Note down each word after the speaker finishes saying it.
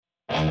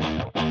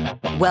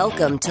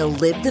Welcome to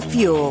Live the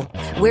Fuel,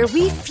 where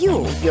we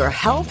fuel your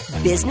health,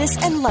 business,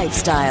 and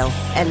lifestyle.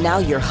 And now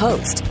your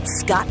host,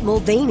 Scott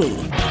Mulvaney.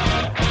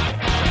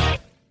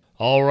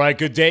 All right,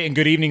 good day and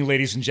good evening,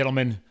 ladies and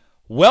gentlemen.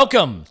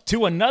 Welcome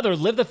to another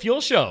Live the Fuel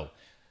show.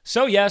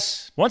 So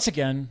yes, once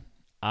again,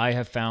 I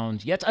have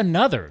found yet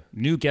another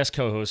new guest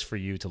co-host for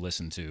you to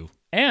listen to.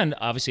 And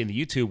obviously in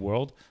the YouTube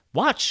world,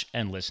 watch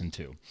and listen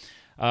to.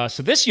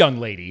 So this young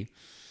lady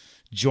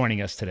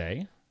joining us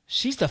today,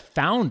 she's the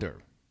founder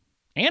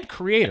and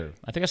creator.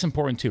 I think that's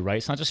important too, right?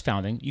 It's not just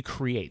founding, you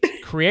create.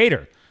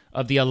 Creator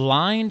of the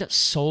Aligned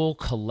Soul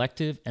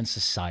Collective and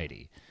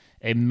Society,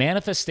 a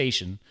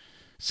manifestation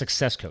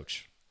success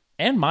coach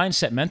and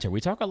mindset mentor.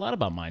 We talk a lot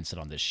about mindset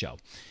on this show.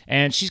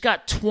 And she's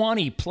got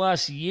 20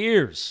 plus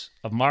years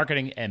of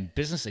marketing and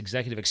business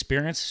executive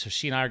experience. So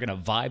she and I are going to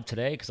vibe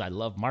today because I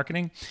love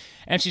marketing.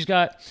 And she's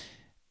got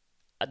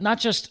not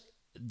just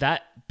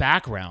that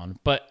background,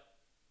 but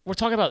we're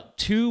talking about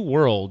two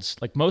worlds,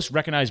 like most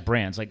recognized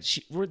brands. Like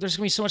there's going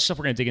to be so much stuff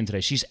we're going to dig in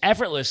today. She's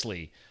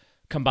effortlessly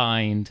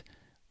combined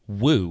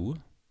woo,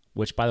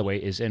 which, by the way,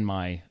 is in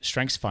my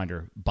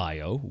StrengthsFinder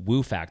bio,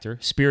 woo factor,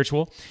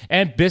 spiritual,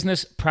 and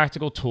business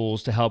practical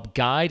tools to help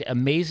guide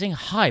amazing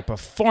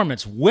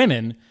high-performance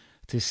women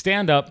to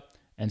stand up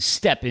and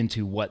step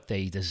into what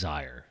they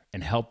desire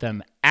and help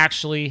them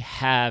actually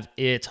have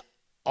it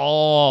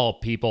all,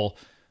 people.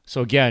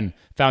 So again,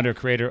 founder,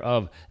 creator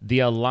of The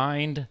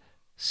Aligned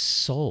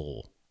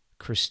Soul,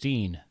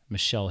 Christine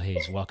Michelle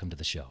Hayes, welcome to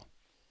the show.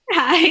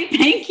 Hi,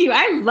 thank you.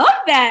 I love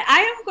that.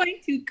 I am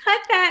going to cut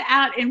that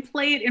out and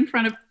play it in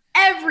front of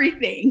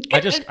everything.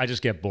 I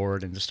just get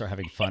bored and just start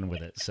having fun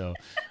with it. So,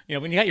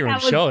 when you got your own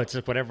show, it's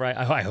like whatever.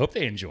 I hope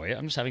they enjoy it.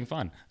 I'm just having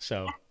fun.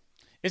 So,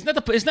 isn't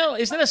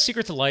that a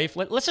secret to life?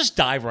 Let's just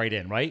dive right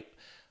in, right?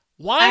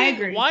 I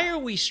agree. Why are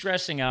we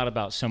stressing out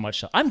about so much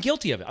stuff? I'm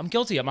guilty of it.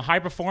 I'm a high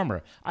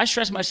performer. I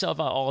stress myself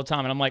out all the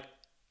time, and I'm like,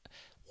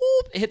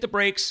 whoop, hit the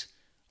brakes.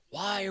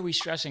 Why are we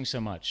stressing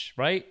so much,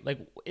 right? Like,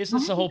 isn't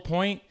this the whole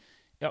point?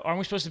 Aren't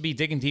we supposed to be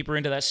digging deeper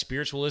into that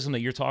spiritualism that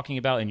you're talking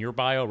about in your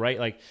bio, right?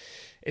 Like,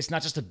 it's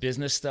not just the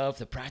business stuff,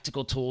 the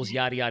practical tools,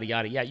 yada, yada,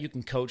 yada. Yeah, you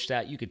can coach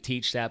that, you could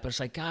teach that, but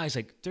it's like, guys,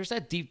 like, there's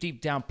that deep, deep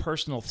down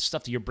personal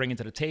stuff that you're bringing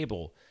to the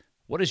table.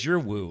 What is your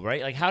woo,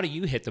 right? Like, how do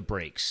you hit the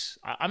brakes?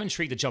 I'm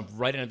intrigued to jump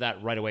right into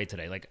that right away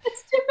today. Like,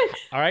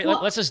 all right,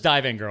 let's just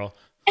dive in, girl.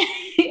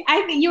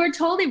 I think you are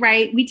totally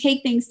right. We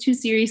take things too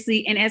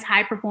seriously. And as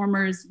high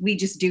performers, we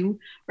just do,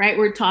 right?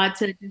 We're taught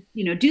to,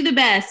 do the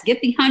best,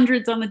 get the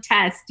hundreds on the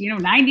test.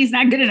 90 is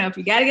not good enough.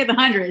 You got to get the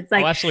hundreds.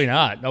 Like, absolutely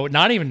not. No,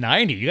 not even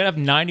 90. You got to have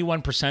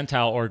 91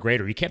 percentile or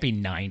greater. You can't be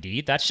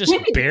 90. That's just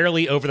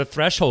barely over the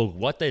threshold.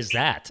 What is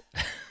that?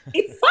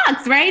 It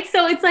sucks, right?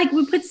 So it's like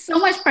we put so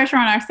much pressure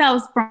on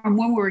ourselves from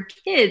when we were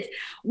kids,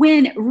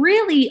 when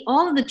really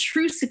all of the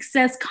true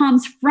success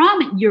comes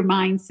from your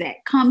mindset,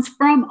 comes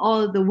from all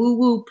of the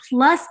woo-woo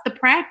plus the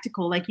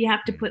practical. Like, you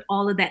have to put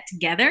all of that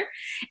together.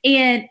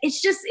 And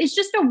it's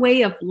just a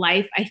way of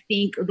life, I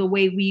think, the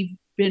way we've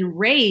been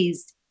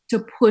raised to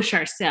push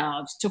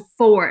ourselves, to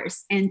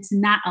force, and to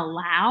not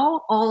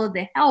allow all of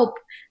the help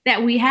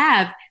that we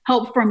have,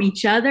 help from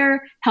each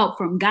other, help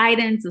from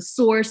guidance, a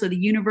source, or the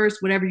universe,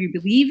 whatever you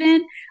believe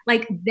in,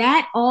 like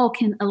that all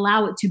can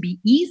allow it to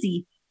be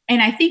easy.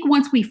 And I think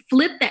once we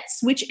flip that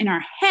switch in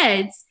our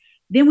heads,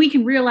 then we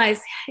can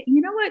realize,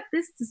 you know what,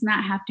 this does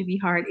not have to be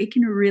hard. It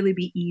can really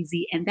be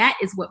easy. And that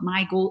is what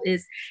my goal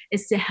is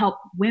to help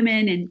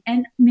women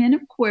and men,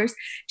 of course,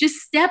 just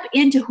step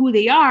into who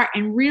they are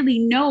and really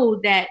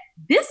know that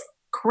this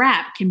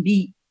crap can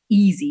be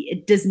easy.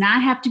 It does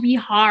not have to be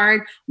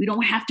hard. We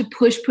don't have to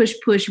push.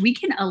 We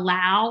can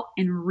allow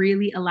and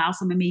really allow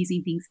some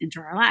amazing things into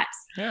our lives.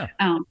 Yeah.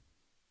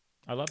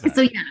 I love that.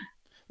 So yeah.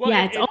 Well,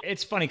 yeah,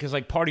 it's funny because,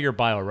 like, part of your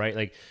bio, right?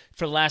 Like,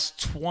 for the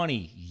last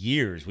 20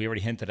 years, we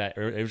already hinted at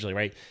originally,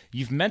 right?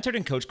 You've mentored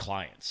and coached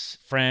clients,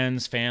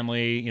 friends,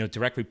 family,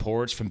 direct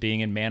reports from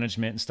being in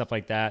management and stuff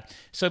like that.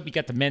 So you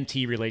got the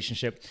mentee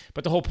relationship.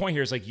 But the whole point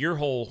here is, like, your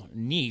whole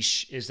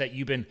niche is that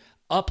you've been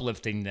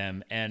uplifting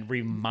them and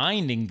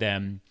reminding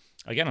them,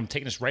 again, I'm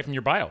taking this right from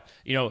your bio,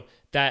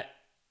 that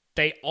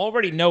they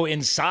already know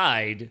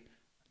inside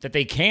that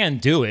they can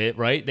do it,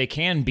 right? They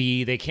can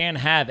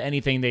have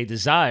anything they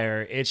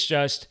desire. It's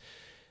just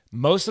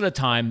most of the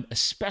time,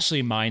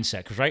 especially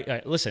mindset, because,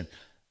 right? Listen,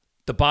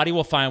 the body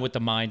will find what the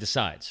mind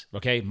decides,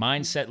 okay?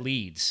 Mindset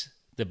leads,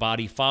 the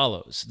body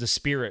follows, the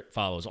spirit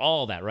follows,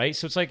 all that, right?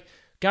 So it's like,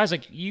 guys,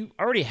 like, you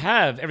already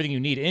have everything you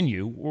need in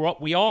you.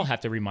 We all have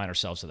to remind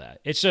ourselves of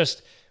that. It's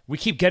just, we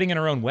keep getting in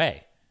our own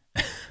way.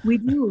 We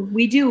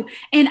do.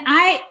 And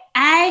I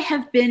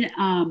have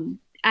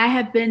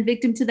been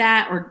victim to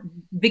that, or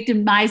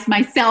victimized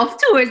myself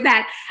towards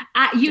that.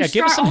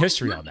 Give us some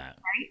history on that.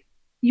 Right?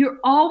 You're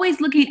always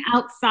looking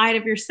outside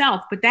of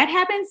yourself, but that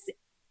happens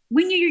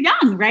when you're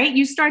young, right?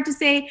 You start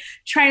to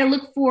try to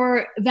look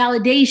for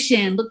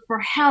validation, look for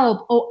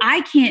help. Oh,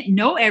 I can't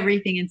know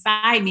everything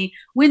inside me.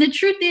 When the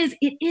truth is,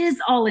 it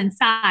is all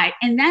inside.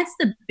 And that's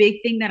the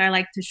big thing that I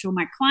like to show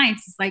my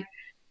clients is like,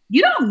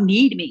 you don't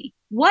need me.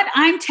 what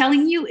I'm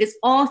telling you is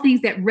all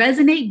things that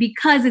resonate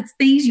because it's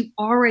things you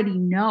already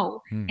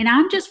know. And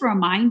I'm just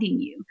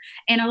reminding you.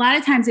 And a lot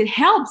of times it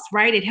helps,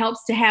 right? It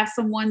helps to have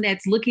someone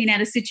that's looking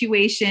at a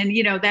situation.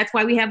 You know, that's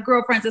why we have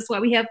girlfriends. That's why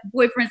we have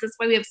boyfriends. That's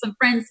why we have some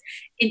friends,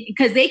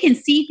 because they can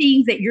see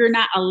things that you're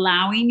not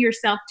allowing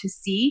yourself to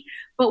see.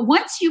 But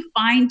once you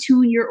fine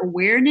tune your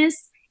awareness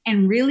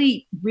and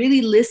really,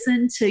 really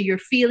listen to your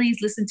feelings,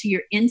 listen to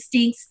your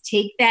instincts,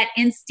 take that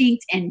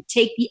instinct and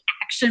take the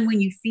action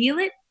when you feel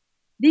it,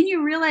 then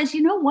you realize,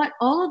 you know what?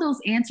 All of those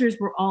answers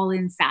were all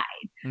inside.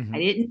 I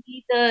didn't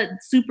need the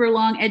super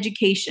long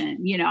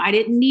education. You know, I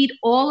didn't need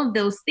all of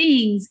those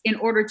things in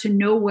order to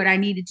know what I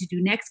needed to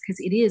do next, because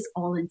it is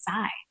all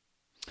inside.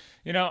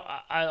 You know,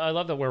 I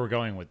love that where we're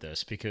going with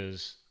this,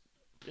 because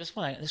this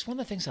one of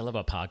the things I love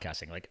about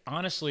podcasting. Like,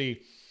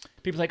 honestly,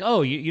 people are like,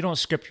 oh, you don't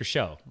script your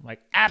show. I'm like,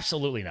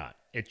 absolutely not.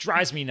 It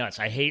drives me nuts.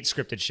 I hate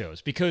scripted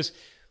shows because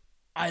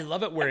I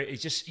love it where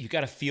it's just, you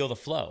got to feel the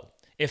flow.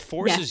 It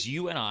forces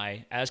you and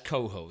I as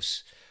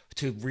co-hosts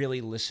to really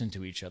listen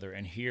to each other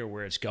and hear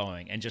where it's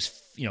going and just,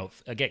 you know,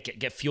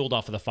 get fueled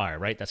off of the fire,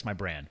 right? That's my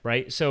brand,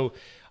 right? So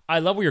I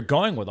love where you're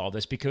going with all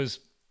this, because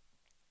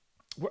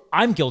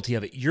I'm guilty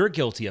of it. You're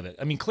guilty of it.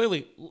 I mean,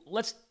 clearly,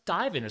 let's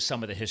dive into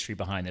some of the history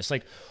behind this.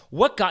 Like,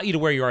 what got you to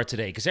where you are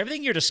today? Because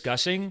everything you're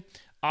discussing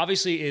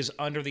obviously is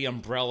under the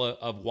umbrella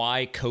of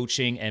why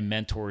coaching and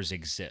mentors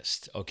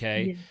exist,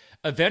 okay?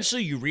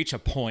 Eventually, you reach a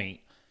point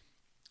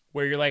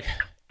where you're like,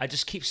 I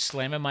just keep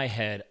slamming my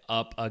head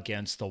up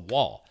against the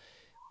wall.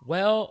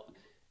 Well,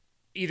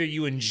 either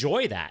you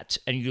enjoy that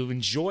and you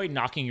enjoy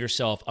knocking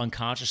yourself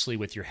unconsciously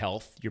with your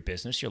health, your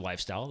business, your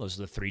lifestyle. Those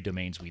are the three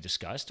domains we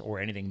discussed, or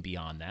anything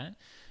beyond that.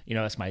 You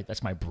know, that's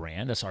my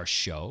brand. That's our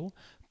show.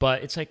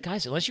 But it's like,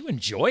 guys, unless you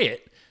enjoy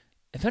it,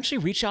 eventually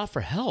reach out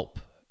for help.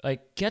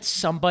 Like, get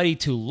somebody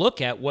to look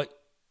at what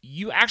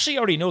you actually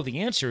already know the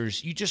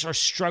answers. You just are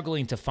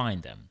struggling to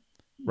find them,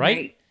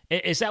 right?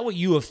 Is that what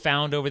you have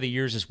found over the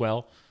years as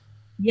well?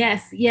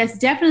 Yes,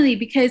 definitely.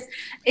 Because,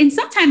 and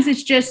sometimes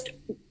it's just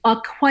a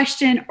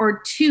question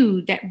or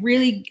two that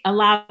really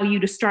allow you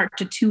to start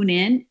to tune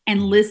in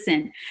and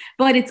listen.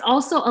 But it's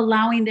also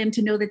allowing them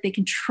to know that they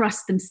can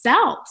trust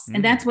themselves.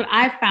 And that's what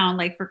I found,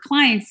 like for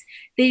clients,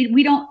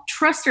 we don't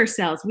trust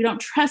ourselves. We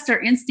don't trust our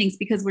instincts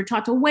because we're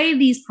taught to weigh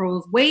these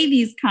pros, weigh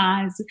these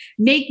cons,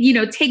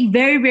 take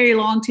very, very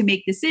long to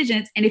make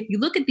decisions. And if you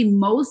look at the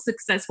most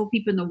successful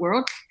people in the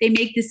world, they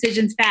make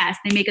decisions fast.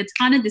 They make a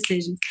ton of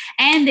decisions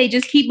and they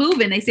just keep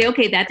moving. They say,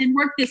 okay, that didn't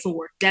work. This will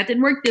work. That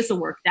didn't work. This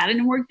will work. That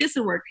didn't work. This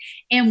will work.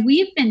 And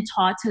we've been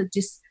taught to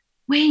just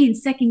weigh and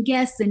second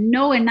guess and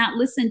know and not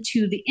listen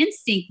to the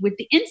instinct. With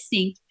the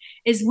instinct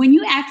is when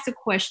you ask a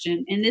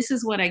question, and this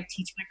is what I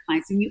teach my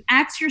clients, and you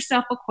ask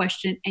yourself a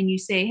question and you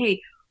say,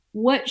 hey,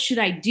 what should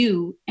I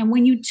do? And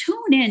when you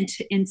tune in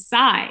to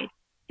inside,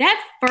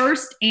 that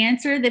first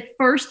answer, the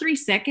first 3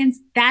 seconds,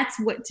 that's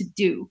what to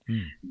do.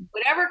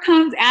 Whatever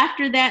comes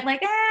after that,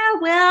 like,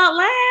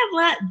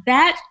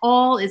 that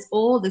all is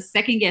all the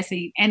second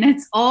guessing. And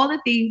it's all the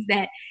things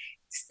that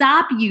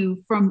stop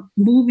you from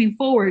moving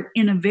forward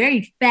in a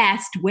very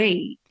fast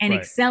way and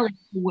excelling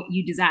for what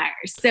you desire.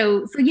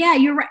 So yeah,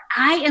 you're right.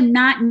 I am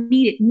not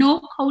needed. No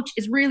coach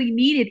is really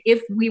needed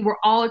if we were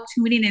all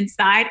tuning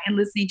inside and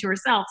listening to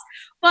ourselves.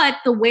 But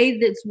the way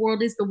this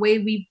world is, the way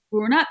we've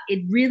grown up,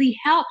 it really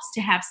helps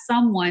to have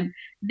someone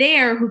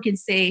there who can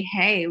say,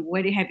 hey,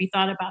 what have you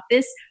thought about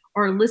this?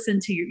 Or listen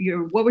to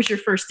your what was your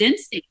first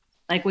instinct?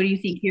 Like, what do you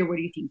think here? What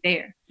do you think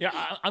there?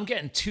 Yeah, I'm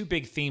getting two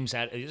big themes.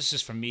 This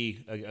is from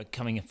me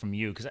coming in from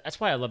you, because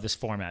that's why I love this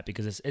format,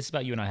 because it's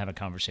about you and I having a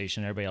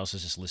conversation. Everybody else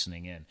is just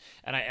listening in.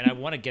 And I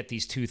want to get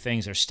these two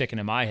things that are sticking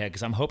in my head,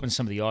 because I'm hoping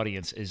some of the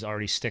audience is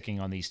already sticking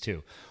on these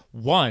two.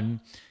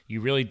 One,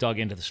 you really dug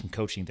into some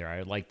coaching there.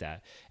 I like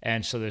that.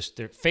 And so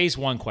phase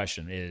one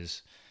question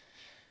is,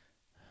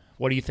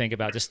 what do you think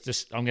about,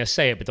 just I'm going to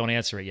say it, but don't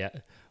answer it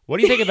yet. What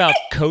do you think about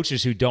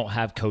coaches who don't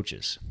have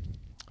coaches?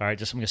 All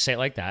right, I'm going to say it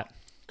like that.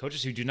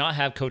 Coaches who do not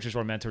have coaches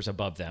or mentors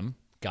above them,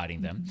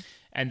 guiding them.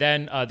 And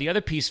then the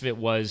other piece of it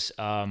was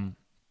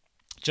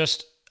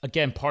just,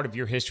 again, part of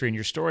your history and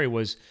your story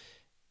was,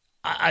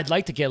 I'd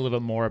like to get a little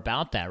bit more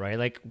about that, right?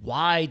 Like,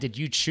 why did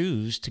you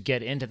choose to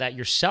get into that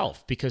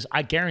yourself? Because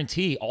I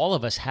guarantee all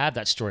of us have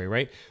that story,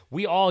 right?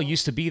 We all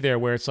used to be there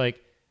where it's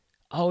like,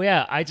 oh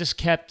yeah, I just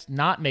kept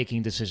not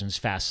making decisions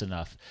fast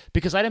enough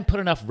because I didn't put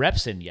enough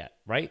reps in yet,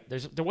 right?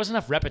 There wasn't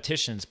enough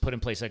repetitions put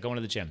in place, like going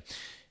to the gym.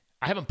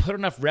 I haven't put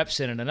enough reps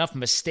in and enough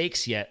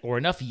mistakes yet, or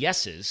enough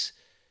yeses,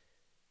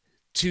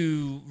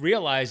 to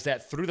realize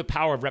that through the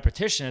power of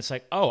repetition, it's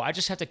like, oh, I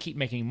just have to keep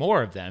making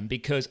more of them,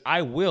 because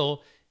I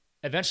will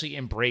eventually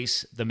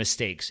embrace the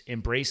mistakes,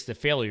 embrace the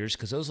failures,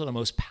 because those are the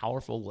most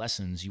powerful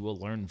lessons you will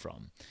learn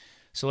from.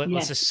 So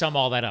let's just sum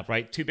all that up,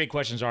 right? Two big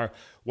questions are,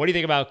 what do you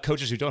think about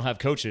coaches who don't have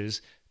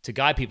coaches, to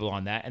guide people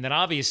on that? And then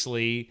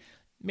obviously,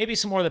 maybe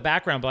some more of the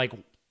background, but like,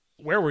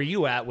 where were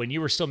you at when you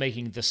were still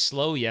making the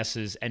slow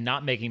yeses and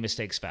not making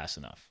mistakes fast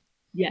enough?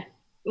 Yeah,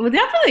 well,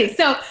 definitely.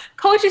 So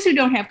coaches who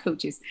don't have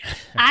coaches,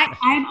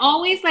 I'm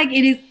always like,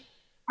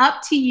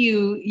 up to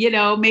you.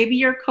 Maybe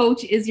your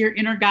coach is your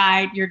inner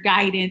guide, your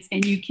guidance,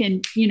 and you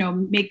can,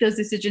 make those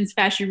decisions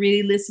fast. You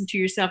really listen to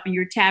yourself and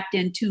you're tapped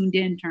in, tuned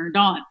in, turned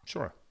on.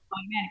 Sure.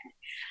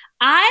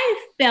 I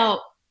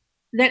felt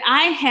that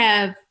I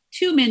have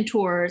two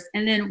mentors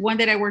and then one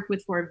that I worked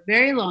with for a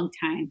very long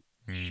time.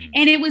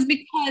 And it was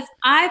because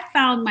I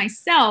found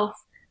myself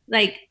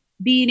like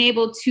being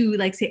able to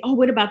like say, oh,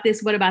 what about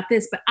this? What about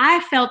this? But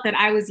I felt that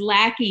I was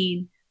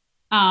lacking.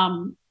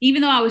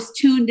 Even though I was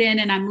tuned in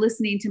and I'm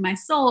listening to my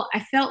soul, I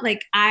felt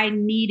like I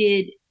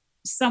needed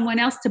someone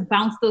else to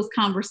bounce those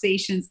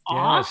conversations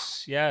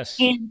off. Yes.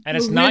 And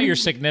it's not your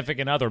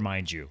significant other,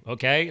 mind you.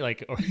 Okay.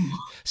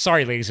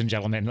 Sorry, ladies and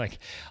gentlemen. Like,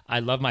 I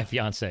love my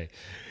fiance.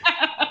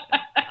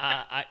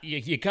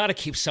 You got to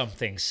keep some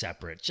things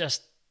separate.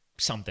 Just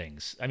some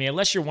things. I mean,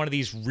 unless you're one of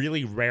these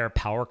really rare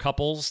power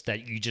couples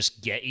that you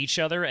just get each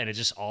other and it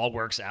just all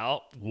works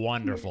out.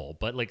 Wonderful.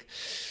 But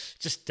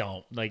just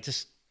don't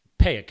just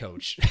pay a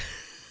coach.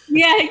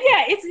 Yeah.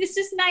 It's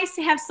just nice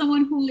to have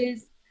someone who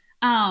is,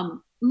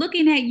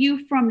 looking at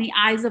you from the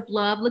eyes of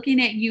love,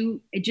 looking at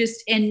you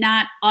just and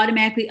not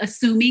automatically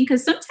assuming.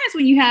 Because sometimes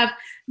when you have,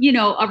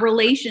 a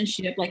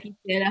relationship, like you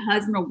said, a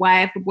husband or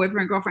wife, a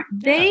boyfriend, girlfriend,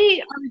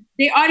 they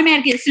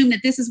automatically assume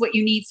that this is what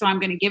you need. So I'm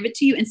going to give it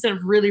to you instead of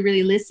really,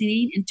 really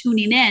listening and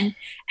tuning in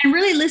and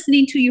really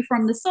listening to you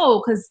from the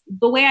soul. Because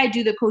the way I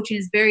do the coaching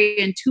is very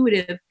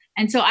intuitive.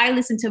 And so I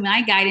listen to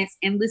my guidance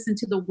and listen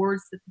to the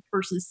words that the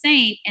person is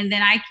saying. And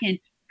then I can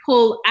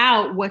pull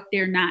out what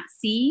they're not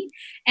seeing.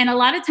 And a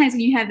lot of times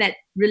when you have that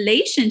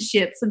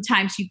relationship,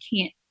 sometimes you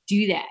can't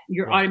do that.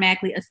 You're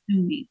automatically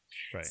assuming.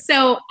 Right.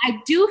 So I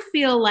do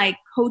feel like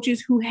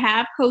coaches who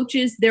have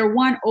coaches, they're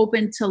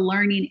open to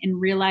learning and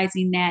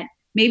realizing that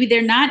maybe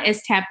they're not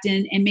as tapped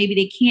in and maybe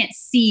they can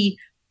see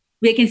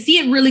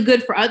it really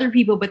good for other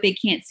people, but they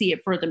can't see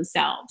it for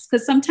themselves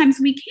because sometimes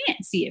we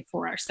can't see it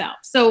for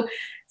ourselves. So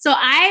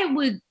I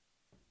would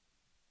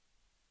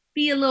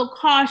be a little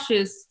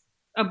cautious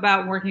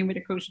about working with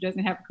a coach who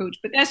doesn't have a coach,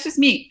 but that's just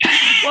me.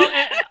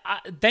 Well,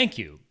 thank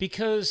you,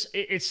 because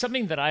it's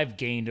something that I've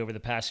gained over the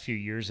past few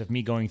years of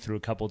me going through a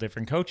couple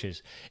different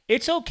coaches.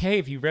 It's okay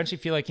if you eventually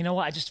feel like,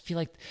 I just feel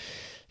like,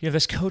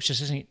 this coach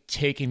just isn't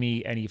taking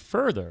me any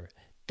further.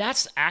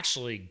 That's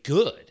actually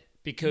good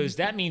because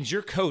that means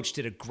your coach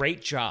did a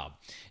great job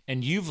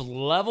and you've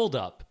leveled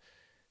up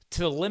to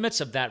the limits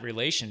of that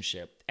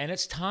relationship and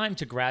it's time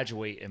to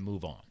graduate and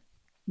move on.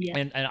 Yeah.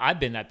 And I've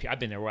been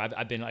there where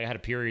I had a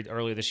period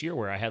earlier this year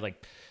where I had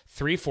like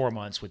 3-4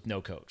 months with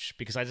no coach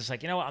because I just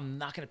like, I'm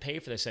not going to pay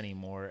for this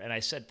anymore. And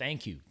I said,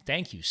 thank you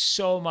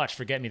so much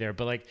for getting me there.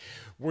 But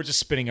we're just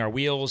spinning our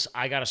wheels.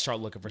 I got to start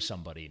looking for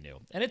somebody new.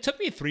 And it took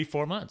me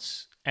 3-4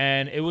 months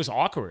and it was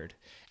awkward.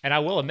 And I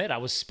will admit I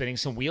was spinning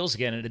some wheels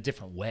again in a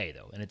different way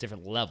though, in a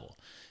different level.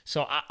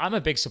 So I'm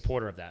a big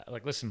supporter of that.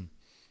 Like, listen,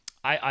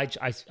 I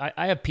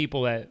have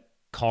people that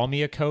call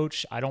me a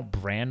coach. I don't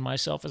brand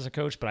myself as a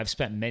coach, but I've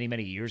spent many,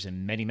 many years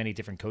in many, many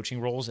different coaching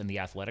roles in the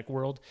athletic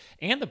world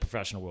and the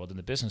professional world and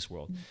the business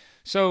world. Mm-hmm.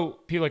 So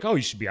people are like, oh,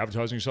 you should be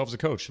advertising yourself as a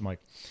coach. I'm like,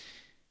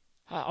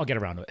 I'll get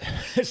around to it.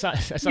 It's not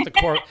the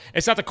core.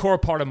 It's not the core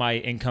part of my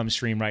income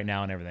stream right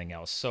now and everything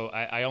else. So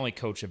I only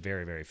coach a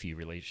very, very few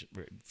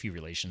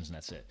relations, and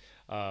that's it.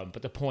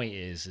 But the point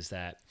is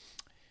that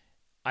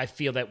I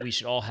feel that we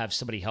should all have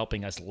somebody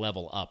helping us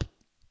level up,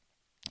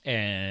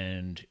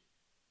 and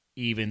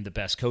even the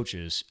best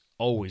coaches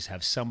always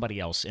have somebody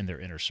else in their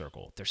inner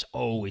circle. There's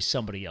always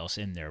somebody else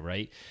in there,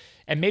 right?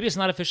 And maybe it's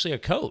not officially a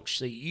coach.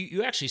 So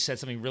you actually said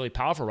something really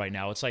powerful right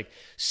now. It's like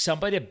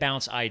somebody to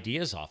bounce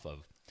ideas off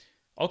of.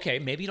 Okay,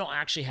 maybe you don't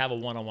actually have a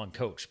one-on-one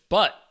coach,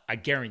 but I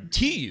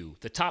guarantee you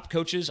the top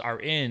coaches are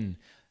in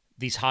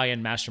these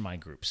high-end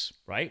mastermind groups,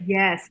 right?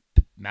 Yes.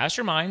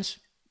 Masterminds,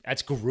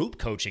 that's group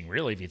coaching,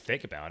 really, if you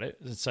think about it.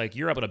 It's like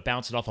you're able to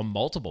bounce it off of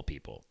multiple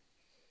people.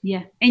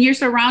 Yeah. And you're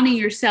surrounding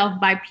yourself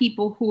by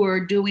people who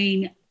are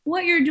doing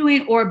what you're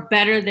doing or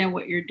better than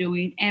what you're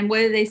doing. And what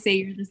do they say?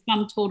 You're the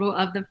sum total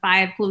of the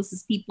 5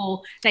 closest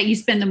people that you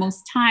spend the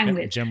most time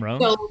with. Jim Rohn.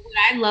 So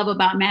what I love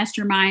about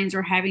masterminds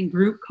or having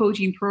group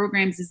coaching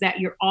programs is that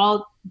you're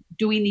all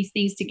doing these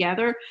things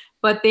together,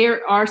 but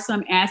there are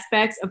some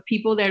aspects of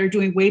people that are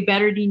doing way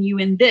better than you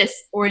in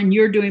this, and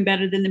you're doing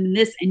better than them in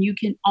this, and you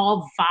can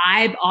all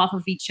vibe off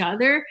of each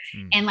other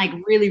and like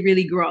really,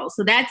 really grow.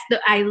 So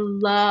I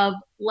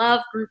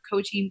love group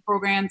coaching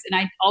programs. And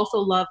I also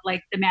love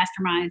like the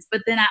masterminds,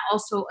 but then I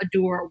also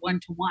adore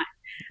one-to-one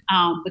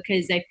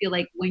because I feel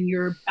like when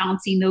you're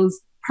bouncing those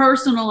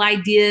personal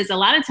ideas, a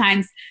lot of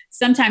times,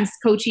 sometimes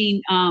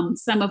coaching,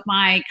 some of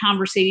my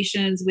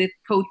conversations with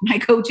my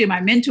coach and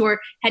my mentor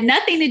had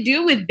nothing to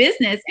do with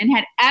business and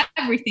had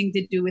everything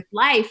to do with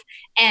life.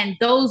 And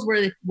those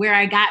were where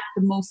I got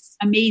the most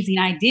amazing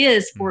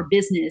ideas for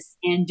business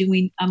and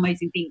doing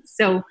amazing things.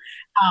 So,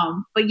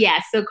 but yeah,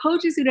 so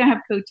coaches who don't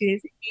have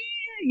coaches,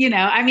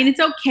 I mean, it's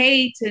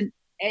okay to,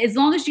 as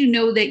long as you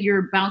know that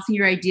you're bouncing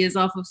your ideas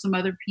off of some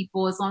other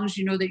people, as long as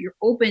you know that you're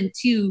open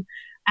to,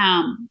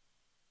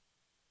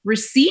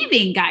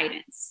 receiving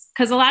guidance,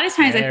 Because a lot of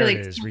times I There feel it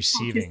like is, some coaches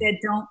receiving. that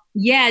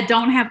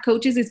don't have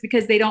coaches is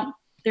because they're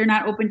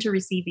not open to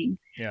receiving.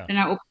 Yeah. They're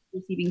not open to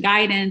receiving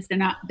guidance. They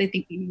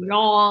think they know it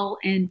all.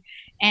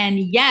 And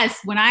yes,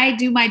 when I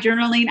do my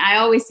journaling, I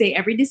always say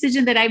every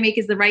decision that I make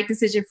is the right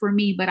decision for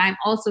me. But I'm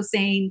also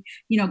saying,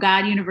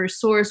 God, universe,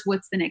 source,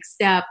 what's the next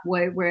step?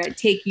 Where I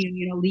take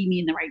you, lead me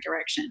in the right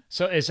direction.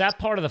 So is that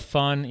part of the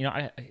fun?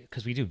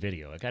 Because we do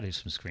video, I got to do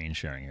some screen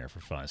sharing here for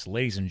fun. So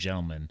ladies and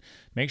gentlemen,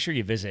 make sure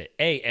you visit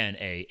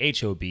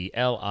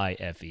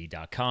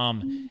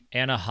ANAHOBLIFE.com,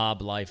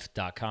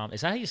 AnnaHobLife.com.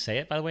 Is that how you say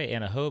it, by the way?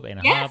 Annahob,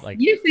 Yes, Like,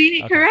 you're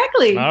saying it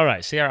correctly. All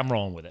right. See, I'm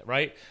rolling with it,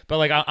 right? But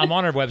like, I'm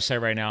on our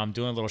website right now. I'm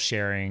doing a little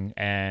sharing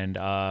and,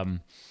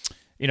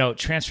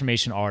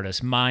 transformation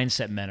artist,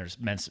 mindset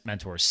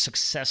mentors,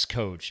 success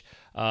coach,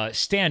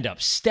 stand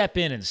up, step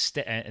in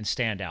and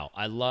stand out.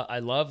 I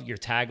love your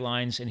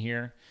taglines in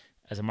here.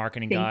 As a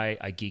marketing guy,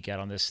 I geek out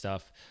on this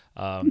stuff.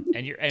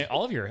 And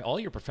all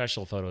your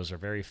professional photos are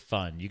very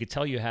fun. You could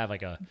tell you have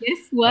like a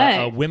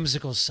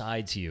whimsical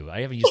side to you. I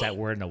haven't used that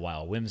word in a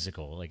while.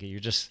 Whimsical. Like you're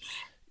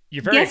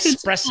very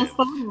expressive.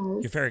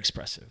 You're very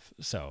expressive.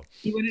 So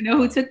you want to know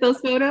who took those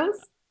photos?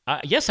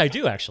 Yes, I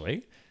do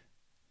actually.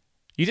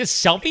 You did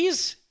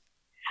selfies?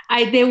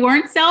 They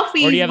weren't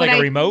selfies. Or do you have like a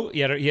remote?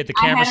 You had the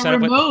camera set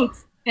up. Remote,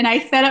 and I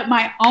set up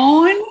my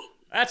own.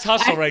 That's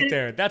hustle right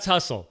there. That's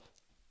hustle.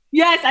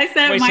 Yes, I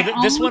set up my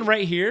own. This one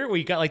right here, where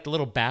you got like the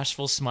little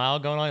bashful smile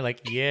going on,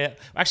 like, yeah.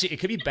 Actually,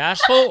 it could be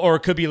bashful, or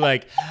it could be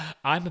like,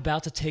 I'm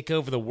about to take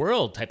over the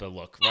world type of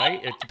look,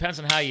 right? It depends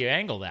on how you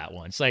angle that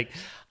one. It's like,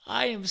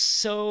 I am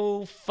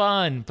so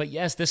fun. But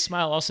yes, this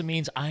smile also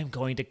means I'm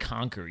going to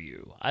conquer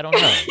you. I don't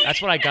know.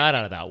 That's what I got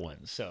out of that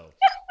one. So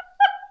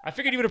I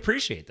figured you would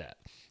appreciate that.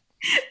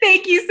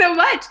 Thank you so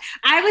much.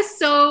 I was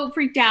so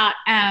freaked out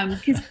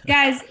because,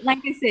 guys, like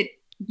I said,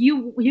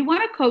 you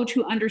want a coach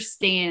who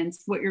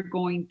understands what you're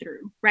going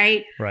through,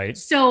 right? Right.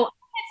 So I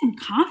had some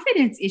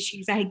confidence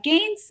issues. I had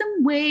gained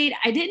some weight.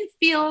 I didn't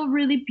feel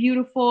really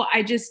beautiful.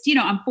 I just,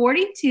 I'm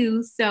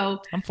 42, so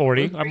I'm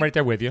 40. I'm right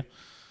there with you.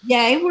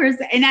 Yeah,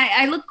 and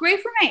I look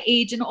great for my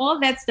age and all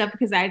of that stuff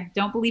because I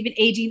don't believe in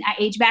aging. I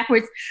age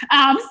backwards.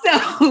 Well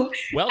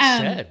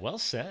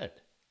said.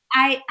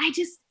 I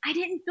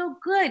didn't feel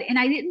good, and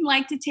I didn't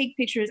like to take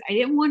pictures. I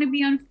didn't want to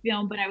be on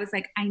film, but I was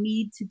like, I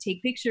need to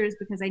take pictures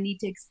because I need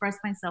to express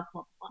myself.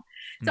 Blah, blah, blah.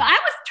 So I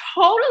was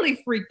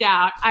totally freaked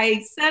out.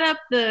 I set up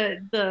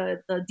the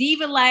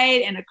Diva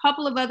light and a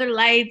couple of other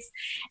lights,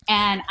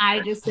 and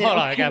I just said, hold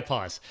on, I gotta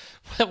pause.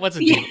 What's a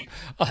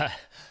Diva?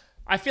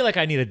 I feel like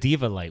I need a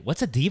Diva light.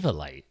 What's a Diva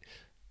light?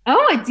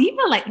 Oh, a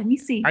Diva light. Let me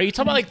see. Are you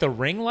talking about like the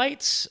ring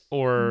lights,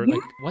 or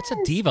like what's a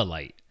Diva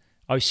light?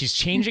 Oh, she's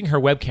changing her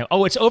webcam.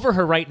 Oh, it's over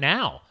her right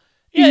now.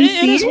 Yeah,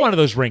 it is one of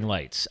those ring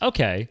lights.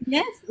 Okay.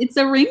 Yes, it's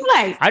a ring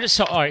light. I just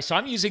saw. All right, so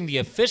I'm using the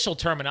official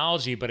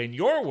terminology, but in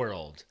your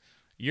world,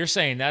 you're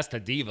saying that's the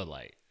Diva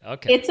light.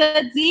 Okay. It's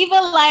a Diva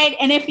light,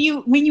 and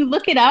when you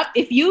look it up,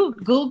 if you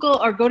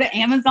Google or go to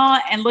Amazon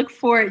and look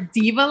for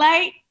Diva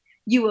light,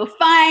 you will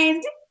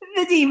find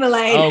the Diva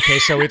light. Okay,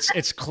 so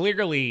it's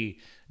clearly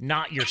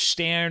not your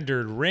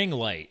standard ring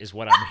light is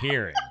what I'm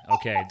hearing.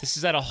 Okay, this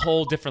is at a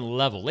whole different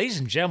level. Ladies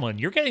and gentlemen,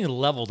 you're getting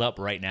leveled up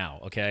right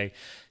now, okay?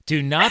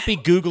 Do not be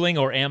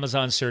Googling or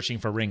Amazon searching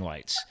for ring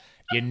lights.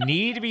 You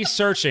need to be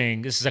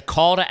searching. This is a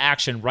call to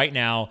action right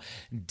now.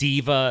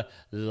 Diva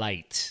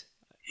light.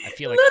 I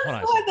feel like look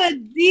for the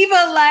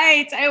Diva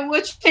light. It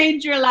will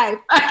change your life.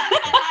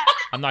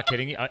 I'm not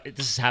kidding you.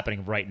 This is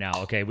happening right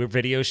now. Okay, we're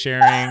video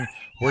sharing.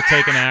 We're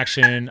taking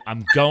action.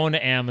 I'm going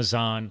to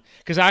Amazon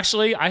because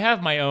actually I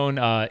have my own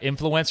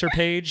influencer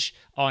page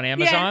on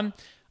Amazon.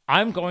 Yeah.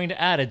 I'm going to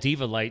add a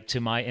Diva light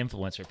to my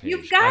influencer page.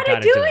 You've got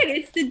to do it.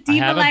 It's the Diva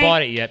light. I haven't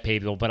bought it yet,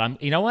 people,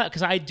 but you know what?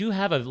 Because I do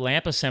have a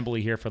lamp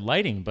assembly here for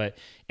lighting, but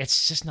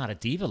it's just not a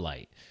Diva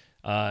light.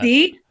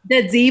 See?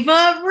 The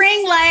Diva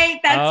ring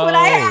light. That's what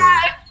I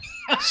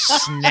have.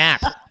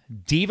 Snap.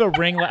 Diva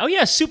ring light. Oh,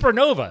 yeah,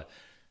 Supernova.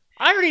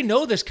 I already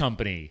know this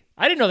company.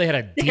 I didn't know they had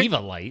a Diva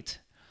light.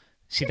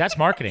 See, that's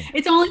marketing.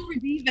 It's only for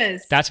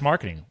divas. That's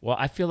marketing. Well,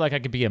 I feel like I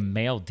could be a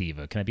male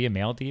diva. Can I be a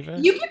male diva?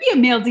 You can be a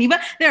male diva.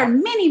 There are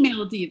many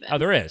male divas. Oh,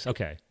 there is.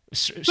 Okay.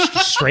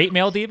 Straight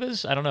male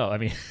divas? I don't know. I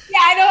mean, yeah,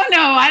 I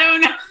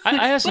don't know.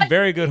 I have some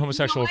very good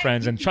homosexual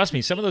friends, and trust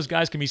me, some of those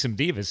guys can be some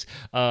divas.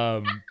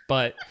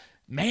 But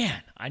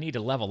man, I need to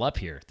level up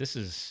here. This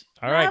is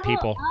all right,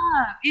 people.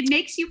 It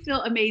makes you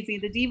feel amazing.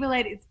 The Diva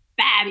light is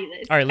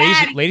fabulous. All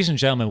right, ladies and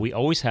gentlemen, we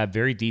always have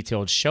very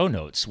detailed show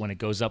notes when it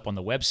goes up on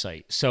the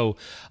website. So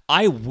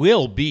I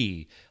will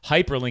be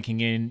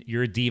hyperlinking in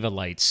your Diva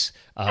lights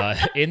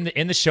in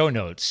the show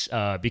notes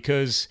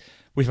because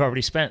we've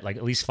already spent like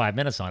at least 5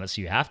 minutes on it.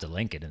 So you have to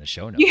link it in the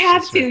show notes. You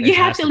have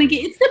to link it.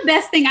 It's the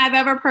best thing I've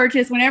ever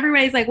purchased. When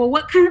everybody's like, well,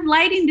 what kind of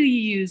lighting do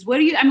you use?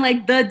 I'm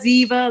like, the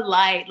Diva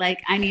light.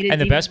 Like I need it.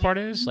 And the best part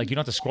is like, you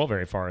don't have to scroll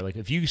very far. Like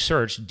if you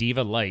search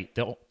Diva light,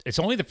 it's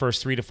only the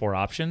first 3 to 4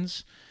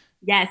 options.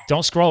 Yes.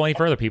 Don't scroll any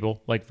further,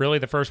 people. Like really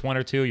the first 1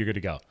 or 2, you're good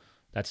to go.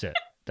 That's it.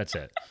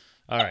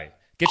 All right.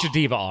 Get your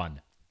Diva on.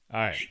 All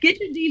right. Get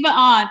your diva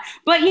on.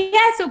 But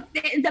yeah, so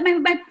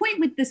my point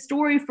with the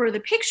story for the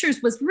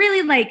pictures was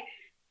really like,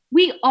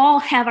 we all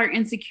have our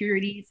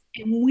insecurities,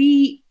 and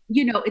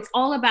it's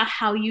all about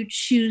how you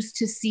choose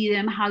to see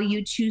them, how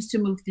you choose to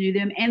move through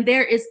them. And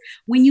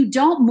when you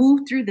don't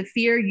move through the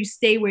fear, you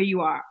stay where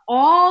you are.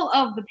 All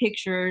of the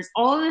pictures,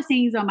 all of the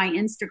things on my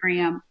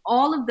Instagram,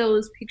 all of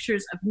those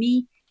pictures of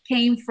me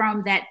came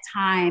from that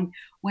time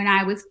when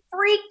I was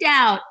freaked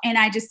out, and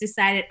I just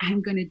decided,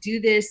 I'm going to do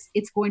this.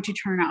 It's going to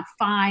turn out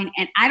fine.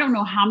 And I don't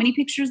know how many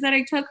pictures that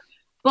I took,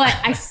 but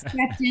I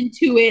stepped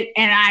into it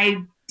and I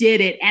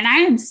did it. And I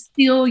am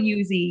still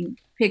using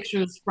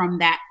pictures from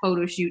that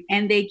photo shoot,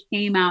 and they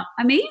came out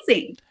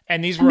amazing.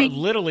 And these were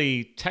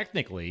literally,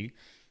 technically,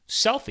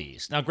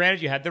 selfies. Now,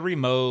 granted, you had the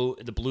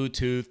remote, the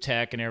Bluetooth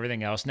tech, and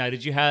everything else. Now,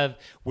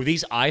 were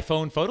these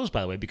iPhone photos,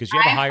 by the way? Because you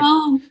have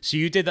iPhone. So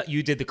you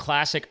did the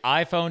classic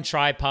iPhone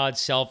tripod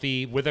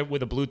selfie with a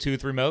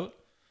Bluetooth remote.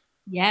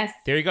 Yes.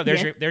 There you go.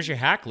 There's your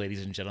hack,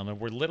 ladies and gentlemen.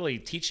 We're literally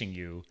teaching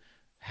you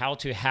how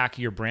to hack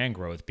your brand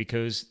growth,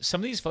 because some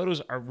of these photos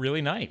are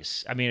really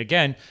nice. I mean,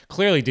 again,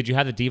 clearly, did you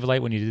have the Diva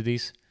Light when you did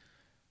these?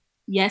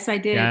 Yes, I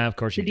did. Yeah, of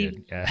course you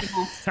did. Yeah.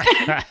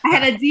 I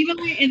had a Diva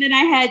Light, and then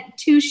I had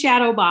 2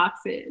 shadow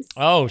boxes.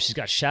 Oh, she's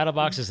got shadow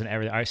boxes and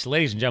everything. All right, so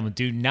ladies and gentlemen,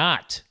 do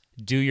not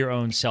do your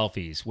own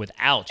selfies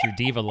without your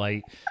Diva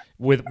Light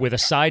with a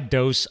side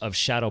dose of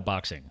shadow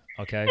boxing,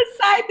 okay?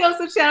 A side dose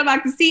of shadow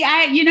boxes. See,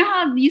 you know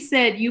how you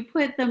said you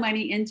put the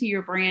money into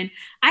your brand?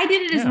 I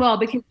did it as well,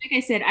 because like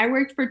I said, I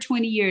worked for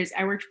 20 years.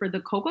 I worked for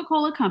the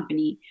Coca-Cola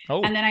Company.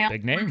 Oh, and then I also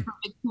big name. worked for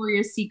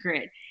Victoria's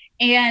Secret.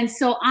 And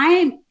so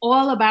I'm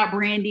all about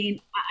branding.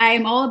 I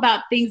am all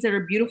about things that are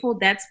beautiful.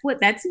 That's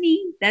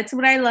me. That's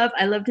what I love.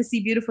 I love to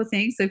see beautiful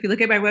things. So if you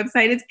look at my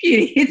website, it's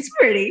beauty. It's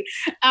pretty.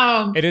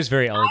 It is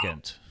very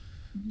elegant.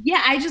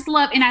 I just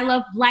love, and I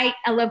love light.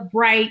 I love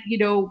bright.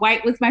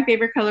 White was my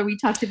favorite color. We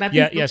talked about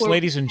this before. Yes,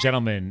 ladies and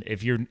gentlemen,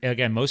 if you're,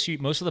 again, most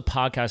of the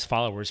podcast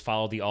followers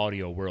follow the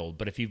audio world,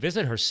 but if you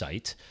visit her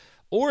site,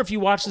 or if you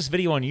watch this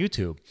video on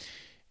YouTube,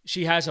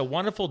 she has a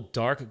wonderful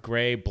dark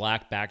gray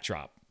black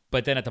backdrop.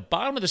 But then at the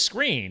bottom of the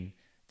screen,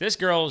 this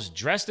girl's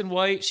dressed in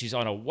white. She's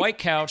on a white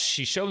couch.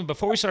 She showed me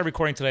before we started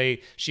recording today,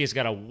 she has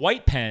got a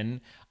white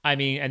pen. I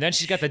mean, and then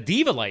she's got the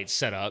Diva Light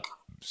set up.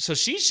 So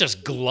she's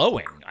just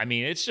glowing. I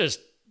mean, it's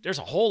just, there's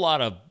a whole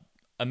lot of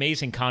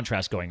amazing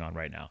contrast going on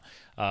right now.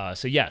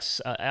 So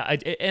yes,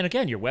 and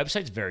again, your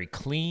website's very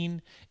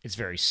clean. It's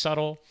very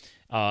subtle.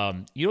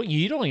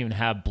 You don't even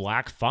have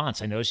black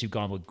fonts. I noticed you've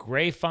gone with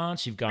gray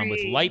fonts. You've gone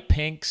with light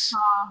pinks,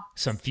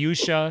 some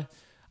fuchsia.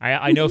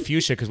 I know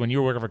fuchsia because when you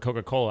were working for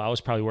Coca-Cola, I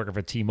was probably working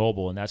for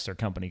T-Mobile, and that's their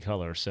company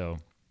color. So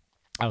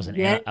I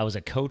was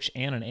a coach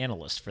and an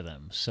analyst for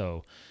them.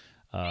 So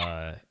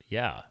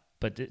yeah,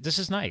 but this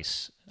is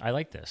nice. I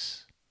like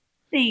this.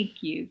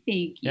 Thank you.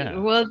 Yeah.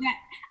 Well,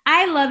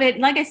 I love it.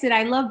 Like I said,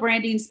 I love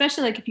branding,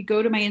 especially like if you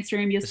go to my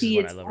Instagram, you'll see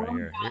it's all about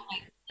like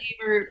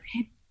flavor,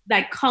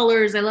 like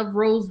colors. I love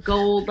rose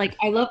gold. Like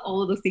I love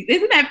all of those things.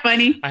 Isn't that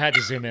funny? I had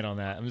to zoom in on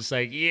that. I'm just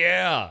like,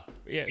 yeah.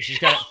 She's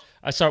got.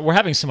 We're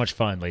having so much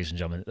fun, ladies and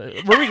gentlemen.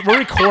 We're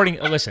recording.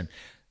 Listen,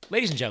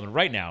 ladies and gentlemen,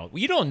 right now,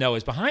 what you don't know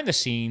is behind the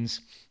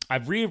scenes,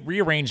 I've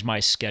rearranged my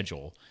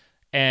schedule,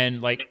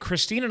 and like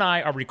Christine and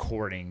I are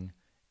recording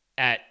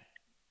at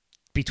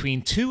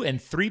between 2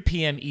 and 3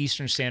 p.m.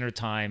 Eastern Standard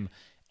Time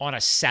on a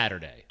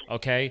Saturday.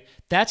 Okay,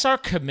 that's our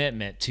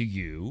commitment to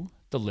you,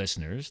 the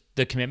listeners.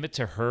 The commitment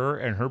to her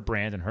and her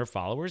brand and her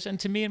followers, and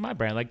to me and my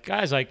brand. Like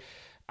guys, like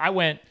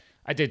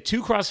I did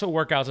 2 CrossFit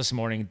workouts this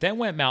morning, then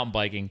went mountain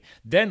biking.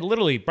 Then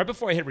literally right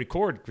before I hit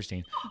record,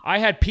 Christine, I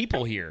had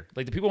people here.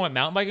 Like the people I went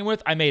mountain biking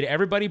with, I made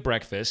everybody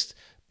breakfast,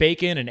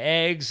 bacon and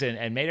eggs,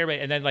 and made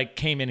everybody, and then like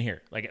came in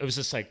here. Like it was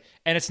just like,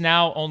 and it's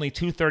now only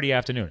 2:30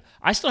 afternoon.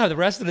 I still have the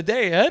rest of the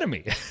day ahead of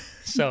me.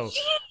 So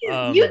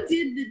you did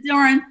the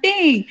darn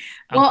thing.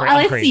 Well,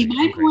 let's see.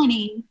 My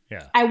morning,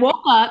 I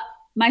woke up.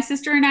 My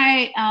sister and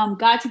I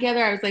got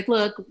together. I was like,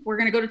 look, we're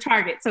going to go to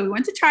Target. So we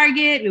went to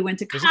Target. We went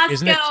to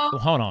Costco.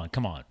 Hold on.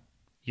 Come on.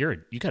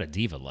 You got a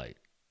Diva Light.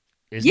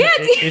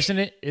 Isn't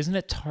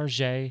it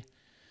Target?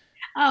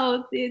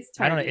 Oh, it's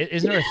Target. I don't know.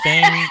 Isn't there a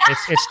thing?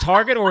 It's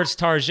Target or it's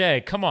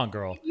Target? Come on,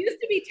 girl. It used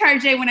to be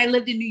Target when I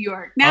lived in New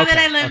York. Now that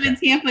I live in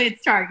Tampa,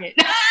 it's Target.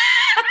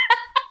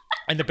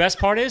 And the best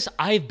part is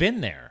I've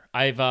been there.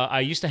 I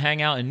used to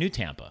hang out in New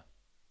Tampa.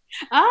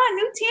 Oh,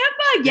 New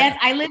Tampa. Yes,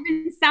 I live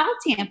in South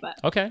Tampa.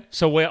 Okay.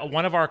 So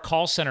one of our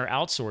call center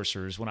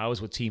outsourcers, when I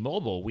was with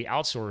T-Mobile, we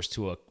outsourced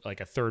to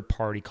a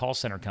third-party call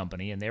center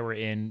company, and they were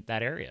in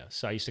that area.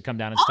 So I used to come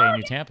down and stay in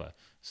New Tampa.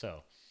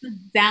 So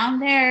down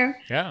there.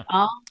 Yeah.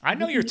 I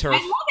know your turf. I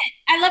love it.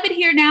 I love it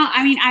here now.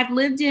 I mean, I've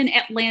lived in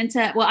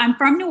Atlanta. Well, I'm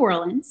from New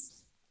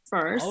Orleans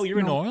first. Oh, you're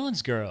a New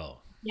Orleans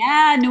girl.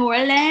 Yeah, New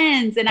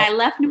Orleans. And I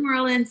left New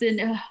Orleans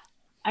and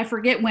I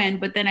forget when,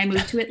 but then I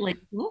moved to Atlanta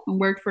and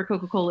worked for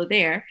Coca-Cola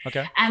there.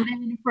 Okay. And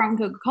then from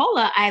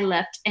Coca-Cola, I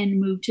left and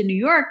moved to New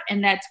York.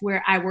 And that's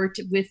where I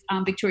worked with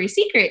Victoria's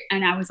Secret.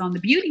 And I was on the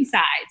beauty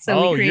side.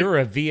 So you're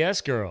a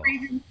VS girl.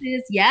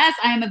 Fragrances. Yes,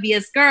 I am a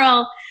VS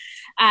girl.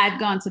 I've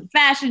gone to the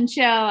fashion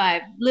show.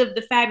 I've lived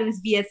the fabulous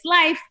VS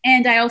life.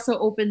 And I also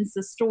opened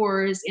the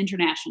stores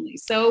internationally.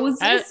 So it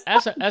was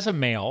as a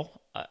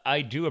male,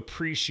 I do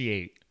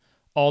appreciate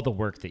all the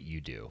work that you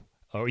do.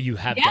 Or you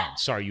have done.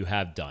 Sorry, you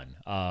have done.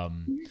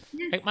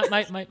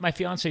 My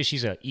fiance,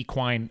 she's an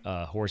equine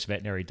horse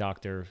veterinary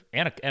doctor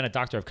and a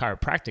doctor of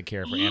chiropractic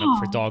care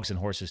for dogs and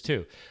horses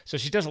too. So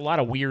she does a lot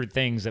of weird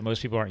things that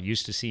most people aren't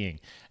used to seeing.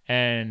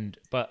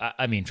 But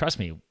I mean, trust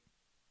me,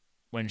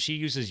 when she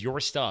uses your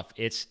stuff,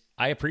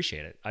 I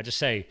appreciate it. I just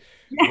say,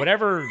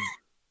 whatever's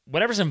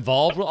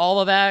involved with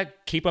all of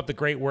that, keep up the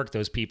great work,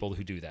 those people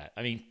who do that.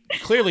 I mean,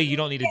 clearly you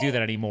don't need to do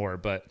that anymore,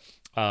 but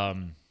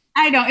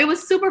I know. It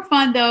was super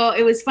fun, though.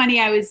 It was funny.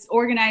 I was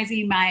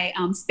organizing my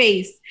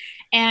space,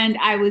 and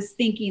I was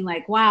thinking,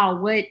 like, wow,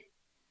 what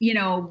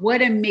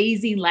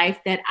amazing life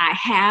that I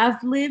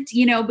have lived,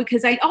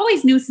 because I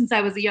always knew since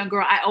I was a young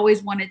girl, I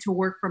always wanted to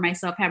work for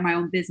myself, have my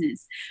own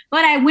business.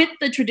 But I went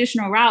the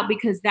traditional route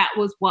because that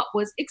was what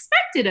was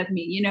expected of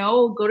me,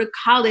 go to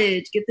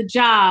college, get the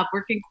job,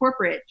 work in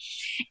corporate.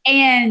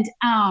 And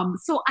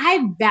so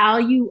I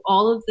value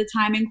all of the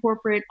time in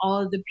corporate,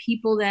 all of the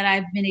people that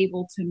I've been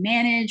able to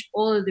manage,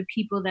 all of the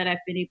people that I've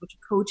been able to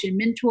coach and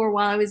mentor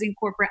while I was in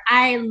corporate.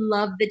 I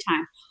love the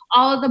time.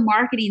 All of the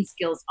marketing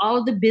skills, all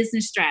of the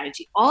business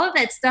strategy, all of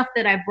that stuff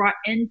that I brought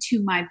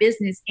into my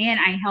business and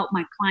I help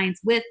my clients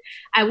with,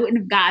 I wouldn't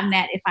have gotten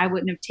that if I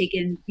wouldn't have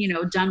taken,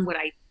 done what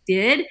I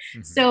did.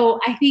 Mm-hmm. So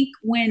I think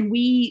when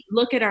we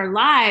look at our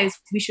lives,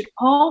 we should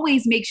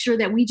always make sure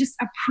that we just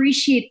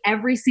appreciate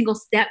every single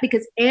step,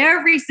 because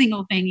every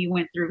single thing you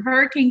went through,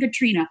 Hurricane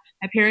Katrina,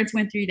 my parents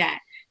went through that.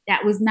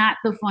 That was not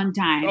the fun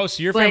time. Oh,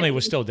 so your family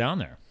was still down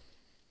there?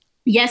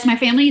 Yes, my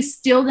family is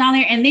still down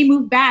there, and they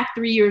moved back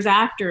 3 years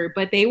after,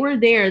 but they were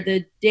there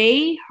the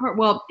day,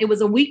 it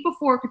was a week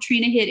before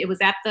Katrina hit. It was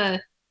at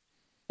the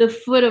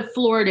foot of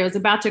Florida. It was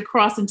about to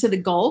cross into the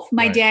Gulf.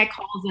 My dad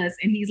calls us,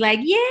 and he's like,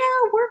 yeah,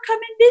 we're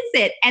coming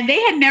visit. And they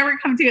had never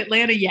come to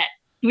Atlanta yet.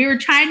 We were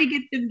trying to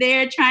get them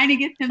there, trying to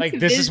get them to visit.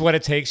 This is what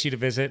it takes you to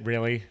visit?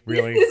 Really?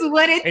 Really? This is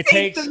what it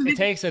takes. It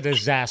takes a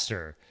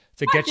disaster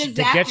to get you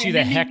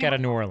the heck out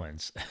of New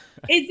Orleans.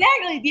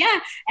 Exactly. Yeah.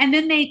 And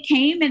then they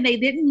came and they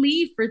didn't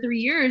leave for 3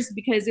 years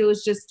because it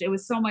was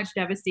so much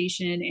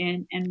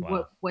devastation and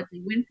wow. what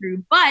they went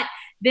through. But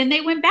then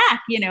they went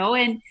back,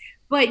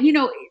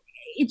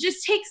 it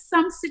just takes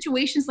some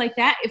situations like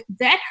that. If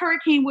that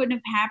hurricane wouldn't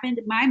have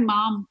happened, my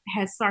mom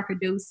has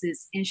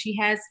sarcoidosis and she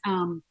has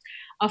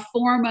a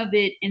form of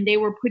it, and they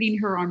were putting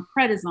her on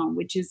prednisone,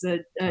 which is a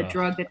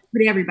drug that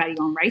put everybody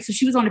on, right? So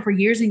she was on it for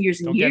years and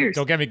years and years.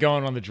 Don't get me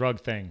going on the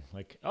drug thing.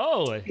 Like,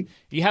 oh,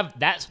 you have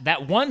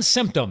that one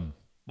symptom.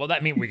 Well,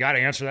 that means we got to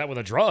answer that with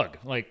a drug.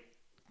 Like,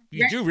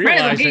 you do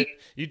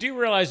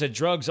realize that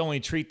drugs only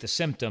treat the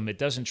symptom. It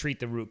doesn't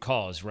treat the root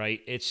cause, right?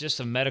 It's just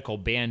a medical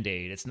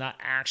Band-Aid. It's not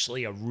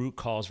actually a root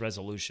cause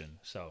resolution.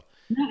 So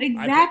no,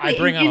 exactly. I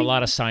bring on a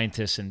lot of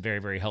scientists and very,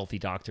 very healthy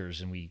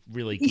doctors, and we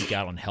really geek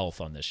out on health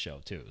on this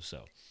show too.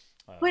 So,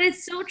 but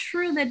it's so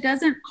true that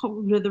doesn't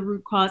cover the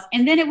root cause.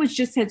 And then it was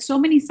just had so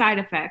many side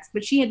effects,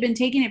 but she had been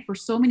taking it for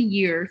so many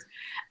years.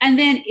 And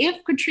then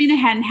if Katrina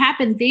hadn't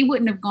happened, they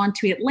wouldn't have gone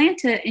to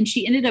Atlanta. And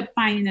she ended up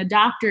finding a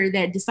doctor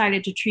that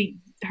decided to treat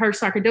her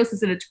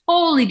sarcoidosis in a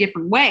totally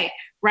different way,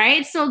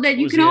 right? So that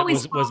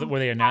were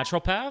they a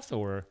naturopath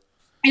or?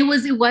 It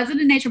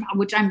wasn't a naturopath,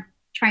 which I'm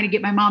trying to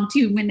get my mom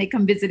to when they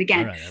come visit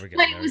again. Right, there we go.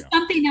 But it was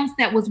something else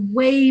that was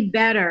way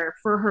better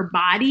for her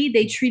body.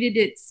 They treated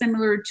it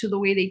similar to the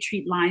way they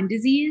treat Lyme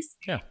disease.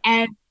 Yeah.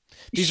 And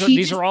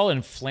these are all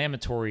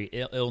inflammatory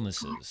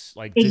illnesses.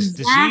 Like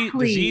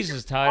exactly. disease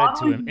is tied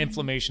to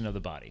inflammation of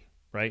the body,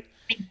 right?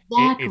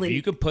 Exactly. If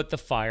you can put the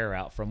fire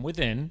out from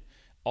within,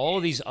 all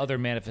of these other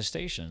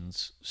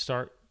manifestations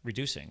start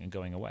reducing and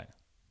going away.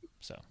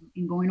 So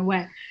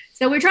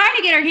we're trying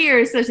to get her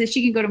here so that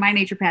she can go to my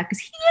naturopath because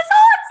he is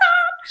awesome.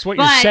 So what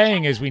you're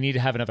saying is we need to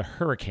have another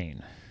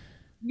hurricane.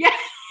 Yeah.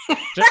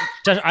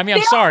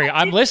 I'm sorry.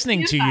 I'm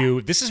listening to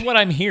you. This is what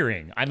I'm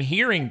hearing. I'm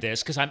hearing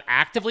this because I'm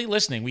actively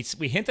listening.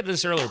 We hinted at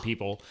this earlier,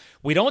 people.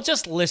 We don't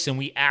just listen.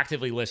 We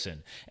actively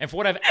listen. And for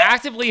what I've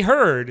actively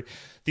heard,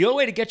 the only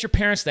way to get your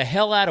parents the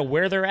hell out of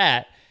where they're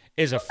at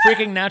is a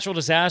freaking natural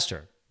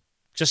disaster.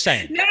 Just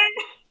saying. No.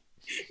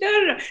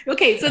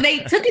 Okay, so they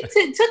took them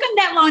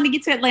that long to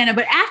get to Atlanta,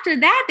 but after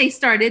that, they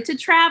started to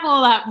travel a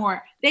lot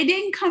more. They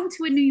didn't come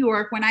to New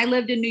York. When I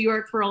lived in New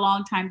York for a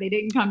long time, they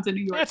didn't come to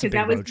New York because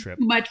that was too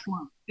much for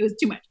them. It was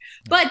too much.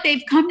 But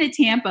they've come to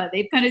Tampa.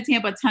 They've come to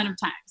Tampa a ton of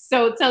times.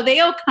 So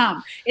they'll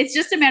come. It's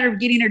just a matter of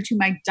getting her to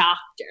my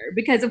doctor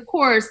because, of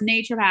course,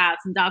 naturopaths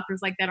and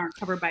doctors like that aren't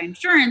covered by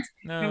insurance.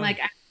 No. They're like,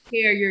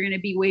 you're going to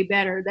be way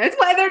better. That's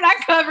why they're not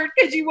covered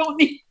because you won't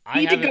need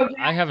to go back.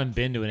 I haven't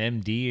been to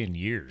an MD in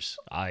years.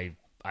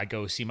 I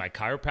go see my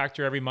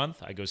chiropractor every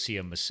month. I go see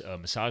a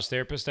massage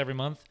therapist every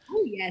month.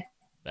 Oh, yes.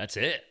 That's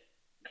it.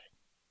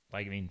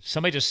 Like, I mean,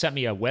 somebody just sent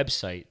me a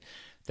website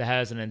that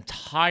has an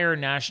entire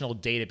national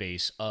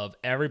database of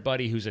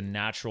everybody who's a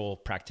natural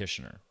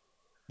practitioner.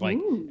 Like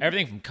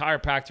everything from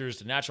chiropractors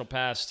to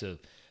naturopaths to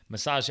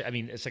massage. I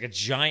mean, it's like a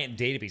giant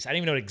database. I didn't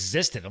even know it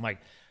existed. I'm like,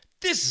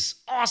 this is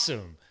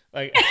awesome.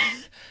 Like,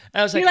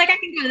 I was You're like, like, I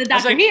can go to the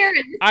doctor like, here.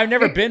 I've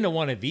never been to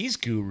one of these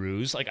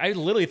gurus. Like, I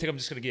literally think I'm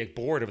just going to get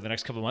bored over the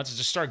next couple of months and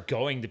just start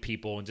going to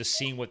people and just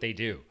seeing what they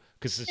do.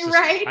 Because it's just,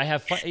 Right. I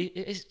have fun.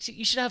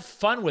 You should have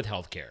fun with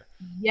healthcare.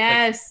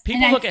 Yes. Like,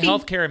 people look at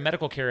healthcare and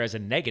medical care as a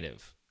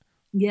negative.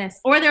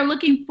 Yes. Or they're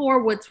looking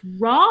for what's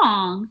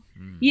wrong,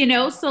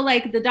 so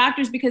like the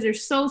doctors, because they're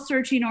so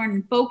searching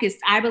on focused,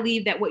 I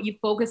believe that what you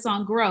focus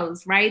on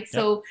grows, right? Yep.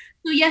 So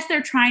yes,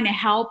 they're trying to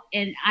help,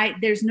 and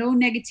there's no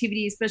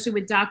negativity, especially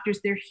with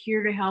doctors. They're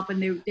here to help,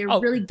 and they're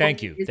really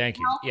thank you.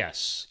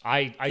 Yes.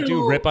 I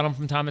do rip on them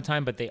from time to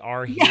time, but they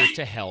are here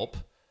to help.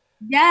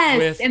 Yes.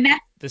 With and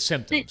that's the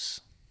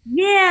symptoms.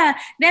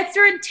 That's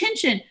their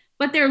intention.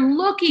 But they're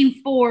looking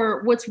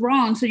for what's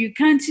wrong. So you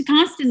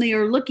constantly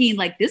are looking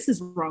like, this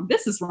is wrong,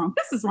 this is wrong,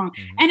 this is wrong.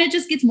 Mm-hmm. And it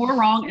just gets more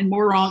wrong and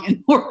more wrong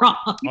and more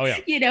wrong, because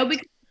you're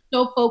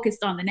so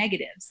focused on the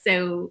negatives.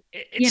 So,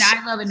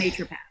 I love a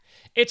naturopath.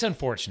 It's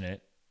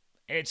unfortunate.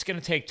 It's going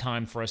to take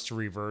time for us to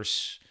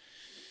reverse,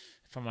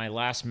 from my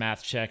last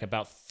math check,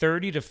 about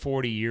 30 to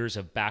 40 years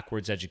of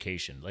backwards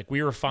education. Like,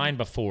 we were fine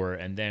before,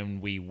 and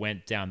then we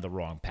went down the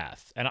wrong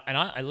path. And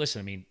I listen,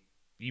 I mean,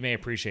 you may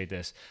appreciate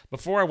this.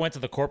 Before I went to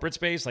the corporate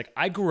space, like,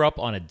 I grew up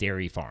on a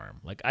dairy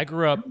farm. Like, I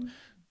grew up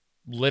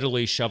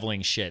literally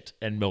shoveling shit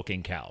and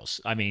milking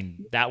cows. I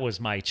mean, that was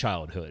my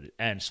childhood.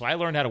 And so I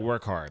learned how to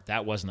work hard.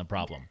 That wasn't a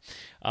problem.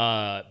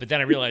 But then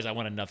I realized I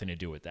wanted nothing to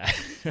do with that.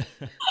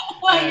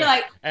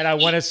 And I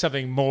wanted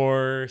something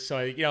more. So,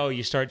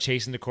 you start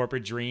chasing the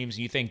corporate dreams,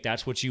 and you think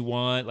that's what you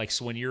want. Like,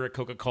 so when you're at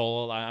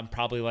Coca-Cola, I'm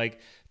probably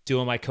like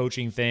doing my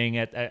coaching thing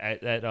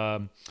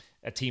at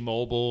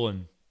T-Mobile,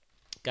 and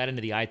got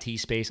into the IT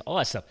space, all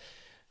that stuff.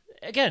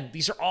 Again,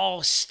 these are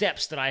all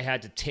steps that I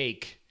had to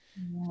take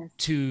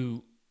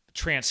to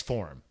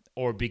transform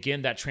or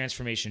begin that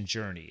transformation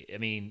journey. I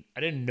mean,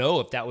 I didn't know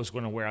if that was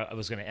where I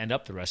was going to end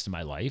up the rest of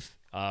my life.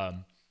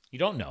 You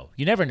don't know.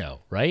 You never know,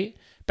 right?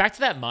 Back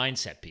to that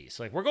mindset piece.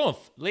 Like,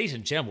 ladies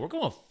and gentlemen, we're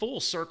going full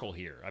circle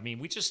here. I mean,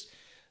 we just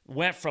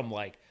went from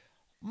like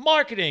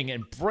marketing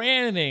and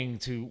branding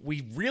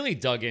we really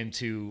dug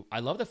into.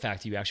 I love the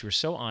fact that you actually were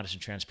so honest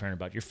and transparent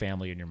about your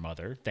family and your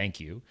mother. Thank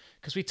you.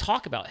 Because we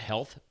talk about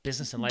health,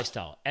 business, and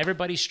lifestyle.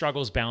 Everybody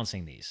struggles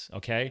balancing these,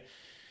 okay?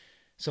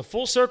 So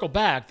full circle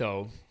back,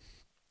 though,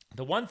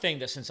 the one thing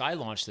that since I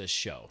launched this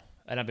show,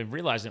 and I've been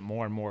realizing it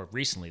more and more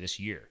recently this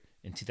year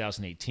in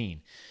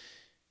 2018,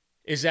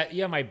 is that,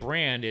 my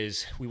brand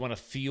is, we want to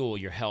fuel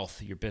your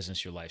health, your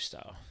business, your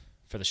lifestyle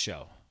for the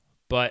show.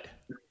 But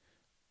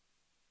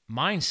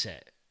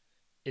mindset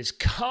is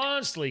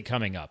constantly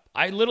coming up.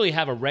 I literally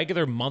have a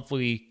regular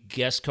monthly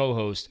guest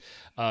co-host.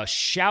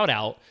 Shout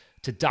out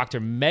to Dr.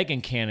 Megan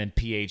Cannon,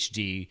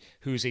 PhD,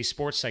 who's a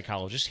sports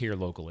psychologist here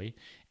locally.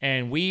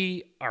 And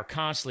we are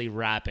constantly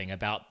rapping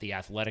about the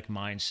athletic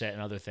mindset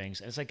and other things.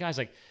 And it's like, guys,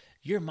 like,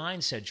 your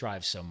mindset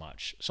drives so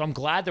much. So I'm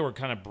glad that we're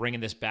kind of bringing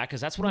this back,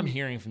 because that's what I'm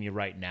hearing from you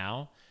right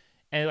now.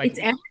 And like, it's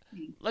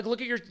everything. Like, look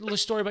at your little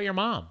story about your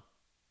mom,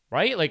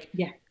 right? Like,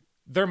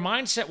 their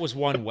mindset was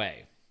one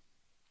way.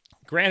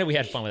 Granted, we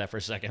had fun with that for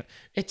a second.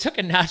 It took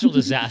a natural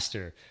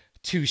disaster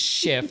to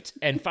shift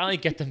and finally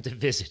get them to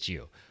visit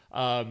you.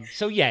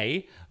 So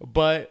yay.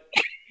 But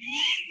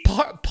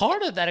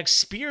part of that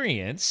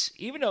experience,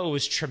 even though it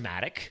was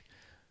traumatic,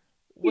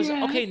 was,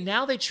 okay,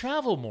 now they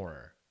travel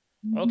more.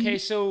 Mm-hmm. Okay,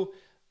 so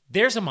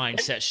there's a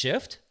mindset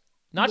shift,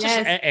 not just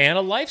and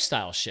a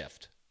lifestyle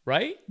shift,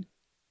 right?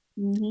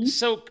 Mm-hmm.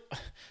 So,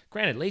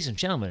 granted, ladies and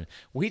gentlemen,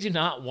 we do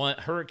not want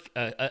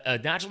a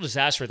natural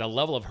disaster at the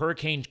level of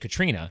Hurricane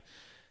Katrina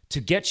to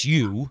get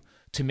you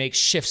to make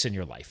shifts in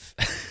your life.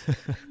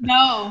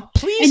 No.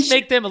 Please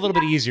make them a little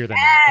bit easier than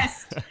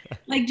that.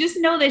 Like, just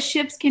know that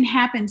shifts can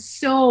happen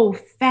so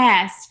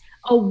fast.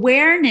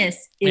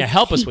 Awareness is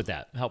help us with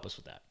that.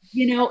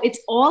 It's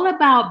all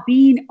about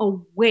being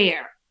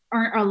aware,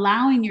 or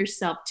allowing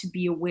yourself to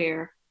be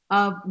aware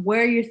of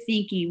where you're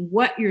thinking,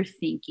 what you're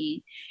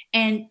thinking.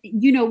 And,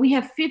 we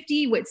have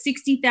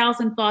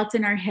 60,000 thoughts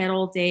in our head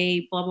all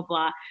day, blah, blah,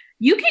 blah.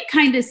 You can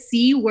kind of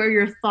see where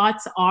your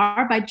thoughts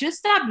are by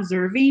just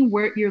observing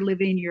where you're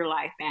living your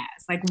life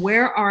as. Like,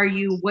 where are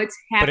you? What's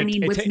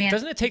happening?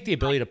 Doesn't it take the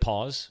ability to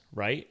pause,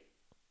 right?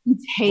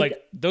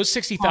 Like, those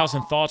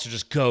 60,000 thoughts are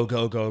just go,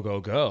 go, go,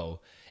 go, go.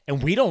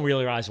 And we don't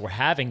realize we're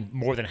having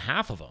more than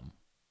half of them.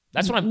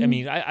 That's what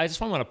I just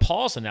want to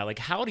pause on that.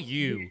 Like,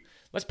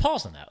 let's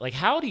pause on that. Like,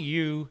 how do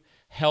you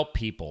help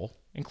people,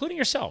 including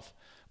yourself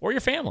or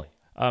your family?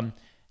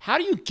 How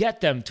do you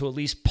get them to at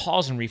least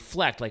pause and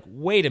reflect? Like,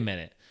 wait a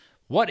minute.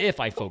 What if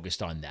I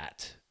focused on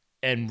that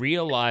and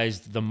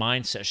realized the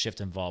mindset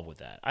shift involved with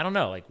that? I don't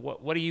know. Like,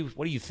 what are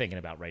you thinking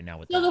about right now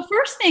with that? So the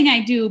first thing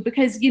I do,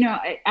 because,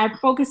 I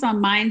focus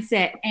on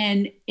mindset,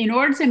 and in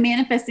order to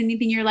manifest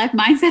anything in your life,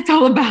 mindset's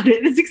all about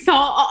it.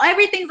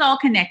 Everything's all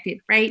connected,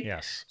 right?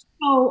 Yes.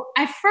 So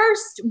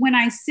when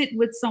I sit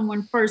with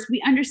someone first,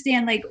 we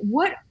understand, like,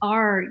 what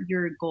are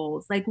your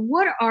goals? Like,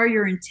 what are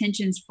your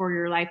intentions for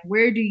your life?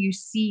 Where do you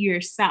see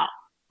yourself?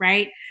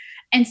 Right.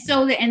 And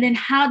so and then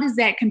how does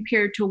that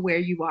compare to where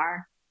you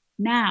are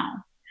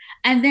now?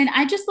 And then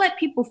I just let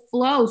people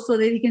flow so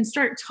that they can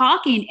start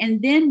talking.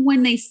 And then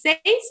when they say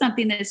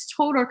something that's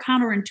total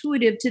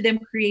counterintuitive to them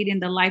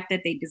creating the life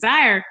that they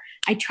desire,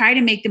 I try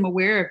to make them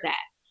aware of that.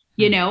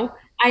 You know,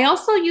 I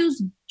also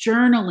use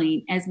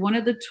journaling as one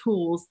of the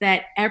tools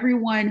that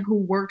everyone who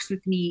works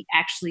with me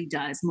actually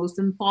does. Most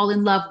of them fall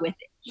in love with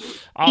it.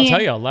 I'll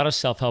tell you, a lot of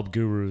self-help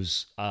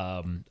gurus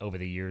over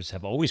the years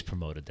have always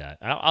promoted that.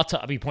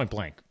 I'll be point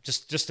blank,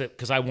 just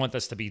because I want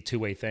this to be a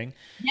two-way thing.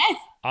 Yes.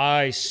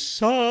 I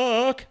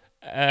suck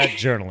at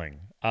journaling.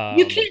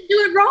 You can't do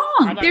it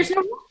wrong. There's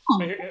no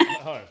wrong.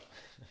 Hold on.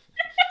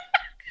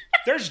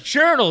 There's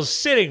journals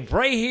sitting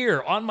right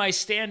here on my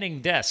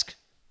standing desk.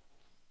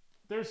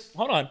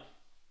 Hold on.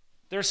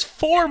 There's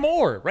 4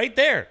 more right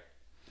there.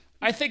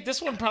 I think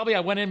this one probably I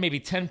went in maybe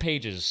 10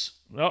 pages.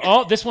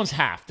 Oh, this one's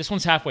half. This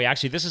one's halfway.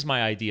 Actually, this is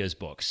my ideas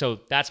book. So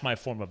that's my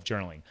form of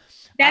journaling.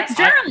 That's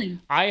journaling.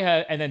 I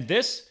have, and then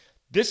this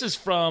is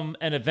from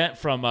an event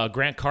from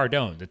Grant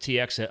Cardone, the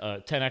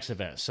 10X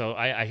event. So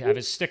I have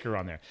his sticker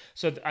on there.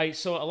 So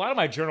a lot of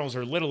my journals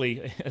are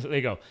literally,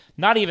 they go,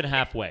 not even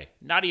halfway.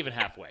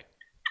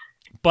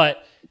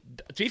 But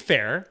to be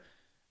fair,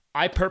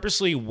 I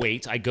purposely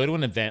wait. I go to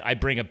an event. I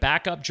bring a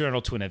backup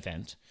journal to an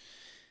event.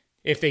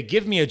 If they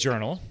give me a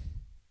journal,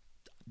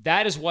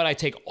 that is what I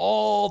take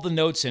all the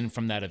notes in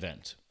from that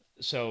event.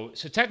 So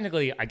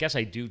technically, I guess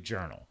I do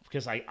journal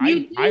because I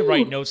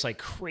write notes like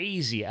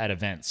crazy at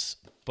events.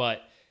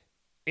 But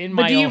in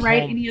my own home... But do you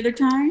write any other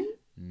time?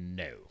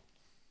 No.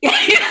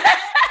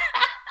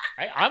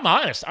 I'm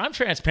honest. I'm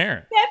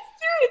transparent. That's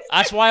true.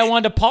 That's why I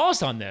wanted to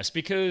pause on this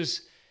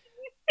because...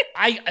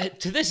 I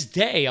to this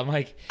day I'm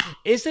like,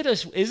 is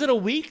it a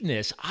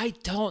weakness? I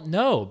don't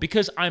know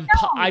because I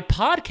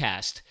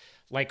podcast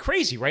like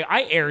crazy, right?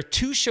 I air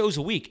 2 shows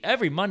a week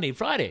every Monday and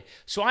Friday,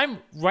 so I'm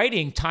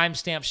writing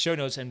timestamp show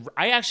notes, and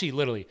I actually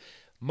literally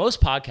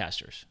most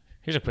podcasters.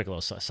 Here's a quick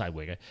little side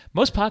wig.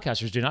 Most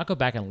podcasters do not go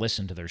back and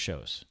listen to their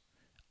shows.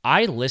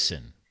 I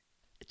listen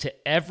to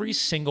every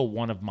single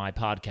one of my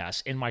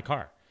podcasts in my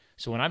car.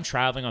 So when I'm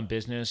traveling on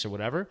business or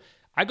whatever,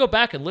 I go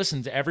back and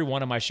listen to every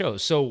one of my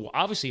shows. So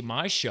obviously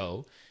my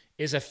show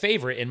is a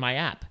favorite in my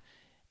app.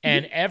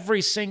 And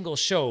every single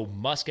show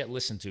must get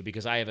listened to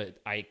because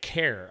I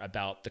care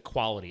about the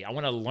quality. I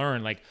want to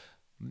learn, like,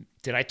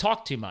 did I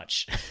talk too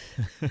much?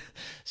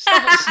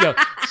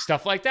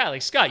 Stuff like that.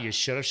 Like, Scott, you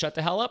should have shut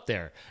the hell up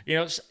there.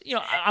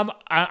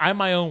 I'm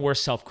my own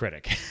worst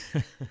self-critic.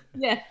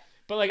 Yeah.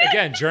 But like,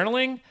 again,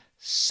 journaling,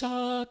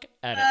 suck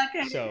at it.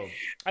 Okay. So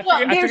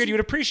I figured you would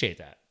appreciate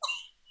that.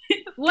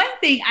 One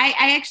thing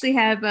I actually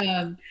have,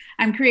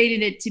 I'm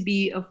creating it to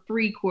be a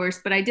free course,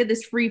 but I did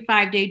this free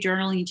 5-day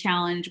journaling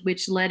challenge,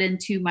 which led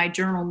into my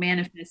Journal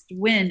Manifest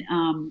Win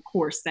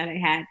course that I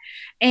had.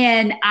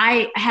 And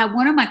I had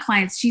one of my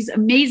clients, she's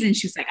amazing.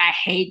 She was like, I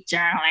hate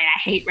journaling. I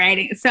hate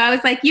writing. So I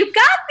was like, you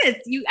got this.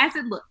 I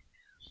said, look,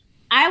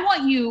 I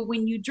want you,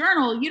 when you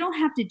journal, you don't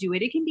have to do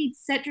it. It can be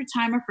set your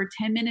timer for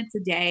 10 minutes a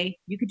day.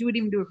 You could do it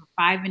for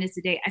 5 minutes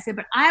a day. I said,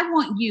 but I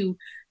want you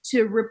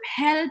to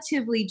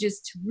repetitively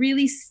just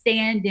really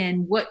stand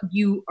in what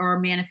you are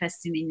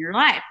manifesting in your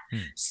life.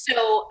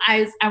 So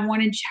I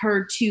wanted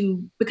her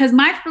to, because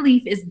my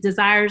belief is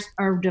desires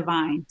are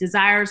divine.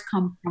 Desires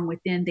come from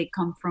within. They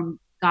come from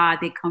God.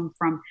 They come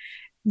from,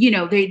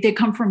 they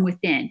come from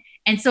within.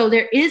 And so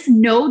there is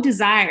no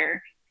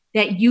desire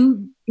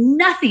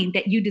nothing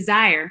that you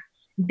desire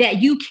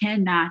that you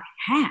cannot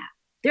have.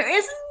 There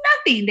is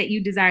nothing that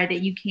you desire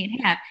that you can't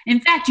have. In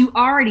fact, you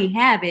already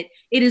have it.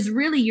 It is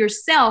really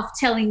yourself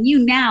telling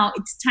you now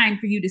it's time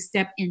for you to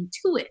step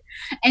into it.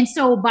 And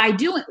so by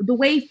doing the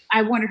way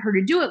I wanted her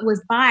to do it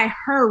was by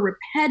her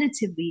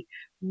repetitively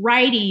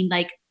writing,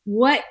 like,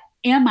 what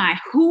am I?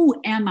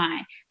 Who am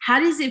I? How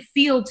does it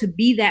feel to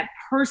be that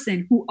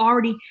person who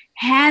already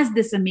has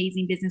this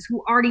amazing business,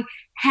 who already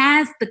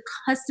has the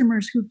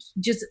customers who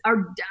just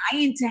are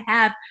dying to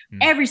have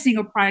every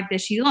single product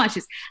that she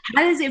launches?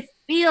 How does it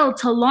feel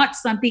to launch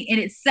something and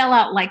it sell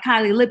out like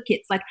Kylie Lip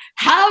Kits? Like,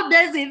 how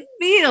does it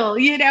feel,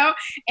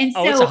 And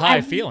so it's a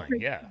high feeling,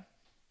 yeah.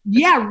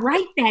 Yeah,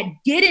 write that.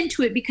 Get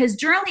into it, because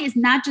journaling is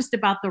not just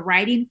about the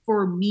writing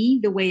for me,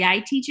 the way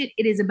I teach it.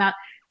 It is about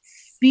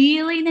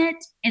feeling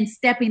it and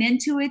stepping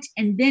into it,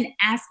 and then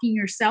asking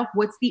yourself,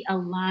 what's the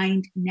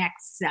aligned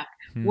next step?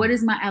 What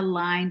is my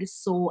aligned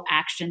soul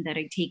action that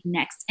I take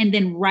next? And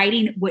then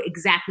writing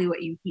exactly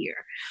what you hear.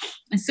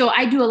 And so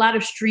I do a lot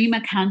of stream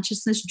of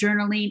consciousness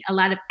journaling, a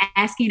lot of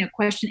asking a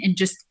question and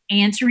just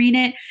answering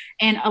it,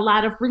 and a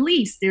lot of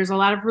release. There's a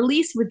lot of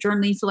release with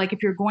journaling. So like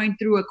if you're going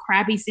through a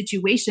crappy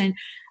situation,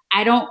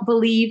 I don't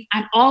believe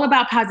I'm all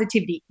about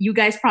positivity. You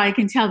guys probably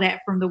can tell that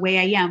from the way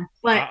I am.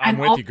 But I'm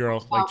with you,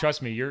 girl. Like,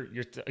 trust me, you're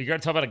gonna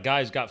talk about a guy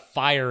who's got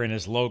fire in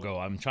his logo.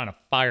 I'm trying to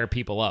fire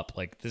people up.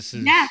 Like, this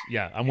is,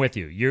 yeah, I'm with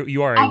you.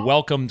 You are a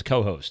welcomed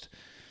co-host.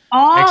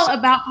 all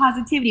about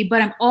positivity,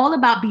 but I'm all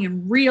about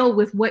being real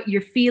with what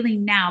you're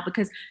feeling now,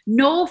 because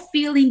no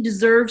feeling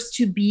deserves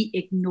to be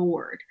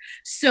ignored.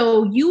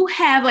 So you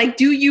have like,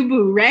 do you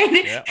boo,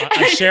 right? Yeah,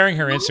 I'm sharing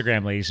her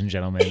Instagram, ladies and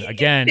gentlemen.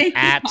 Again,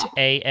 at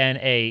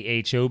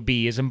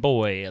ANAHOB as in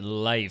boy,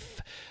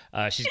 life.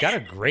 She's got a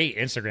great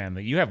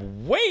Instagram. You have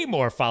way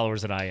more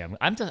followers than I am.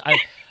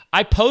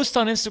 I post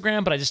on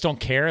Instagram, but I just don't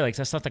care. Like,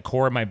 that's not the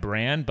core of my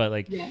brand. But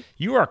like,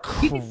 you are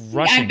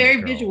crushing. I'm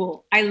very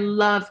visual. I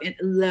love it.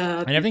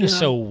 And everything is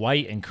so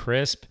white and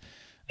crisp.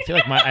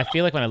 I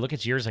feel like when I look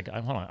at yours, like,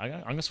 hold on,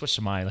 I'm gonna switch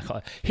to mine.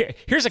 Like,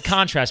 here's a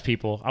contrast,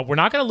 people. We're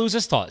not gonna lose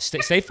this thought.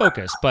 Stay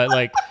focused. But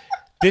like,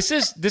 this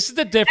is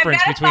the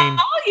difference between.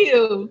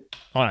 You.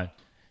 Hold on.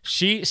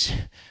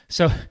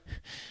 So here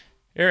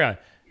we go.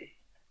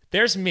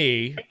 There's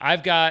me.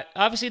 I've got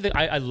obviously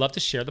I love to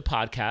share the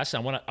podcast. I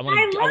love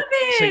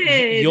it.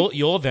 So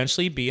you'll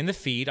eventually be in the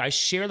feed. I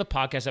share the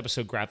podcast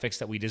episode graphics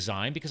that we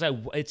design because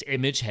it's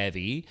image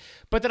heavy.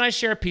 But then I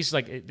share pieces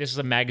like this is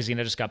a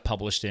magazine I just got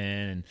published in,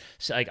 and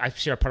so, like, I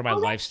share part of my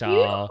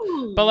lifestyle.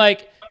 Cute. But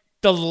like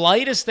the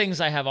lightest things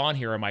I have on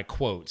here are my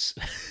quotes.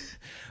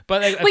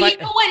 But you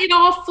know what? It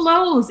all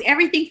flows.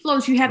 Everything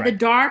flows. You have the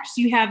darks.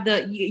 You have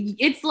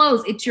it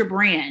flows. It's your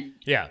brand.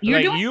 Yeah.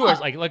 You are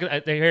like, look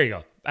at here you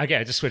go. Okay,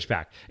 I just switched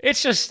back.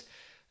 It's just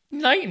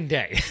night and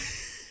day.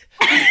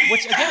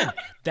 Which again,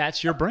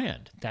 that's your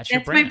brand. That's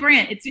your brand. That's my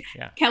brand. It's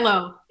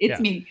Kello. It's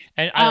me.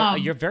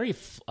 And you're very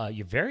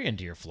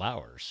into your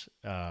flowers.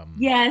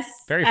 Yes.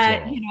 Very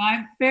floral.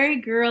 I'm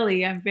very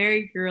girly. I'm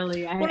very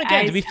girly. Well,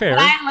 again, to be fair,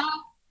 I love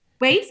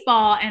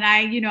baseball, and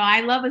I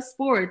love a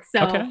sport.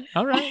 So okay,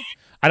 all right.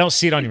 I don't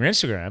see it on your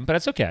Instagram, but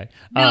it's okay.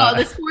 No,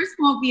 the sports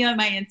won't be on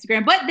my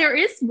Instagram, but there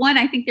is one.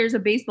 I think there's a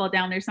baseball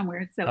down there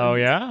somewhere. So. Oh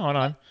yeah, hold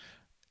on.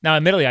 Now,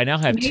 admittedly, I now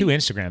have two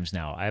Instagrams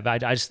now. I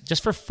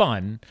just for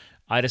fun,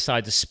 I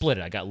decided to split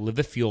it. I got Live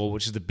the Fuel,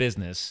 which is the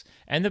business,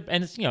 and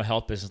it's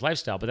health, business,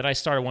 lifestyle. But then I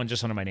started one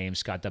just under my name,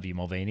 Scott W.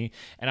 Mulvaney,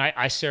 and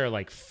I share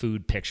like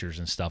food pictures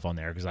and stuff on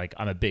there because like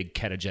I'm a big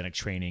ketogenic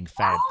training,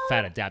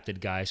 fat adapted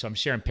guy. So I'm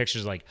sharing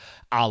pictures like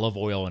olive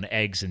oil and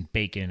eggs and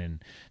bacon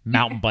and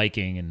mountain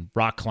biking and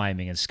rock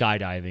climbing and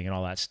skydiving and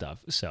all that stuff.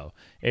 So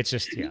it's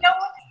just You know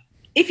what?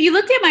 If you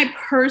looked at my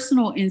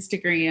personal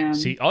Instagram,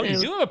 you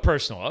do have a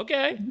personal,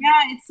 okay?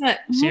 Yeah,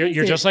 it's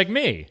you're just like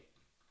me.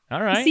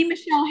 All right. See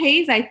Michelle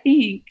Hayes, I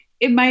think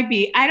it might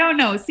be. I don't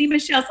know. See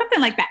Michelle, something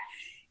like that.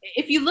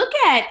 If you look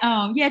at,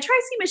 try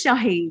see Michelle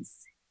Hayes.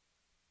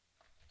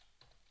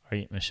 Are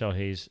you Michelle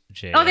Hayes?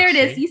 Oh, there it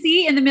is. You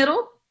see in the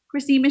middle,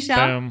 Christine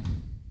Michelle. Boom.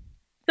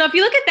 So if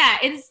you look at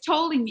that,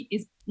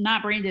 it's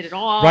not branded at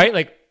all. Right,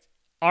 like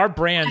our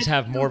brands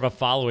have more of a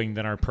following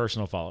than our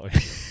personal following.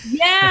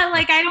 Yeah,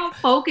 like I don't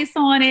focus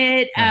on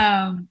it.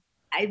 Yeah.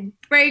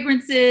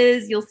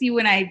 Fragrances, you'll see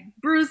when I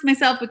bruise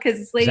myself because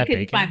this lady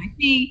couldn't find my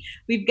thing.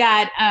 We've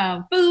got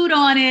food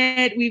on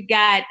it. We've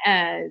got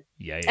that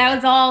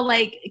was all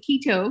like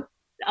keto,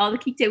 all the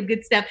keto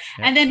good stuff.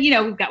 Yeah. And then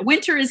we've got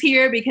winter is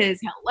here because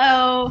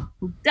hello,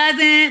 who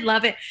doesn't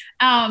love it?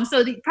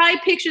 So probably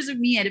pictures of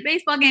me at a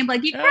baseball game.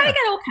 Like you probably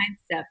got all kinds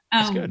of stuff.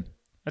 That's good.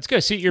 That's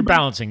good. See, you're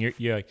balancing.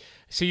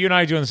 So you and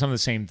I are doing some of the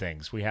same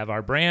things. We have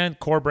our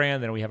core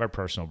brand, then we have our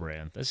personal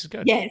brand. This is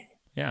good. Yes.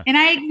 Yeah. And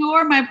I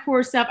ignore my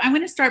poor stuff. I'm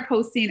going to start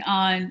posting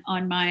on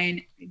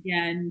mine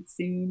again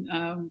soon.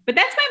 But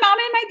that's my mom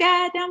and my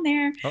dad down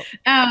there.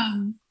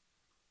 Oh.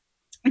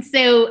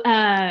 So is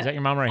that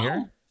your mom right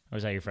here? Or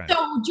is that your friend?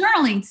 So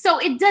journaling. So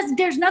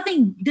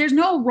there's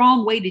no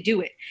wrong way to do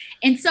it.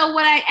 And so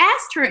what I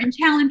asked her and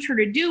challenged her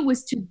to do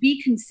was to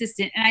be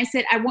consistent. And I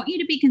said, I want you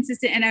to be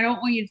consistent and I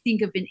don't want you to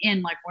think of an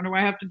end, like when do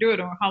I have to do it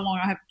or how long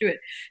I have to do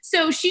it.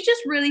 So she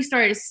just really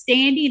started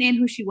standing in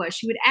who she was.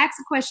 She would ask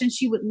a question.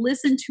 She would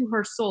listen to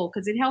her soul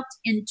because it helped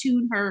in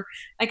tune her.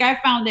 Like I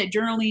found that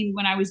journaling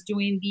when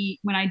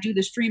I do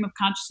the stream of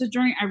consciousness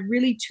journaling, I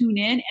really tune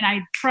in and I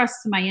trust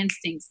my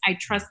instincts. I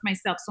trust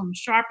myself. So I'm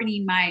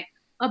sharpening my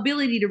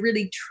ability to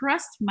really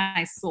trust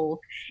my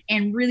soul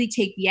and really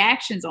take the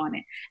actions on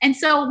it. And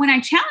so when I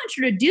challenged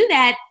her to do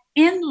that,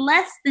 in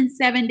less than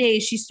 7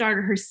 days, she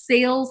started, her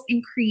sales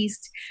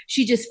increased.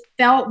 She just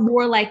felt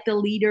more like the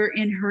leader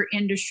in her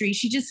industry.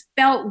 She just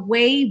felt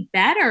way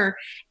better.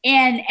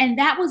 And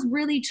that was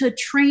really to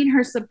train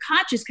her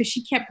subconscious because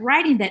she kept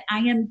writing that I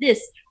am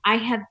this, I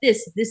have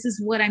this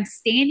is what I'm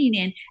standing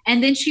in.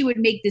 And then she would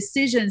make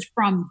decisions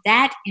from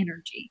that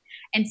energy.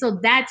 And so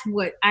that's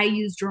what I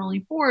use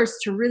journaling for, is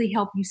to really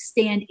help you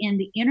stand in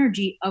the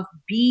energy of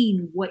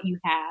being what you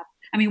have.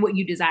 I mean, what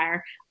you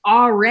desire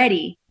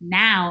already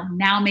now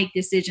make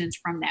decisions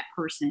from that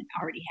person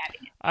already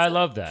having it. I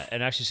love that.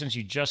 And actually, since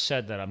you just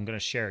said that, I'm going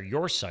to share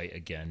your site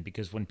again,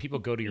 because when people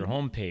go to your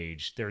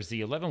homepage, there's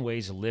the 11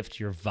 ways to lift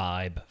your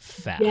vibe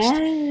fast.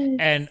 Yes.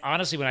 And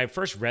honestly, when I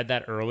first read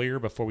that earlier,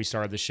 before we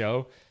started the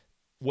show,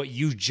 what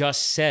you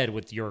just said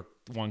with your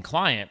one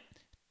client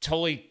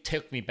totally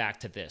took me back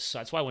to this. So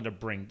that's why I wanted to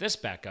bring this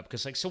back up.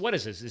 Because so what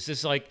is this? Is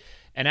this like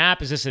an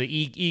app? Is this an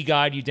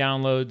e-guide you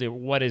download?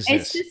 What is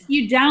this? It's just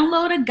you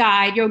download a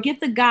guide. You'll get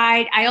the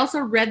guide. I also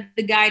read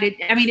the guide.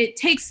 It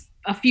takes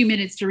a few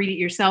minutes to read it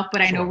yourself,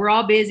 but I know we're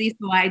all busy.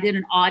 So I did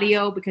an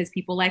audio because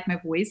people like my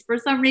voice for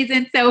some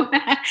reason. So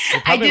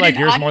you probably like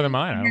yours more than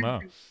mine. I don't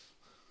know.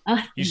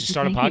 You should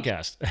start a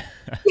podcast.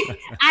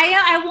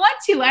 I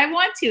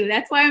want to.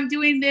 That's why I'm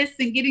doing this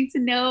and getting to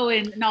know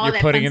and all that.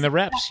 You're putting in the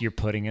reps. You're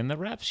putting in the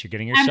reps. You're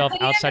getting yourself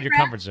outside your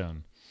comfort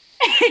zone.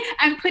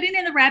 I'm putting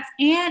in the reps,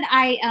 and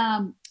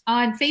I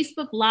on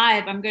Facebook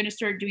Live, I'm going to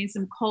start doing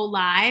some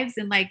co-lives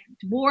and like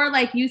more,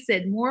 like you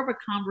said, more of a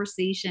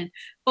conversation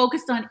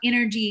focused on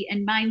energy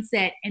and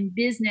mindset and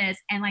business,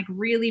 and like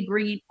really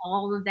bringing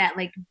all of that,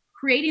 like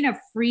creating a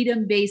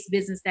freedom-based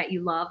business that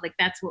you love. Like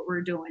that's what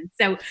we're doing.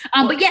 So,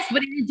 but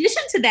in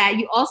addition to that,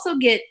 you also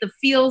get the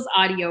feels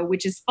audio,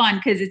 which is fun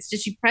because it's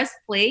just you press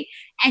play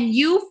and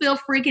you feel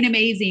freaking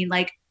amazing.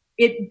 Like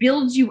it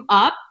builds you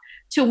up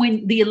to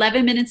when the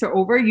 11 minutes are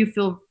over, you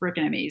feel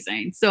freaking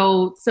amazing.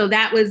 So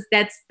that's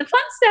the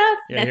fun stuff.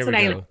 Yeah, that's what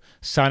I like.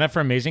 Sign up for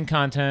amazing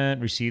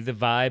content, receive the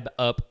Vibe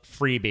Up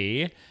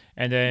freebie,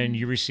 and then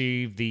you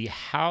receive the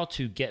How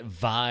to Get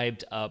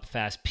Vibed Up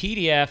Fast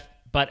PDF.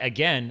 But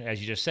again,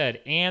 as you just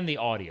said, and the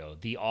audio,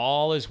 the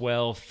All Is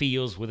Well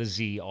Feels with a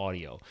Z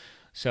audio.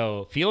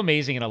 So feel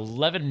amazing in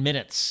 11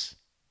 minutes,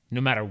 no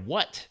matter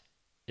what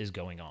is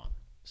going on.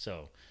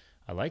 So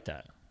I like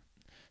that.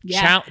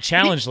 Yeah.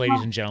 Challenge,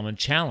 ladies and gentlemen,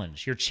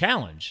 challenge. Your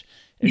challenge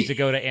is to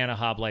go to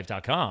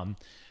AnnaHobLife.com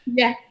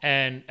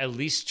and at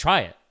least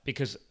try it,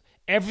 because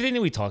everything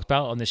that we talked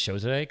about on this show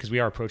today, because we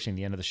are approaching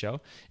the end of the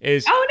show,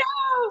 is... Oh,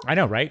 no! I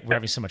know, right? We're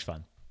having so much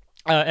fun.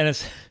 And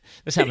this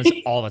happens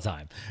all the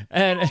time.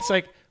 And it's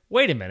like,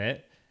 wait a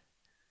minute.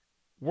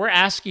 We're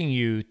asking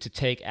you to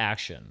take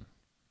action.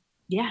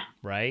 Yeah.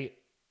 Right?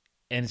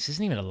 And this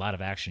isn't even a lot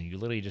of action. You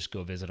literally just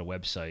go visit a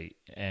website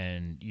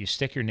and you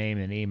stick your name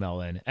and email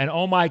in. And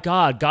oh my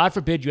God, God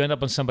forbid you end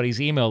up on somebody's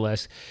email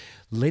list.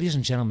 Ladies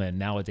and gentlemen,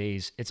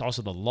 nowadays, it's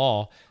also the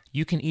law.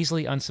 You can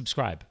easily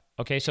unsubscribe.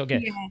 Okay, so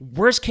again,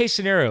 worst case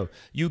scenario,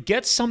 you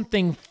get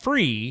something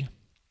free.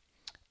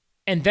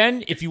 And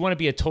then if you want to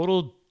be a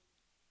total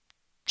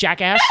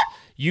jackass,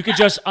 you could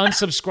just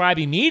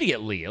unsubscribe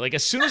immediately. Like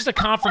as soon as the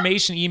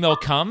confirmation email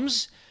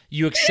comes,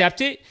 you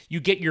accept it,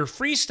 you get your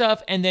free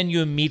stuff, and then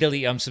you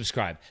immediately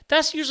unsubscribe.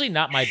 That's usually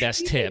not my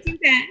best tip.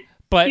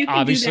 But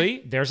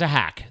obviously, there's a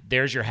hack.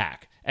 There's your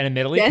hack. And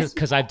admittedly,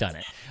 because I've done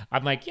it.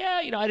 I'm like,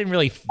 I didn't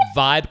really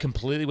vibe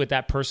completely with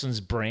that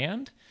person's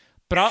brand,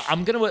 but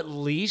I'm going to at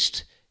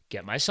least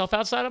get myself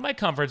outside of my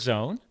comfort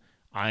zone.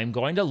 I'm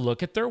going to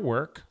look at their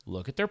work,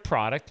 look at their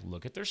product,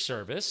 look at their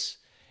service,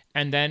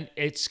 and then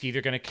it's either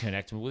going to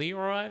connect with you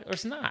or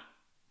it's not.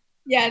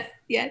 Yes.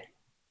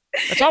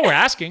 That's all we're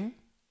asking.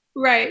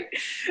 Right.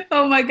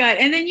 Oh my God.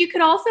 And then you could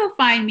also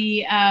find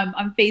me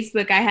on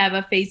Facebook. I have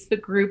a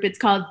Facebook group. It's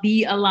called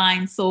The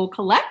Aligned Soul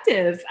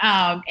Collective.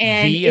 And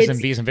V as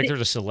in Victor,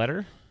 just a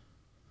letter?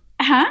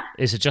 Huh?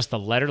 Is it just the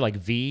letter like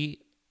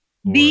V?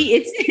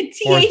 It's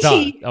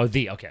T-H-E. Oh,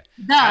 the, okay.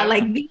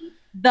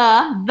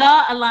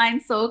 The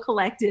Aligned Soul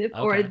Collective,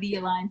 or The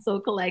Aligned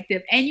Soul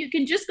Collective. And you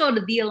can just go to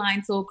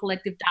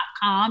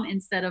thealignedsoulcollective.com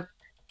instead of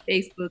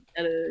Facebook.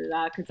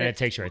 And it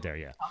takes you right there,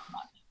 yeah.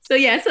 So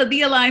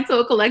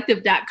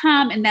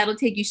thealignedsoulcollective.com, and that'll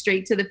take you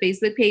straight to the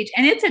Facebook page.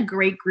 And it's a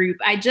great group.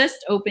 I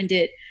just opened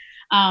it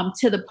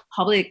to the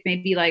public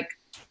maybe like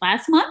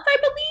last month, I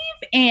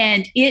believe.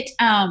 And it,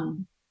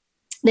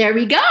 there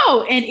we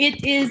go. And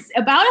it is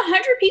about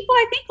 100 people,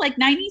 I think like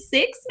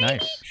 96 maybe.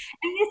 Nice.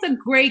 And it's a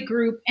great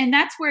group. And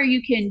that's where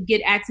you can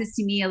get access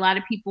to me. A lot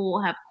of people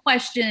will have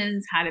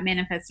questions, how to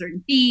manifest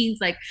certain things,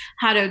 like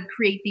how to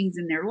create things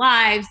in their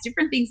lives,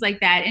 different things like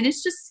that. And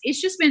it's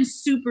just been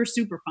super,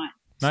 super fun.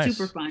 Nice.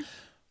 Super fun.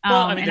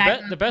 Well, I mean,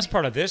 the best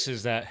part of this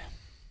is that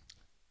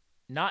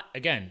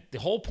the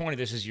whole point of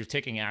this is you're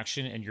taking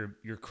action and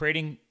you're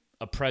creating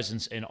a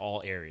presence in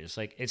all areas.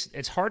 Like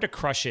it's hard to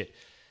crush it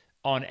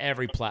on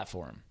every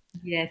platform.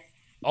 Yes.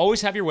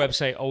 Always have your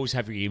website, always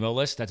have your email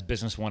list. That's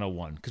business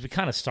 101, because we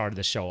kind of started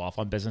the show off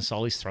on business. So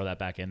I'll at least throw that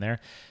back in there.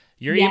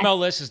 Your email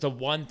list is the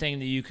one thing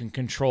that you can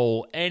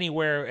control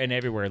anywhere and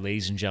everywhere,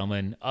 ladies and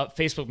gentlemen.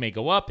 Facebook may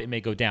go up, it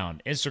may go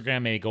down.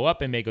 Instagram may go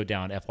up, it may go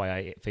down.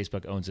 FYI,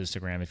 Facebook owns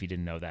Instagram if you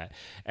didn't know that.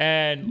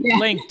 And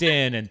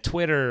LinkedIn and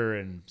Twitter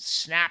and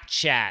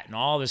Snapchat and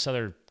all this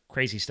other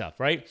crazy stuff,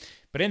 right?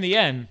 But in the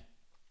end,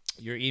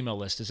 your email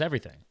list is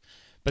everything.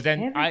 But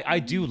then I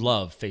do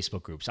love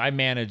Facebook groups. I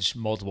manage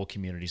multiple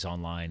communities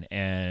online,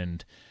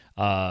 and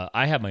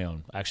I have my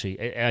own,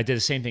 actually. I did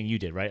the same thing you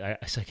did, right?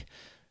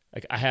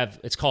 Like I have,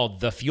 it's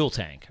called the fuel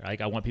tank. Like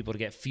I want people to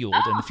get fueled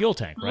in the fuel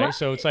tank, right?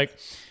 So it's like,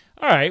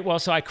 all right, well,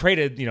 so I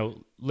created,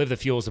 Live the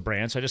Fuel as the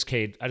brand. So I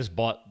just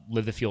bought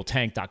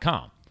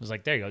livethefueltank.com. I was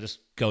like, there you go, just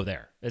go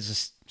there. It's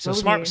just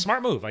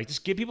smart move. Like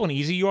just give people an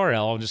easy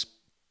URL and just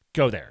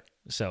go there.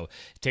 So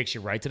it takes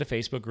you right to the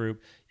Facebook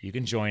group. You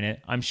can join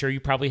it. I'm sure you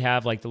probably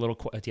have like the little,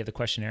 do you have the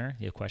questionnaire?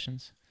 Do you have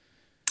questions?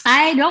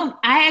 I don't.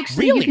 I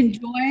actually, you can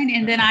join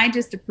and then I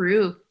just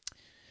approve.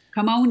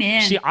 Come on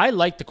in. See, I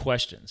like the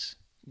questions.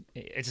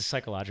 It's a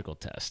psychological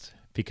test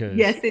because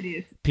yes, it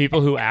is. People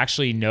who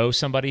actually know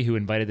somebody who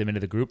invited them into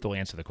the group, they'll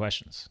answer the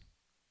questions.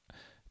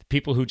 The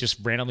people who just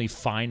randomly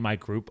find my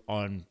group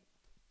on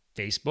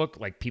Facebook,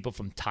 like people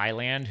from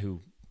Thailand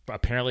who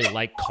apparently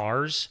like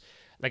cars.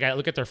 Like I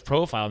look at their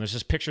profile and there's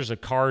just pictures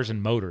of cars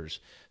and motors.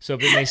 So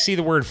when they see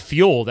the word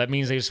fuel, that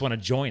means they just want to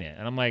join it.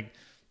 And I'm like,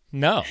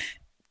 no,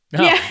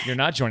 you're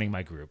not joining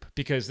my group,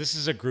 because this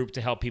is a group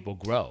to help people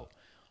grow.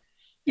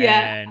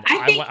 Yeah. And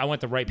I want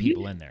the right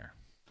people in there.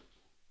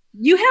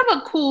 You have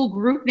a cool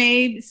group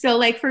name. So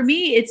like for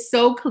me, it's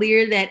so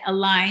clear that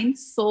Aligned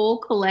Soul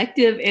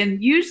Collective.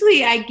 And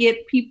usually I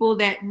get people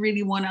that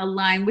really want to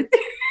align with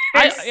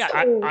their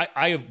soul.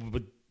 I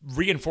would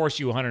reinforce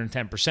you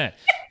 110%.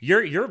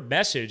 Your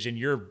message and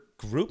your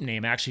group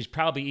name actually is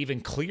probably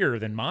even clearer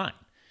than mine.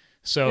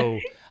 So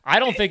I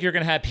don't think you're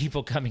going to have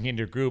people coming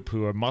into your group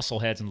who are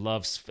muscleheads and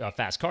love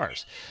fast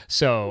cars.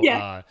 So,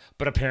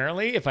 but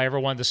apparently if I ever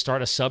wanted to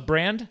start a sub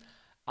brand,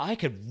 I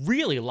could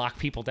really lock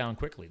people down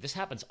quickly. This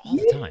happens all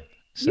the time.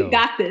 So, you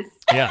got this.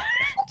 Yeah,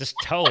 just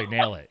totally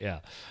nail it.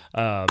 Yeah.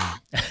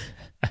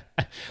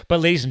 But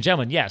ladies and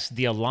gentlemen, yes,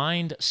 the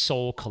Aligned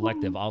Soul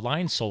Collective.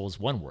 Aligned Soul is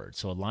one word.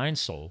 So Aligned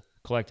Soul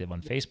Collective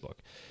on Facebook.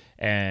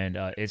 And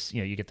it's,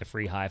 you get the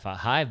free high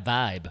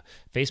vibe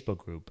Facebook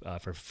group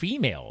for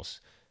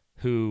females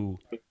who,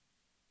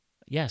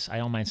 yes, I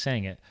don't mind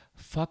saying it,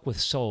 fuck with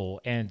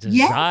soul and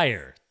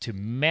desire to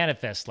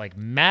manifest like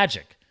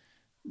magic.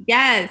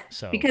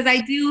 Yes, because I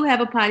do have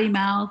a potty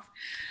mouth.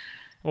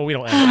 Well, we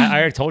don't edit. I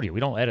already told you, we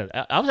don't edit.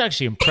 I was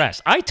actually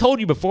impressed. I told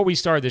you before we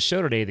started this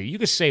show today that you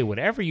could say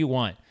whatever you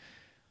want,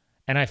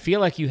 and I feel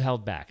like you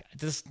held back.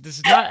 This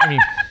is not, I mean,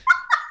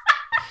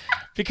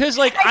 because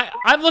like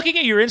I'm looking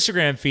at your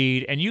Instagram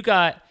feed and you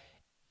got,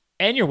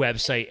 and your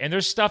website, and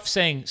there's stuff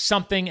saying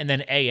something and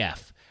then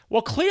AF.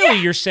 Well,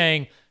 clearly you're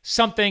saying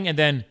something and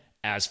then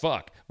as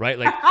fuck, right?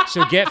 Like,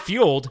 so get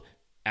fueled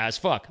as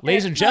fuck.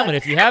 Ladies and gentlemen,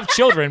 if you have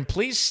children,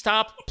 please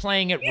stop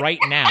playing it right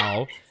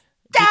now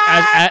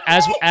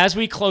as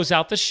we close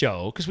out the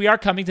show, because we are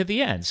coming to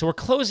the end. So we're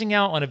closing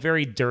out on a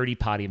very dirty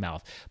potty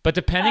mouth. But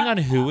depending on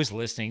who is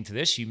listening to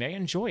this, you may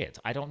enjoy it.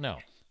 I don't know.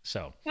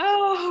 So.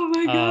 Oh,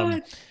 my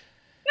God.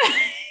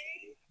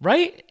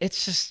 Right?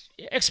 It's just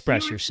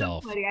express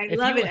yourself. So I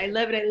love it. I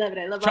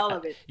love all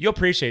of it. You'll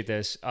appreciate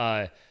this.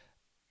 I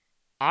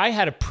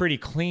had a pretty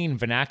clean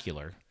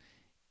vernacular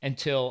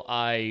until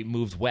I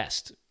moved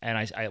west. And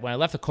I when I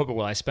left the corporate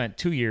world, I spent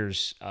 2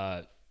 years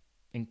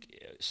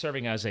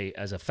serving as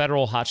a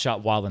federal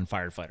hotshot wildland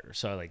firefighter.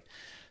 So like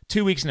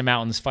 2 weeks in the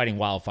mountains fighting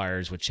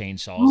wildfires with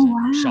chainsaws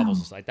and shovels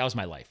and stuff. Like, that was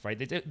my life, right?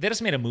 They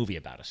just made a movie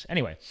about us.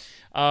 Anyway,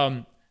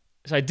 so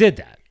I did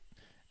that.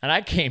 And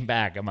I came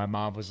back and my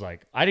mom was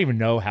like, I didn't even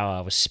know how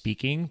I was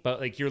speaking,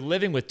 but like, you're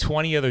living with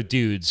 20 other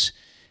dudes.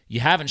 You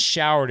haven't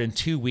showered in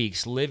 2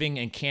 weeks, living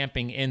and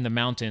camping in the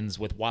mountains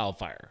with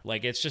wildfire.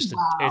 Like, it's just,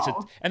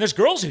 and there's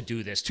girls who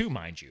do this too,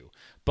 mind you,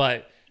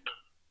 but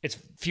it's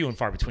few and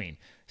far between.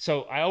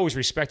 So I always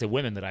respected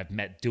women that I've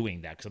met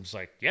doing that, because I'm just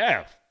like,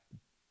 yeah,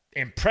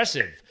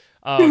 impressive.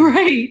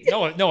 Right.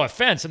 No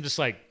offense. I'm just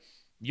like,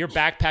 you're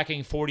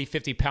backpacking 40,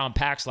 50 pound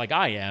packs like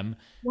I am.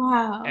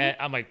 Wow. And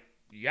I'm like,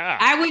 yeah.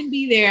 I wouldn't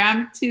be there.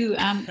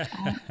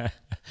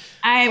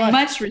 I have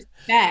much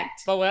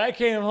respect. But when I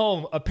came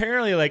home,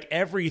 apparently like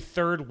every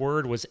third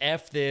word was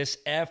F this,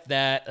 F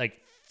that,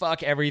 like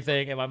fuck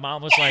everything. And my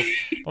mom was like,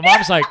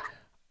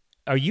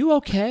 are you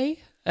okay?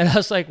 And I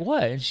was like,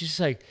 what? And she's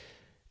like,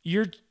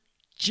 you're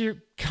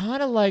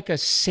kind of like a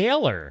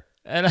sailor.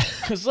 And I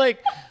was like,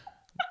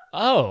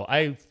 oh,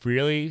 I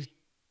really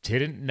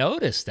didn't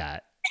notice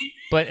that.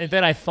 But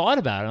then I thought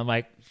about it. I'm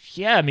like,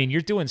 yeah, I mean,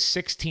 you're doing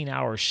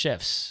 16-hour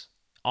shifts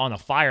on a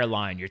fire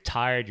line. You're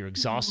tired, you're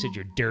exhausted,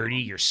 you're dirty,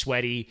 you're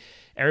sweaty,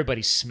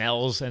 everybody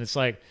smells. And it's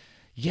like,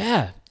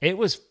 yeah, it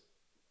was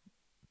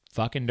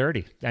fucking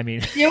dirty. I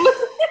mean,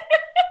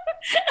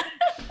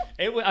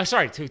 I'm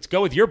sorry, to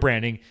go with your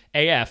branding,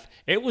 AF,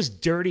 it was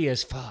dirty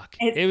as fuck.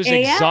 It was AF?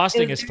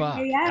 Exhausting as fuck.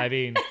 AF? I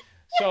mean,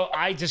 so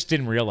I just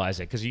didn't realize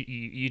it, because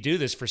you do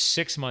this for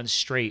 6 months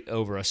straight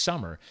over a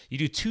summer. You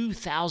do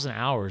 2,000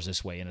 hours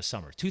this way in a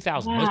summer.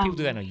 2,000. Wow. Most people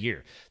do that in a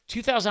year.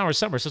 2,000 hours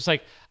summer. So it's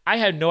like, I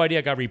had no idea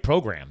I got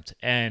reprogrammed.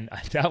 And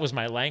that was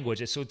my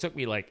language. So it took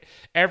me like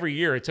every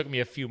year, it took me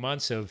a few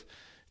months of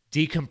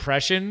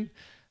decompression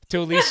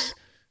to at least,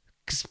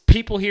 because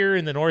people here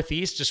in the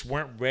Northeast just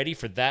weren't ready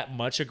for that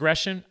much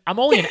aggression. I'm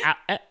only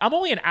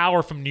an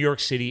hour from New York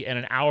City and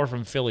an hour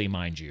from Philly,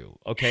 mind you.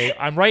 Okay,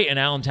 I'm right in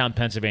Allentown,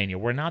 Pennsylvania.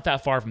 We're not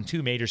that far from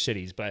two major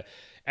cities, but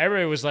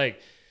everybody was like,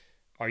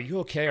 "Are you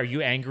okay? Are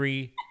you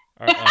angry?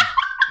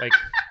 Like,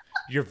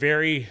 you're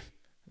very."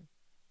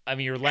 I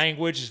mean, your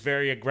language is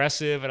very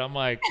aggressive, and I'm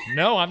like,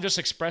 "No, I'm just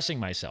expressing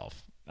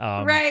myself."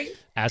 Right.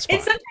 As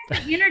and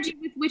sometimes the energy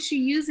with which you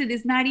use it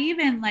is not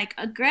even like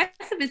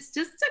aggressive. It's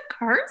just a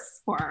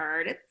curse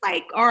word. It's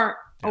like, or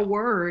a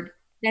word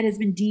that has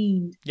been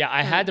deemed. Yeah,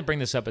 I had to bring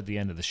this up at the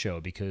end of the show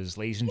because,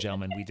 ladies and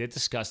gentlemen, we did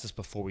discuss this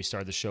before we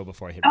started the show,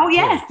 before I hit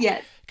record.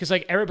 Yes. Because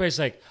like everybody's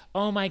like,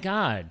 oh my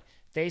God,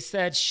 they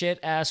said shit,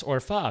 ass, or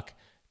fuck.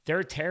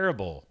 They're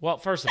terrible. Well,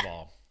 first of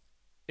all,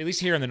 at least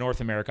here in the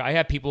North America, I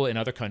have people in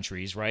other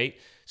countries, right?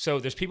 So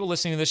there's people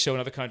listening to this show in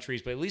other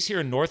countries, but at least here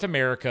in North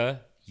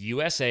America,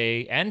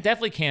 USA, and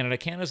definitely Canada.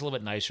 Canada's a little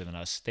bit nicer than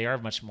us. They are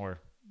much more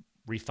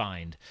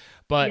refined.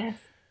 But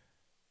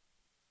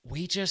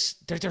we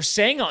just, they're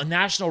saying it on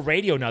national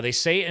radio now. They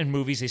say it in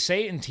movies. They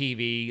say it in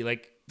TV.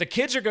 Like, the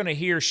kids are going to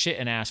hear shit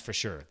and ass for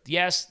sure.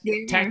 Yes,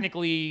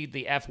 technically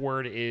the F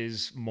word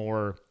is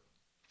more,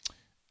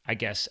 I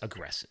guess,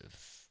 aggressive.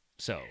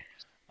 So...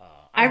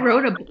 I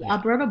wrote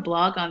a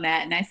blog on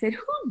that, and I said,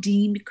 who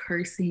deemed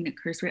cursing a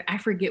curse word? I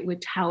forget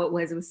how it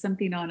was. It was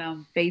something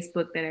on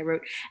Facebook that I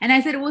wrote. And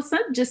I said, it was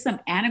just some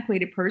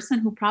antiquated person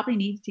who probably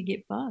needed to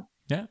get fucked.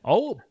 Yeah.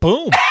 Oh,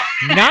 boom.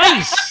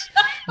 Nice.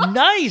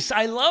 Nice.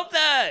 I love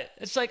that.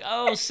 It's like,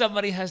 oh,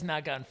 somebody has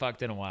not gotten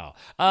fucked in a while.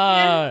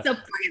 So fuck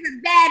is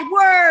a bad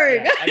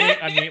word. Yeah,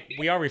 I mean,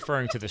 we are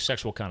referring to the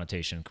sexual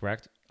connotation,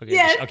 correct? Okay.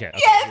 Yes. Okay.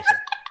 Yes.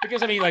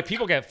 Because, I mean, like,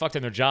 people get fucked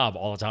in their job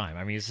all the time.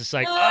 I mean, it's just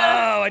like, oh,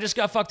 I just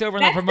got fucked over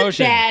in the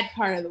promotion. That's the bad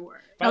part of the word.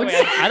 By the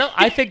way,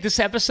 I think this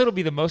episode will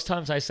be the most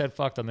times I said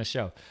fucked on this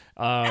show.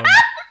 I'm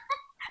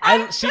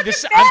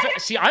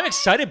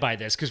excited by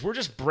this because we're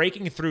just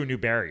breaking through new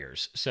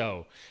barriers.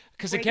 So,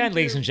 because again,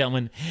 ladies and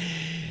gentlemen,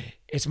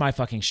 it's my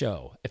fucking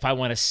show. If I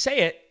want to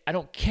say it, I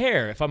don't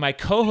care. If my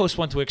co-hosts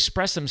want to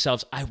express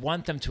themselves, I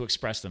want them to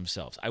express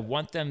themselves.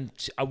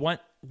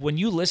 When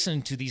you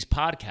listen to these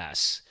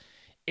podcasts,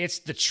 it's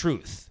the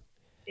truth.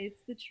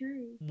 It's the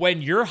truth.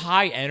 When you're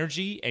high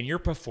energy and you're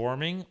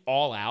performing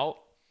all out,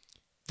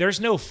 there's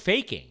no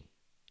faking.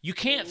 You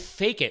can't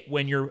fake it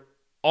when you're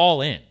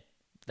all in.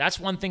 That's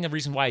one thing, the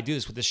reason why I do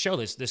this with this show,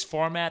 this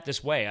format,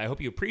 this way. I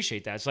hope you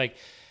appreciate that. It's like,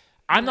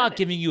 I'm not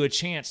giving you a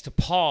chance to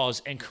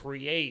pause and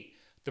create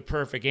the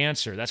perfect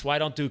answer. That's why I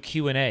don't do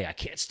Q&A. I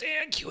can't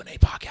stand Q&A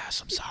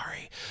podcasts. I'm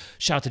sorry.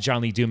 Shout out to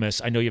John Lee Dumas.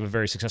 I know you have a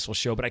very successful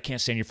show, but I can't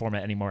stand your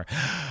format anymore.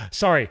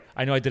 Sorry.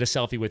 I know I did a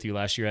selfie with you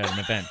last year at an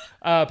event.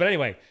 But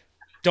anyway,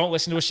 don't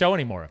listen to a show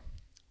anymore.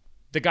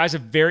 The guy's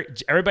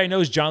everybody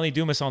knows John Lee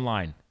Dumas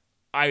online.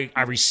 I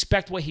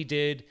respect what he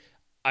did.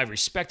 I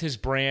respect his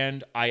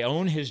brand. I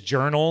own his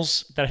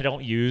journals that I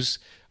don't use.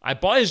 I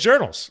bought his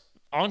journals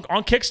on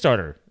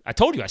Kickstarter. I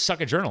told you I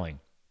suck at journaling.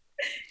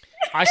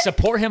 I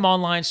support him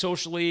online,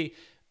 socially.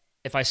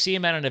 If I see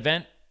him at an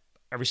event,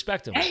 I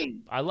respect him. Hey.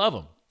 I love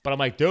him. But I'm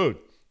like, dude,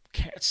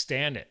 can't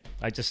stand it.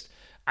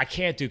 I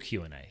can't do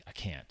Q&A. I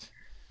can't.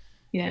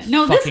 Yeah. It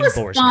no, this was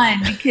fun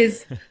me.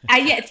 Because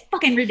it's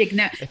fucking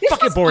ridiculous. It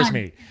fucking bores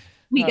me.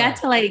 We got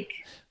to like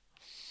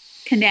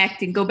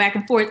connect and go back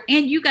and forth.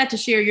 And you got to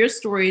share your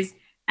stories,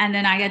 and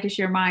then I got to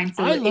share mine.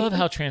 So I love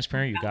how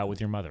transparent you got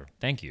with your mother.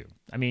 Thank you.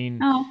 I mean,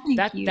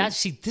 thank you.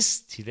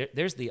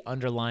 There's the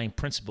underlying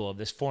principle of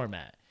this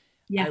format.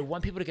 Yeah. I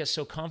want people to get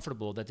so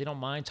comfortable that they don't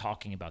mind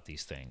talking about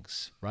these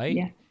things, right?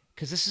 Yeah.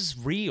 Because this is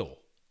real.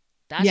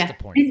 That's the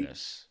point of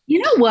this. You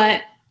know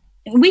what?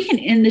 We can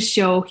end the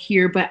show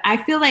here, but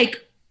I feel like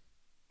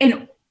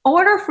in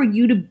order for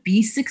you to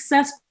be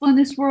successful in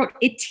this world,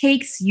 it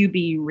takes you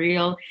being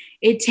real.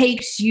 It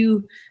takes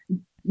you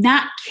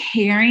not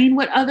caring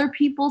what other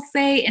people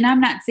say. And I'm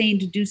not saying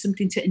to do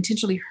something to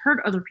intentionally hurt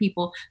other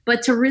people,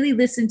 but to really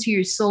listen to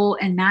your soul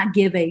and not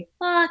give a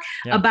fuck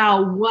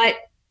about what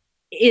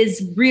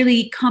is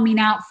really coming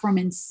out from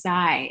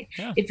inside.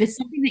 Yeah. If it's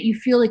something that you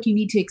feel like you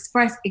need to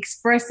express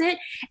it.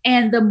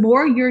 And the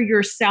more you're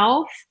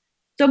yourself,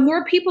 the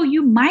more people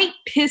you might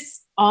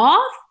piss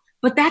off,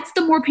 but that's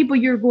the more people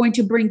you're going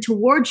to bring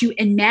towards you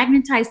and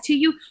magnetize to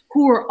you,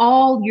 who are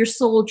all your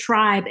soul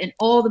tribe and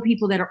all the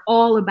people that are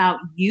all about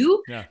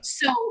you. Yeah.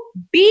 So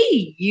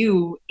be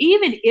you,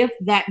 even if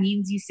that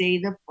means you say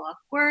the fuck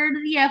word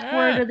or the F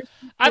word or the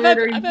I've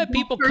had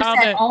people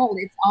comment.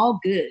 It's all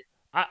good.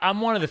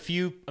 I'm one of the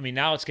few. I mean,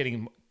 now it's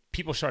getting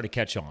people starting to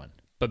catch on.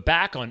 But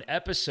back on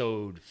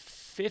episode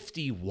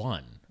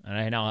 51,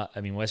 and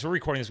as we're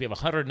recording this, we have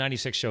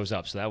 196 shows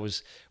up. So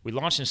we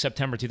launched in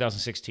September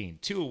 2016,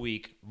 2 a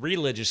week,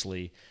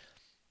 religiously.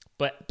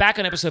 But back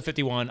on episode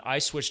 51, I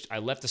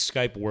left the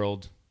Skype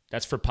world.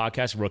 That's for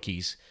podcast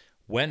rookies.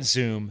 Went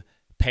Zoom,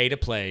 pay to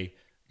play.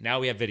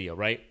 Now we have video,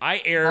 right?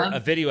 I air a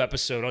video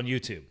episode on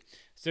YouTube.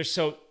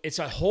 So it's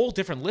a whole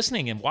different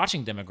listening and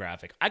watching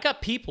demographic. I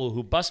got people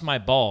who bust my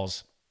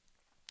balls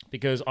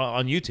because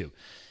on YouTube,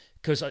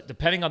 because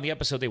depending on the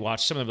episode they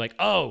watch, some of them are like,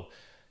 oh,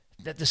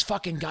 this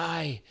fucking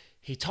guy,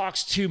 he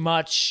talks too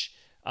much.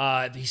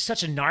 He's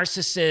such a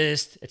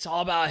narcissist. It's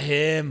all about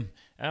him.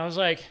 And I was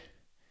like,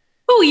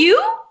 who,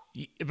 you?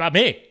 About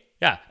me.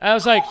 Yeah. And I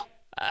was like,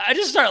 I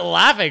just started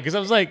laughing because I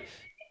was like,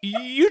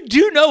 you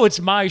do know it's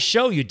my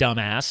show, you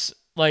dumbass.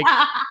 Like,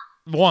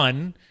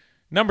 one.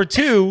 Number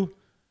two,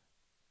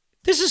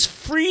 this is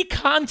free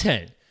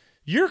content.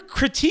 You're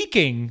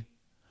critiquing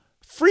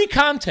free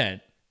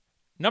content.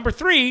 Number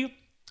three,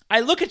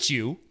 I look at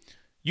you.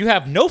 You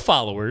have no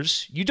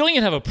followers. You don't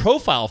even have a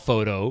profile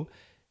photo.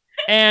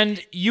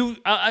 And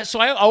so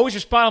I always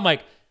respond. I'm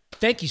like,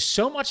 thank you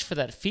so much for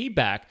that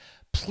feedback.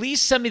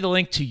 Please send me the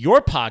link to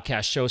your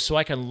podcast show so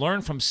I can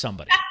learn from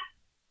somebody.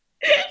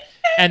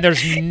 And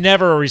there's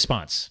never a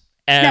response.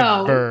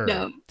 Ever.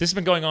 No. This has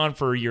been going on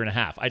for a year and a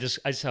half.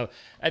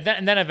 And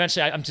then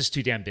eventually I'm just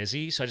too damn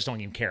busy, so I just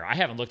don't even care. I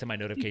haven't looked at my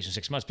notifications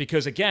 6 months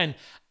because, again,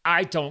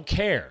 I don't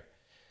care.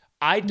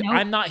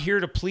 I'm not here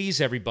to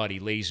please everybody,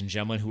 ladies and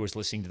gentlemen, who is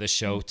listening to this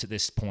show to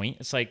this point.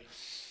 It's like,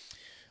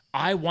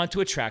 I want to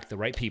attract the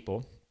right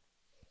people.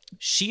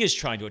 She is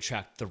trying to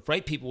attract the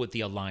right people with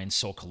the Aligned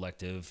Soul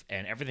Collective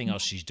and everything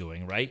else she's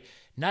doing, right?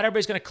 Not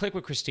everybody's going to click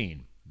with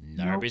Christine.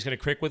 Not everybody's going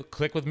to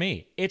click with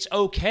me. It's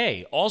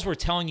okay. All we're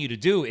telling you to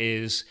do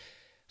is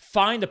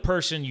find the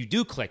person you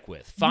do click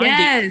with.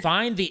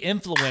 Find the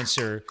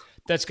influencer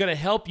that's going to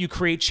help you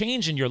create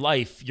change in your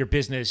life, your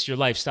business, your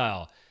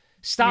lifestyle.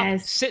 Stop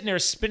sitting there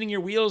spinning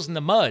your wheels in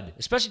the mud,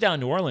 especially down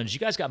in New Orleans. You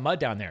guys got mud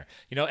down there,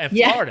 and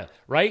Florida,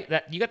 right?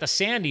 That you got the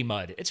sandy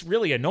mud. It's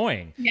really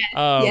annoying.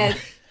 Yes.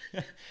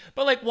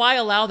 But like, why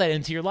allow that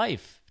into your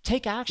life?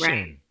 Take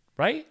action,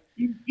 right?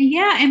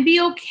 Yeah, and be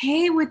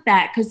okay with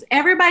that, because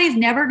everybody's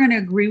never going to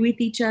agree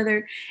with each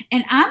other.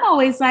 And I'm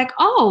always like,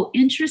 oh,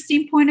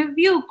 interesting point of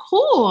view.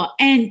 Cool.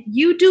 And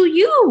you do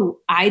you.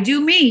 I do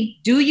me.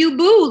 Do you,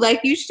 boo, like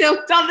you showed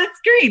on the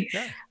screen.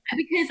 Yeah.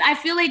 Because I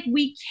feel like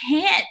we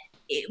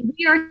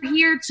are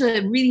here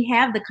to really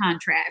have the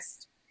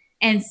contrast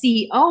and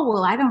see, oh,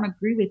 well, I don't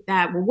agree with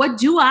that. Well, what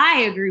do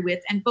I agree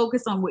with? And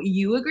focus on what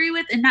you agree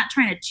with and not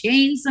trying to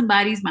change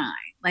somebody's mind.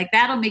 Like,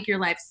 that'll make your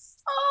life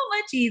so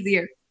much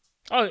easier.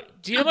 Oh,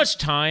 do you know how much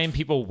time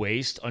people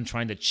waste on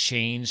trying to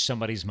change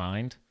somebody's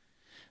mind?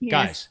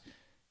 Yes.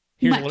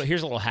 Guys,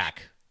 here's a little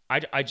hack.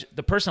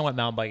 The person I went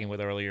mountain biking with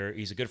earlier,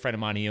 he's a good friend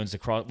of mine. He owns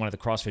one of the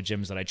CrossFit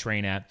gyms that I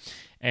train at,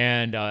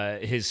 and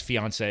his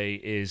fiance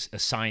is a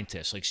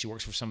scientist. Like, she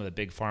works for one of the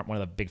big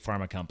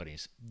pharma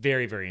companies.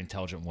 Very, very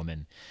intelligent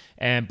woman,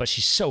 but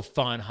she's so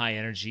fun, high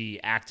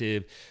energy,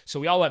 active. So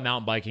we all went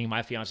mountain biking.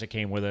 My fiance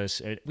came with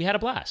us. We had a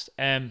blast,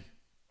 and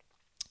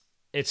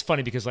it's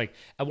funny because, like,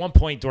 at one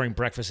point during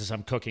breakfast, as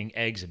I'm cooking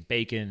eggs and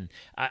bacon,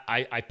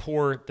 I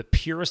pour the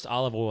purest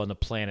olive oil on the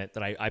planet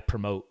that I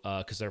promote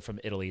because they're from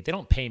Italy. They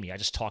don't pay me. I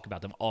just talk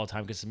about them all the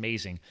time because it's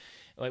amazing.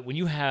 Like, when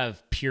you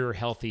have pure,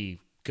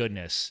 healthy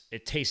goodness,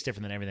 it tastes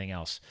different than everything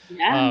else.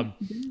 Yeah.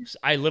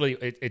 I literally,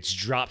 it's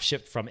drop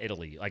shipped from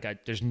Italy.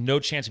 Like, there's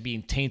no chance of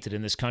being tainted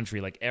in this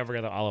country like every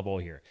other olive oil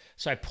here.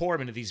 So I pour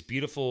them into these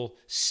beautiful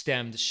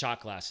stemmed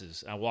shot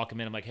glasses. I walk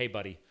them in. I'm like, hey,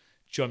 buddy,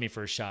 join me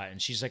for a shot.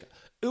 And she's like,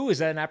 ooh, is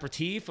that an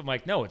aperitif? I'm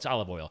like, no, it's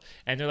olive oil.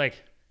 And they're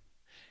like,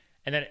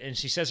 and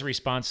she says a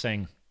response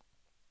saying,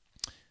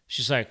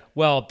 she's like,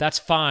 well, that's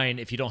fine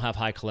if you don't have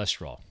high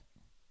cholesterol.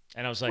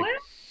 And I was like,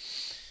 what?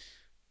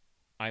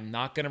 I'm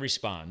not going to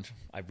respond.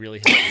 I really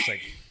have. It's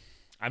like,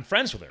 I'm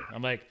friends with her.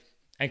 I'm like,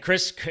 and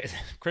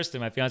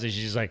Kristen, my fiance,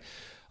 she's just like,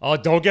 oh,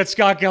 don't get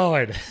Scott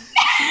going.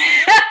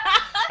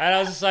 And I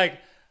was just like,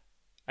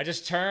 I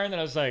just turned and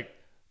I was like,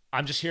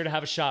 I'm just here to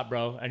have a shot,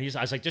 bro. And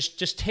I was like,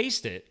 just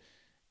taste it.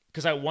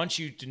 Because I want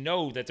you to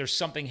know that there's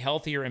something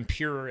healthier and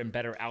purer and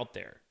better out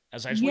there.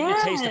 As I just want you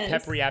to taste the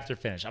peppery after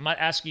finish. I'm not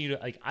asking you to,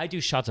 like, I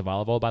do shots of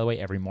olive oil, by the way,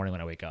 every morning when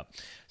I wake up.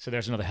 So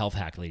there's another health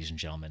hack, ladies and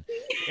gentlemen.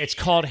 It's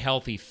called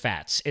healthy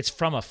fats. It's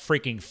from a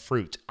freaking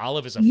fruit.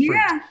 Olive is a fruit.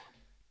 Yeah.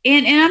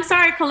 And I'm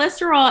sorry,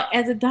 cholesterol,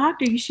 as a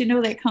doctor, you should know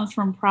that comes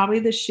from probably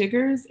the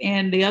sugars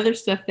and the other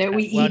stuff that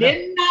we eat,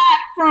 and not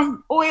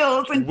from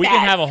oils and we fats.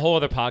 can have a whole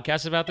other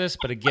podcast about this,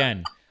 but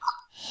again,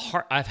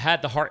 I've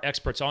had the heart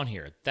experts on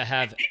here that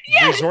have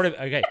resorted.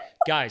 Okay,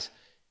 guys,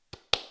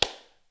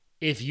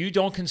 if you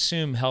don't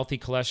consume healthy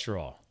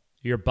cholesterol,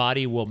 your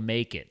body will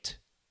make it.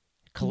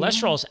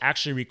 Cholesterol is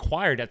actually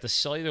required at the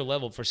cellular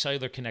level for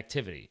cellular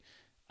connectivity.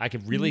 I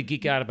could really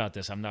geek out about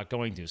this. I'm not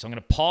going to. So I'm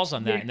going to pause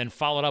on that and then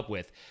follow it up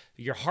with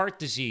your heart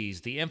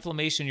disease, the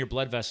inflammation in your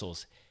blood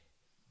vessels.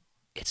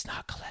 It's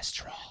not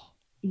cholesterol.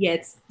 Yeah,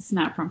 it's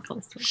not from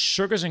cholesterol.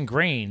 Sugars and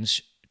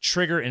grains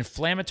trigger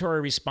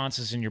inflammatory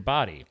responses in your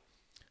body.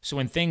 So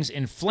when things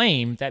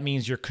inflame, that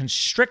means you're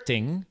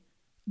constricting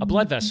a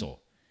blood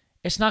vessel.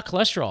 It's not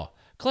cholesterol.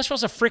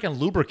 Cholesterol's a freaking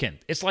lubricant.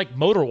 It's like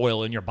motor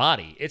oil in your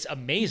body. It's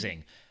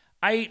amazing.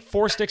 I ate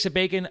 4 sticks of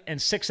bacon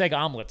and 6 egg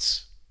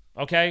omelets.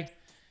 Okay?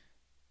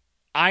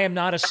 I am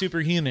not a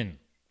superhuman.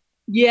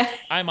 Yeah.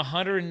 I'm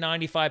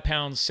 195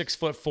 pounds,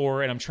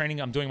 6'4",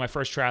 and I'm doing my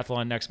first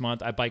triathlon next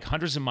month. I bike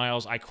hundreds of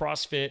miles. I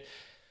CrossFit.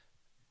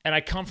 And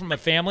I come from a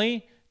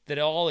family that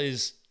all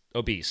is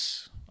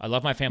obese. I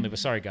love my family, but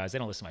sorry, guys, they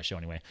don't listen to my show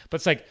anyway. But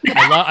it's like,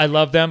 I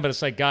love them, but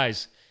it's like,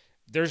 guys,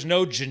 there's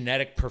no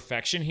genetic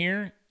perfection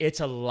here. It's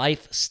a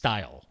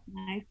lifestyle.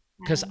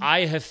 Because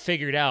I have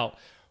figured out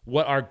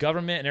what our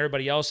government and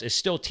everybody else is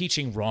still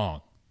teaching wrong.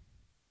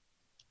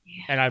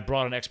 Yeah. And I've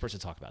brought in experts to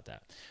talk about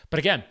that. But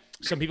again,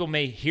 some people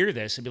may hear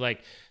this and be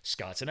like,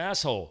 Scott's an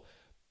asshole.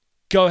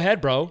 Go ahead,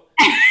 bro.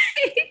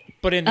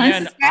 But in the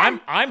end,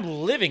 I'm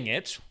living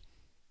it.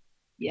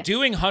 Yeah.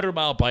 Doing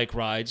 100-mile bike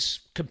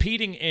rides,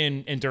 competing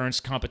in endurance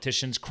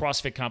competitions,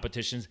 CrossFit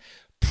competitions,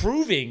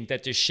 proving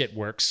that this shit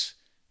works.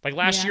 Like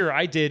last year,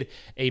 I did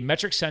a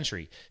metric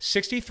century,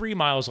 63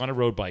 miles on a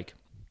road bike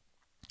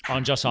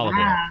on just olive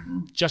oil.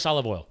 Just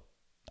olive oil.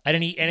 I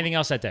didn't eat anything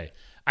else that day.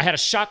 I had a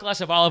shot glass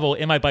of olive oil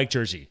in my bike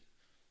jersey.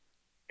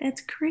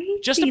 That's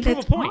crazy. Just to prove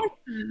That's a point.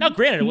 awesome. Now,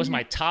 granted, it was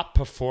my top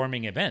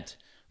performing event,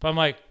 but I'm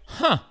like,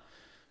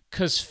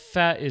 because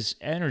fat is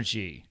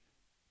energy.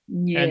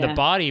 Yeah. And the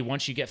body,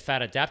 once you get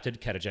fat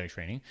adapted, ketogenic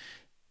training,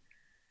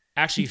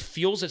 actually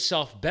fuels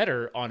itself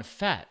better on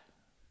fat.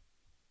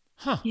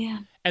 Yeah.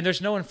 And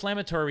there's no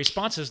inflammatory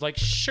responses like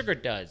sugar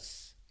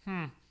does.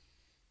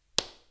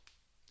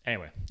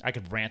 Anyway, I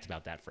could rant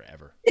about that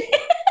forever.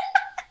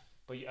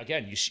 But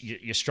again,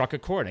 you struck a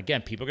chord.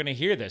 Again, people are going to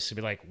hear this and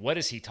be like, what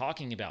is he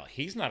talking about?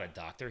 He's not a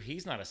doctor.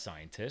 He's not a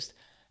scientist.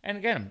 And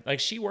again, like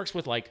she works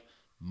with like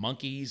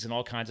monkeys and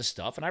all kinds of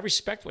stuff. And I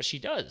respect what she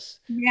does.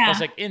 Yeah. But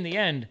it's like in the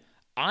end,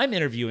 I'm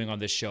interviewing on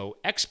this show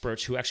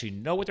experts who actually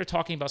know what they're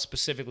talking about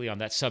specifically on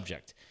that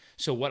subject.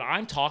 So what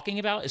I'm talking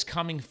about is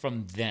coming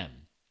from them.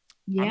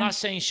 Yeah. I'm not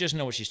saying she doesn't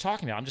know what she's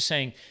talking about. I'm just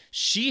saying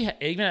she,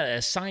 even at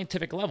a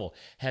scientific level,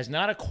 has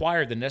not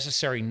acquired the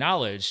necessary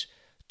knowledge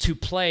to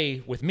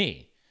play with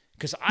me.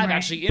 Because I've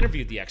actually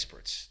interviewed the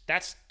experts.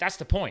 That's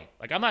the point.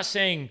 Like, I'm not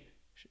saying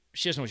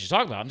she doesn't know what she's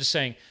talking about. I'm just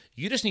saying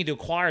you just need to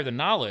acquire the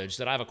knowledge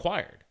that I've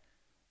acquired.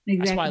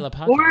 Exactly. That's why I love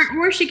podcasting.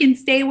 Or she can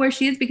stay where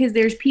she is because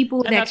there's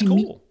people that can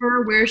meet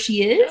her where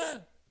she is.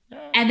 Yeah.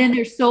 And then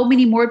there's so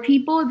many more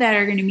people that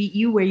are going to meet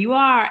you where you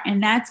are.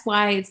 And that's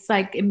why it's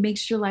like, it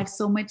makes your life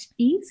so much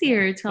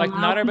easier to like,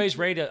 not everybody's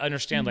ready to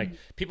understand. Like,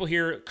 people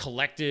hear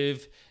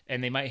collective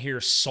and they might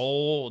hear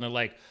soul and they're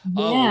like,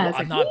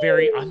 I'm not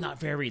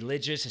very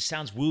religious. It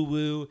sounds woo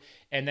woo.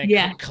 And then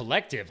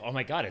collective. Oh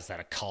my God, is that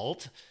a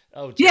cult?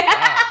 Oh, dear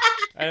God.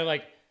 And I'm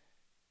like,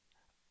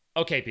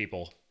 okay,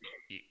 people,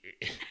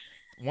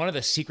 one of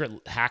the secret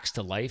hacks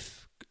to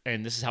life,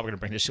 and this is how we're going to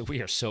bring this show.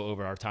 We are so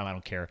over our time. I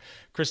don't care.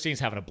 Christine's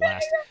having a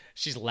blast.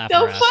 She's laughing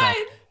her ass off.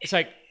 It's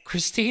like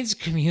Christine's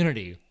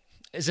community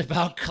is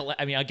about,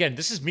 I mean, again,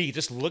 this is me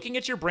just looking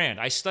at your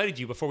brand. I studied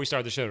you before we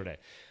started the show today.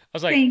 I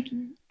was like, thank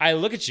you. I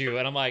look at you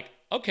and I'm like,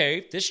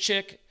 okay, this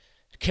chick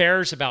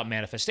cares about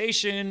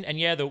manifestation. And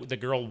yeah, the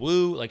girl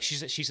woo, like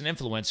she's an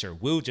influencer.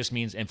 Woo just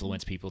means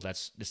influence people.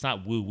 It's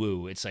not woo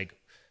woo. It's like,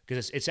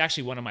 because it's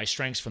actually one of my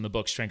strengths from the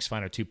book Strengths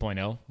Finder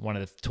 2.0, one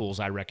of the tools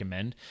I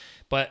recommend.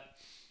 But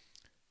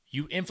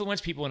you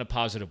influence people in a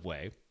positive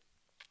way.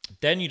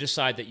 Then you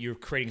decide that you're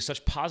creating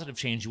such positive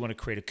change, you want to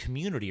create a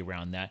community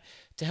around that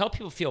to help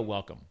people feel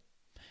welcome.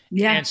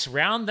 Yeah. And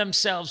surround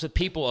themselves with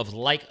people of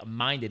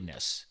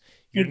like-mindedness.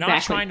 You're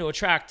not trying to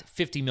attract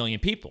 50 million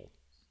people.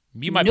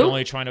 You might be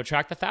only trying to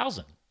attract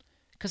 1,000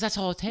 because that's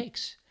all it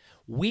takes.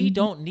 We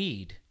don't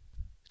need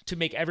to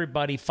make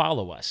everybody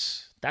follow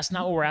us. That's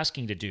not what we're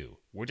asking to do.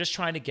 We're just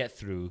trying to get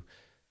through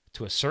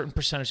to a certain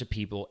percentage of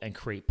people and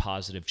create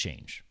positive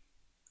change.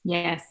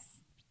 Yes.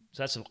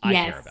 So that's what I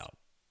care about.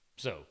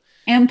 So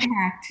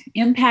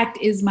Impact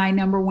is my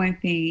number one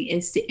thing,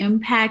 is to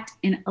impact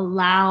and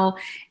allow.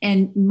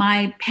 And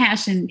my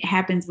passion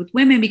happens with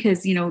women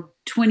because,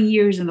 20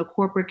 years in the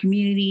corporate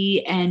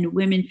community and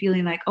women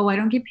feeling like, oh, I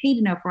don't get paid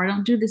enough or I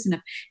don't do this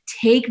enough.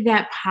 Take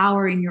that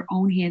power in your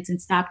own hands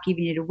and stop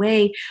giving it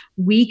away.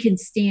 We can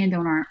stand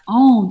on our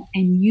own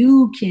and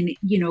you can,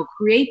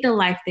 create the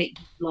life that you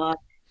love.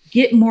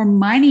 Get more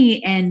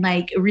money and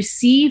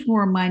receive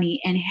more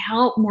money and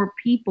help more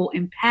people,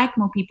 impact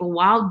more people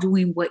while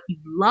doing what you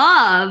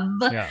love.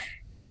 Yeah.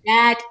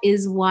 That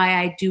is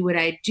why I do what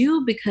I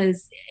do,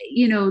 because,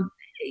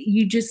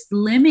 you just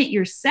limit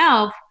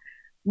yourself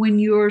when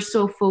you're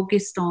so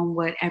focused on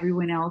what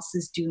everyone else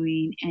is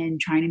doing and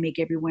trying to make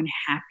everyone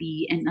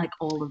happy and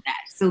all of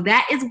that. So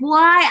that is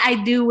why I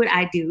do what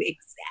I do.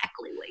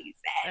 Exactly what you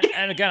said.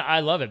 And again, I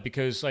love it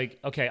because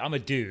okay, I'm a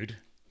dude,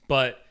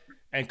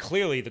 and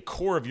clearly the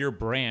core of your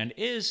brand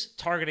is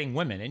targeting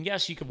women. And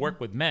yes, you can work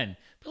with men,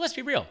 but let's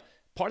be real.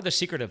 Part of the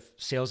secret of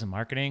sales and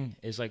marketing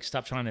is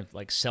stop trying to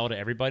sell to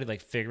everybody,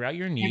 figure out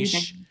your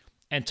niche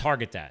and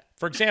target that.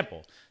 For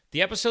example,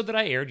 the episode that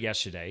I aired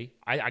yesterday,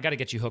 I got to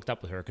get you hooked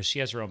up with her because she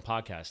has her own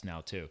podcast now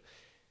too.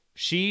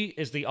 She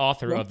is the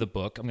author of the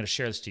book. I'm going to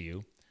share this to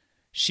you.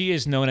 She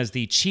is known as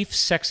the Chief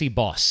Sexy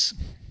Boss.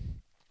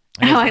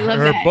 I love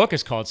that. Her book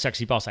is called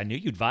Sexy Boss. I knew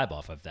you'd vibe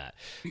off of that.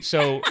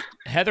 So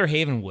Heather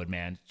Havenwood,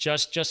 man,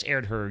 just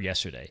aired her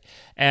yesterday.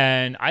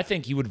 And I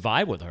think you would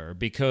vibe with her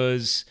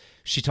because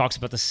she talks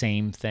about the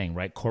same thing,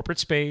 right? Corporate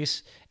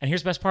space. And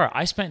here's the best part.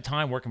 I spent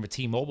time working for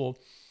T-Mobile.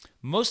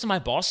 Most of my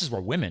bosses were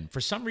women.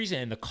 For some reason,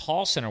 in the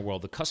call center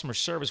world, the customer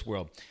service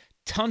world,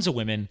 tons of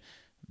women,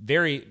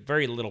 very,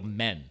 very little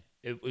men.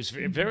 It was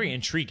very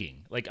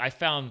intriguing. I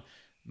found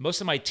most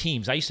of my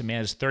teams, I used to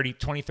manage 30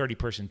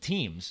 person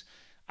teams.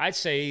 I'd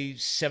say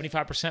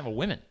 75% were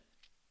women.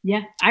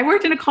 Yeah. I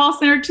worked in a call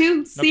center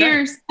too.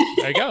 Sears. Okay.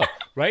 There you go.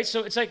 Right.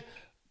 So it's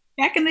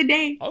back in the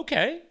day.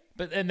 Okay.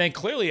 And then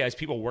clearly as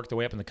people work their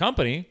way up in the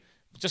company,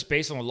 just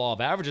based on the law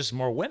of averages,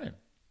 more women.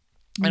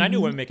 And I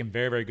knew women making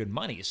very, very good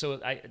money. So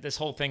this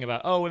whole thing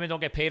about, women don't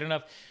get paid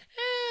enough.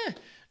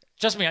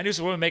 Trust me, I knew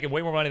some women making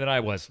way more money than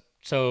I was.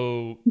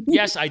 So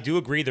yes, I do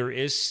agree there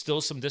is still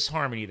some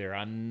disharmony there.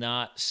 I'm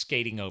not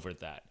skating over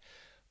that.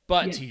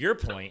 But to your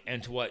point,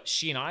 and to what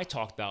she and I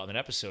talked about in an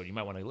episode, you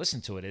might want to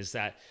listen to it, is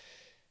that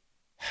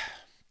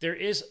there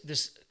is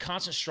this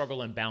constant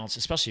struggle and balance,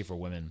 especially for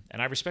women.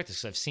 And I respect this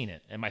because I've seen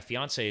it. And my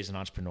fiance is an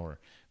entrepreneur,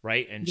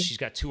 right? And she's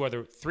got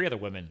three other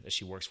women that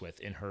she works with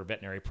in her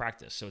veterinary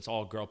practice. So it's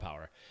all girl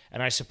power.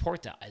 And I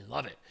support that. I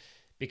love it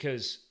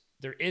because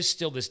there is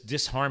still this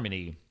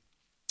disharmony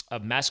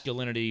of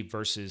masculinity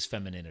versus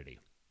femininity.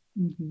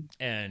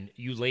 And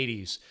you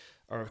ladies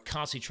are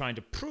constantly trying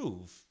to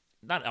prove,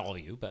 not all of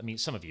you, but I mean,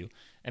 some of you,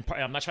 and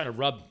I'm not trying to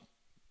rub,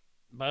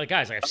 but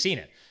guys, like I've seen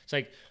it. It's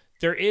like,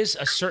 there is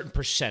a certain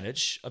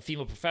percentage of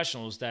female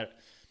professionals that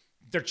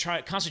they're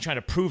constantly trying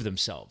to prove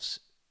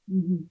themselves.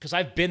 Because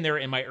I've been there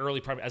in my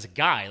early part as a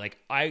guy. Like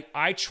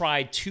I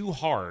tried too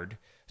hard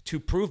to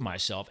prove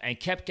myself and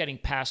kept getting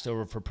passed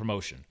over for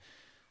promotion.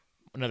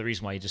 Another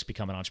reason why you just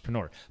become an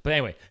entrepreneur. But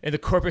anyway, in the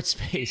corporate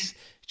space,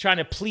 trying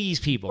to please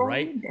people,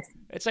 right?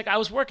 It's like I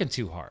was working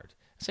too hard.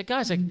 It's like,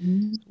 guys, like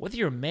whether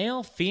you're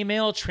male,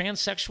 female,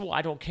 transsexual,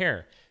 I don't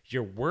care.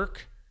 Your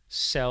work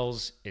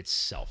sells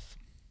itself.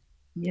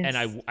 Yes.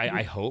 And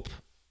I hope,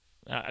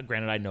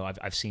 granted, I know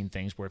I've seen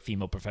things where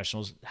female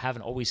professionals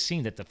haven't always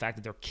seen that the fact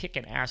that they're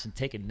kicking ass and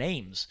taking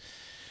names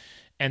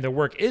and their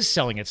work is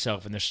selling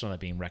itself and they're still not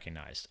being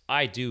recognized.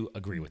 I do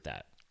agree with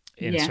that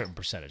in a certain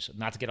percentage.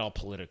 Not to get all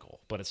political,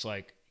 but it's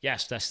like,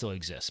 yes, that still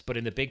exists. But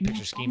in the big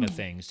picture scheme of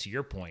things, to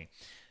your point,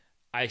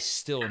 I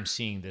still am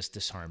seeing this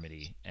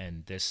disharmony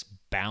and this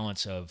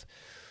balance of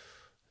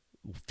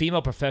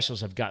female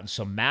professionals have gotten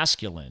so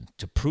masculine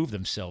to prove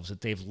themselves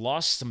that they've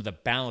lost some of the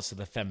balance of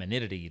the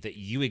femininity that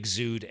you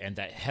exude and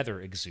that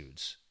Heather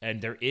exudes.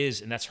 And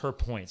that's her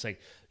point. It's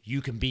like,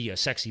 you can be a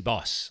sexy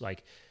boss.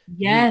 Like,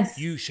 yes,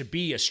 you should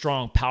be a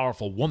strong,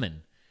 powerful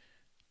woman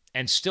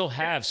and still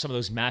have some of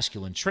those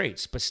masculine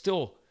traits, but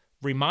still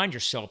remind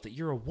yourself that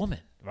you're a woman,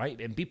 right?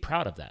 And be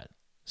proud of that.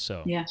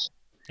 So, yeah.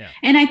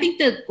 And I think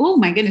that, oh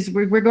my goodness,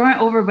 we're going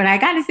over, but I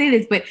got to say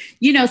this, but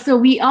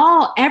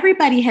so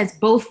everybody has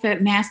both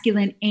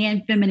masculine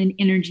and feminine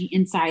energy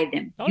inside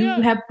them.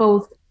 You have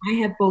both. I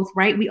have both,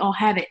 right? We all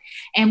have it.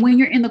 And when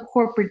you're in the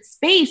corporate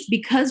space,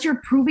 because you're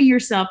proving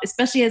yourself,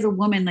 especially as a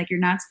woman, like you're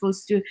not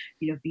supposed to,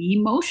 be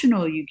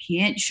emotional. You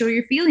can't show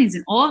your feelings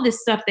and all this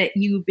stuff that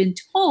you've been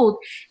told,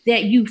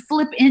 that you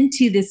flip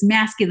into this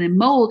masculine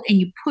mold and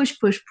you push,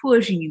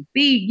 and you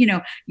be,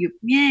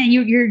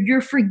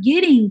 you're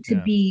forgetting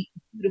to be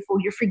beautiful.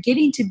 You're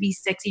forgetting to be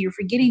sexy. You're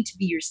forgetting to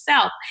be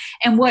yourself.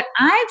 And what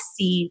I've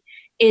seen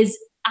is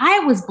I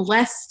was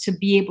blessed to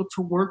be able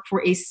to work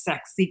for a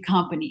sexy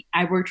company.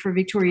 I worked for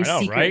Victoria's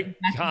Secret.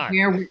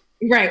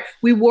 Right.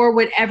 We wore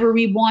whatever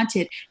we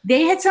wanted.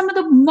 They had some of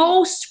the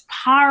most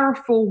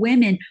powerful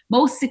women,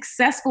 most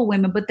successful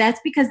women, but that's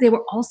because they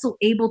were also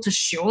able to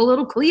show a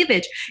little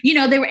cleavage.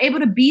 They were able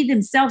to be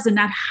themselves and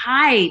not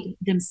hide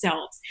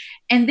themselves.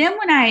 And then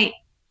when I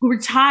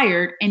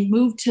retired and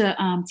moved to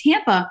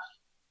Tampa,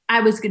 I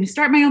was going to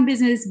start my own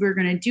business. We were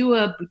going to do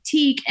a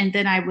boutique. And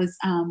then I was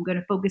going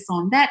to focus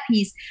on that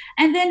piece.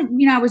 And then,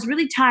 I was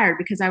really tired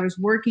because I was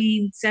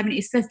working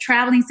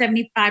traveling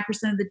 75%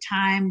 of the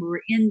time. We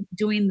were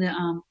doing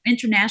the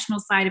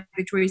international side of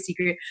Victoria's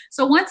Secret.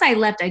 So once I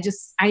left,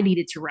 I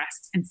needed to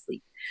rest and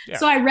sleep. Yeah.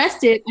 So I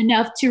rested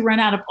enough to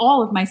run out of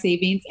all of my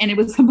savings. And it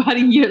was about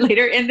a year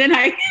later. And then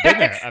I've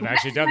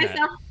actually done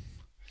that.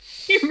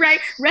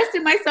 Right.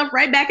 Rested myself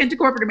right back into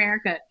corporate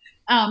America.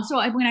 So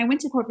when I went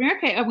to corporate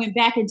America, I went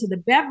back into the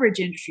beverage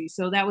industry.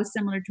 So that was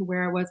similar to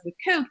where I was with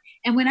Coke.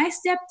 And when I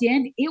stepped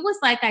in, it was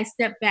like I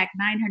stepped back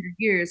 900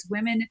 years.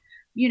 Women,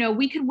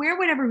 we could wear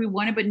whatever we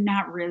wanted, but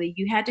not really.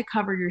 You had to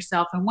cover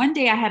yourself. And one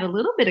day I had a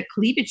little bit of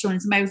cleavage on.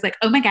 Somebody was like,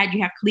 "Oh my God,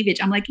 you have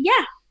cleavage." I'm like,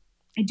 "Yeah,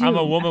 I do." I'm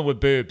a woman with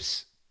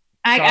boobs.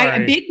 I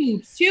big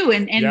boobs too.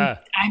 And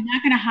I'm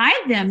not going to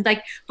hide them.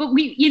 But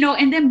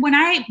and then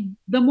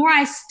the more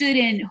I stood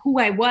in who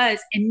I was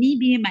and me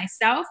being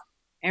myself,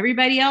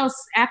 everybody else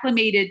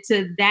acclimated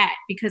to that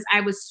because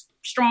I was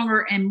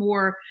stronger and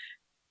more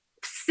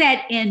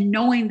set in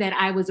knowing that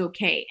I was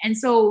okay. And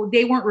so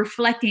they weren't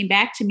reflecting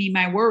back to me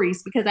my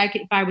worries because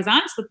if I was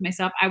honest with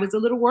myself, I was a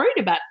little worried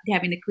about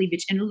having a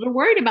cleavage and a little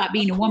worried about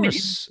being a woman.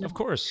 Of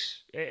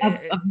course. Of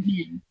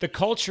men. The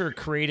culture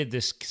created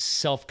this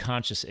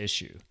self-conscious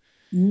issue.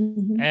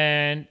 Mm-hmm.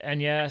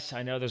 And yes,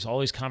 I know there's all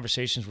these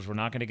conversations which we're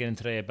not going to get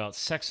into today about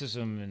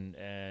sexism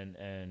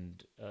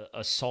and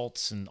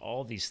assaults and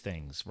all these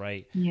things,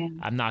 right? Yeah.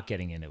 I'm not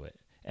getting into it,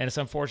 and it's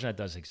unfortunate it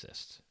does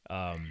exist.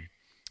 But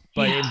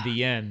in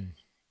the end,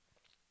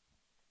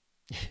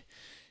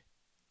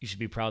 you should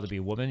be proud to be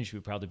a woman. You should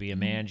be proud to be a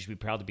man. You should be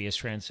proud to be a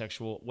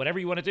transsexual. Whatever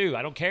you want to do,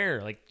 I don't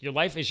care. Like your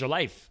life is your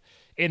life.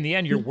 In the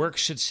end, your work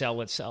should sell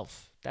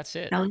itself. That's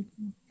it.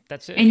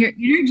 That's it. And your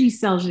energy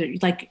sells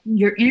it, like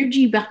your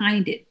energy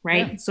behind it,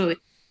 right? Yeah. So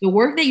the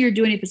work that you're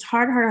doing, if it's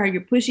hard, you're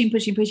pushing,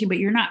 but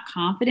you're not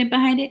confident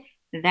behind it,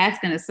 that's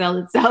going to sell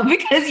itself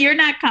because you're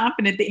not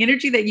confident. The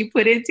energy that you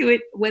put into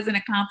it wasn't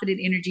a confident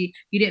energy.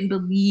 You didn't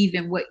believe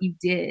in what you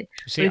did.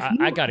 See,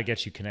 I got to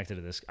get you connected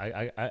to this.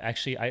 I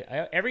actually,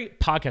 every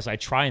podcast I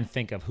try and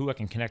think of who I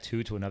can connect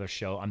to another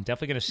show. I'm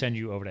definitely going to send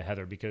you over to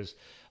Heather because,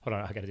 hold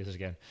on, I got to do this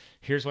again.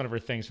 Here's one of her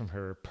things from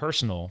her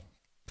personal,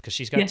 because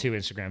she's got two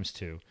Instagrams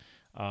too.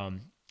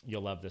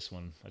 You'll love this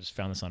one. I just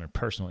found this on her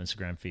personal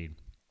Instagram feed.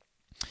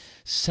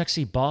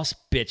 Sexy boss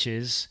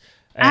bitches.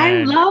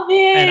 I love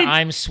it. And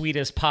I'm sweet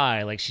as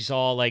pie. Like she's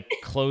all like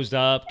closed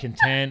up,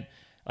 content.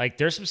 Like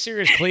there's some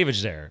serious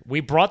cleavage there. We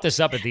brought this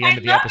up at the end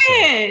of the episode.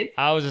 It.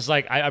 I was just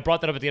like, I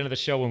brought that up at the end of the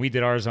show when we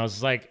did ours, and I was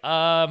just like,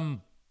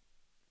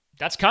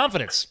 that's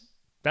confidence.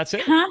 That's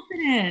it.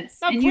 Confidence.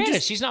 Now,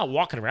 granted, she's not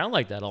walking around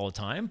like that all the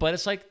time, but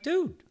it's like,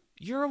 dude,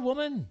 you're a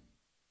woman.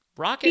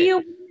 Rock it. Be a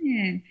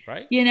woman.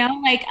 Right? You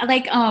know,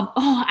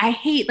 I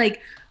hate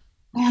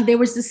there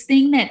was this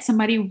thing that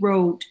somebody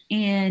wrote,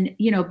 and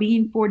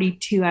being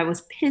 42, I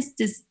was pissed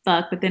as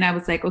fuck, but then I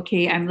was like,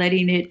 okay, I'm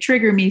letting it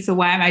trigger me, so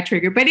why am I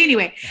triggered? But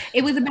anyway,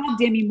 it was about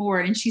Demi Moore,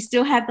 and she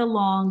still had the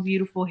long,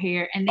 beautiful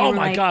hair. And oh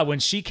my God, when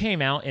she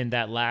came out in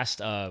that last,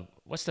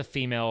 what's the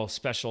female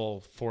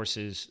special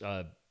forces,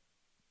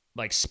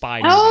 like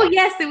spy movie? Oh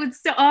yes, it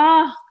was so.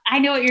 Oh, I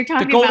know what you're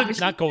talking about.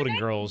 Not Golden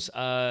Girls.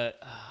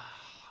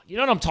 You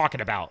know what I'm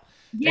talking about?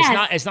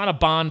 Yes. It's not a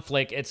Bond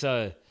flick. It's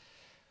a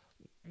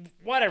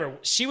whatever.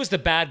 She was the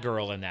bad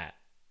girl in that.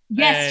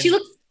 Yes, and she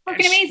looks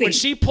fucking amazing. When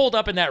she pulled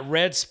up in that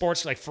red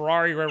sports like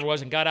Ferrari or whatever it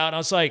was and got out, and I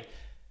was like,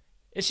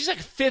 and she's like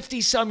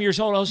 50 some years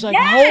old. I was like,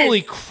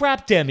 holy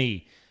crap,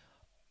 Demi,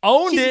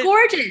 owned it. She's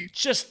gorgeous.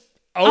 Just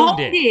owned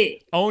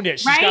it.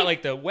 She's right? got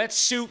like the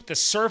wetsuit, the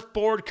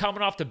surfboard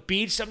coming off the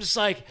beach. I'm just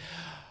like,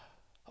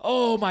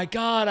 oh my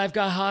God, I've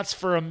got hots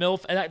for a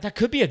MILF. And that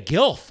could be a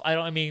GILF.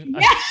 I'm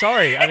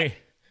sorry.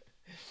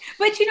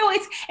 But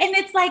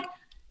it's like,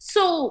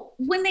 so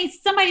when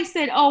somebody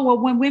said, oh, well,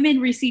 when women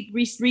reach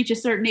a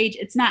certain age,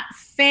 it's not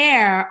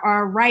fair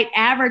or right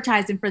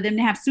advertising for them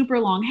to have super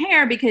long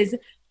hair because,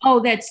 oh,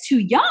 that's too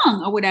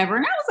young or whatever.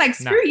 And I was like,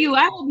 screw you.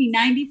 I will be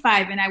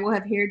 95 and I will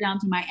have hair down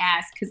to my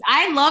ass because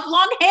I love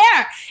long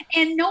hair.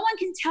 And no one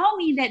can tell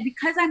me that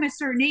because I'm a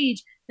certain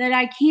age that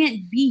I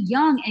can't be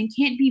young and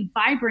can't be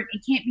vibrant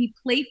and can't be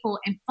playful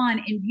and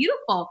fun and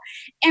beautiful.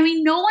 I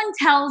mean, no one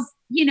tells,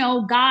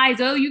 guys,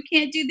 oh, you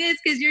can't do this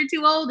because you're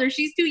too old or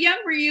she's too young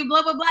for you,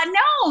 blah, blah, blah.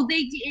 No,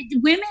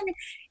 women,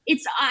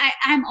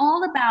 I'm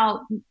all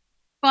about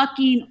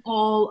fucking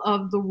all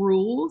of the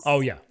rules. Oh,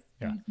 yeah.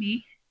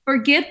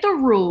 Forget the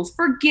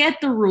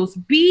rules.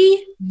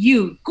 Be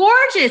you.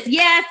 Gorgeous.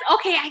 Yes.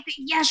 Okay. I think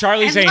yes.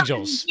 Charlie's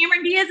Angels.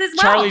 Cameron Diaz as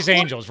well. Charlie's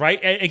Angels, right?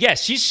 And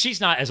yes, she's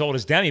not as old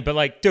as Demi, but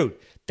like, dude,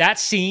 that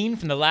scene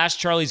from the last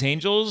Charlie's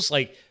Angels,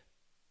 like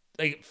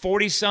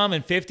 40 some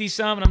and 50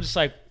 some, and I'm just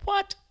like,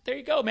 what? There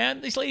you go,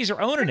 man. These ladies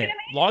are owning it.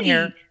 Long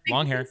hair.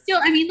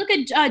 Still, look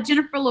at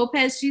Jennifer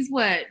Lopez. She's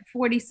what,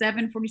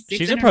 47, 46?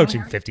 She's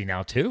approaching 50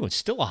 now, too. It's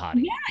still a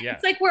hottie. Yeah,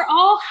 it's like we're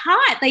all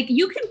hot. Like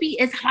you can be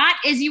as hot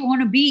as you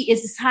want to be,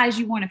 as high as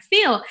you want to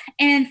feel.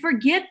 And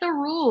forget the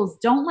rules.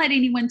 Don't let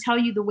anyone tell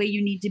you the way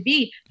you need to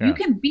be. Yeah. You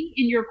can be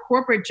in your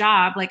corporate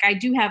job. Like I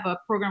do have a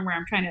program where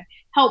I'm trying to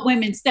help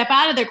women step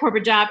out of their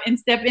corporate job and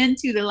step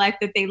into the life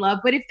that they love.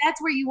 But if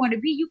that's where you want to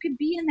be, you can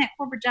be in that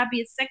corporate job,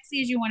 be as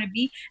sexy as you want to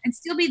be, and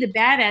still be the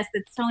badass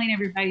that's telling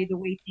everybody the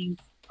way things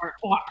are,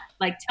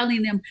 like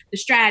telling them the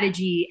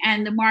strategy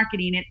and the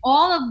marketing and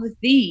all of the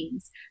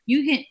things.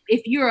 You can,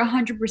 if you're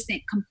 100%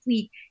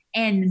 complete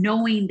and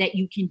knowing that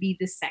you can be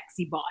the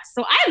sexy boss.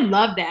 So I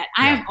love that.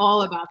 Yeah. I am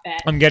all about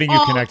that. I'm getting you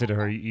connected to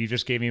her. You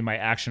just gave me my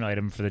action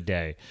item for the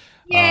day.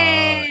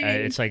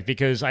 Yay! It's like,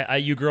 because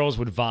you girls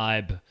would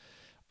vibe,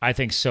 I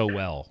think, so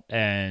well.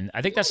 And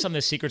I think that's some of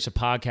the secrets of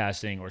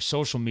podcasting or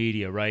social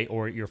media, right?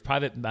 Or your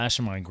private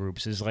mastermind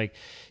groups is like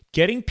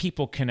getting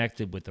people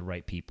connected with the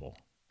right people.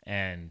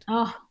 And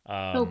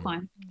so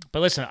fun.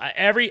 But listen,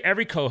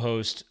 every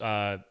co-host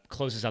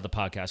closes out the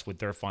podcast with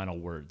their final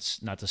words.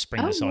 Not to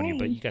spring this on you,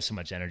 but you got so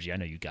much energy. I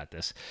know you got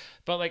this.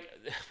 But like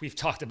we've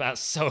talked about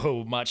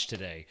so much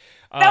today.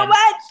 So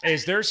much.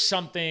 Is there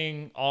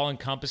something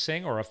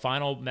all-encompassing or a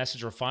final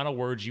message or final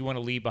words you want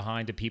to leave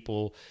behind to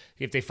people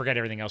if they forget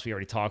everything else we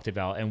already talked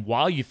about? And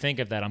while you think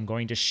of that, I'm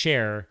going to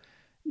share.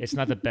 It's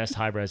not the best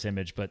high-res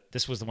image, but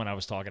this was the one I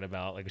was talking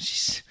about. Like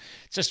she's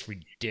just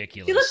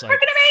ridiculous. She looks like,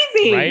 freaking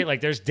amazing, right?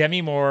 Like there's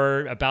Demi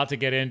Moore about to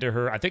get into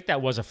her. I think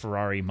that was a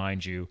Ferrari,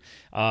 mind you,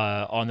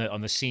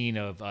 on the scene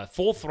of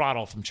Full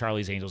Throttle from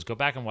Charlie's Angels. Go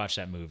back and watch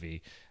that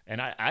movie.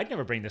 And I'd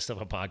never bring this stuff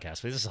on a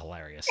podcast, but this is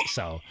hilarious.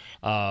 So,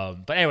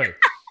 but anyway,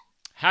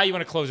 how you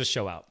want to close the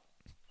show out?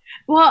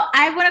 Well,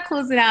 I want to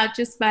close it out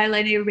just by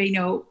letting everybody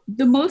know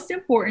the most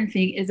important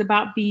thing is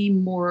about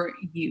being more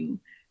you.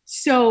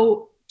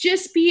 So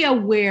just be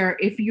aware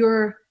if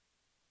you're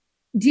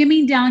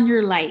dimming down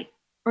your light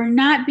or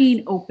not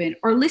being open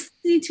or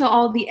listening to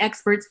all the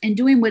experts and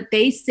doing what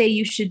they say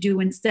you should do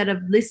instead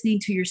of listening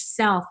to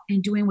yourself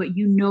and doing what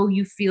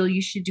you feel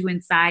you should do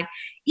inside.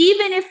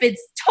 Even if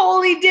it's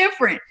totally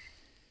different,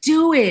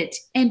 do it.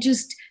 And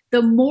just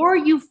the more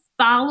you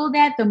follow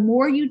that, the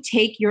more you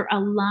take your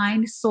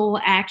aligned soul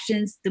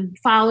actions, to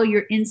follow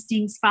your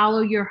instincts,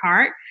 follow your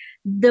heart,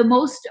 the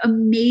most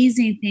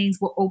amazing things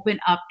will open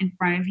up in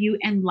front of you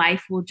and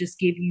life will just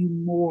give you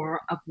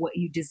more of what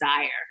you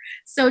desire.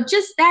 So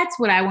just that's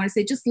what I want to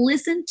say. Just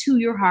listen to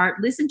your heart,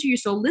 listen to your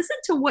soul, listen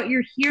to what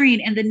you're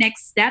hearing and the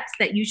next steps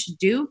that you should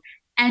do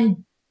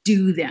and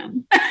do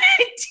them.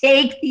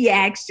 Take the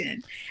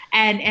action,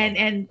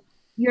 and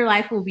your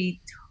life will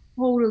be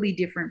totally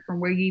different from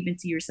where you even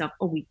see yourself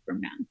a week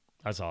from now.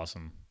 That's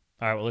awesome.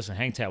 All right, well, listen,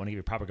 hang tight. I want to give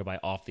you a proper goodbye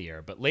off the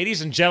air. But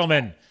ladies and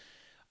gentlemen,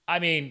 I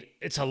mean,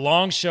 it's a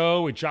long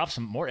show. We dropped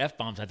some more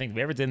F-bombs I think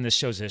we ever did in this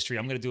show's history.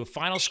 I'm going to do a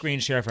final screen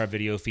share for our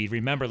video feed.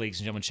 Remember, ladies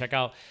and gentlemen, check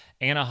out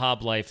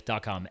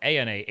AnnaHobLife.com,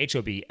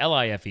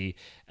 ANAHOBLIFE.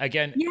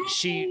 Again,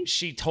 Yay.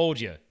 she told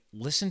you,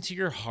 listen to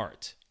your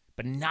heart,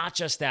 but not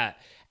just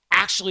that.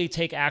 Actually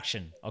take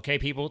action, okay,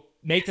 people?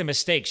 Make the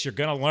mistakes. You're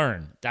going to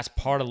learn. That's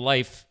part of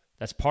life.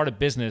 That's part of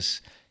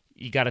business.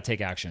 You got to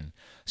take action.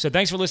 So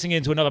thanks for listening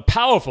in to another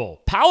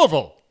powerful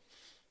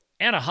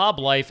Anna Hobb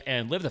Life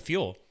and Live the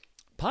Fuel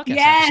podcast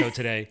episode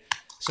today.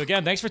 So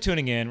again, thanks for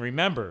tuning in.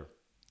 Remember,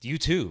 you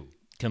too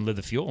can live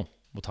the fuel.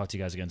 We'll talk to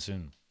you guys again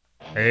soon.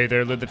 Hey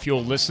there, Live the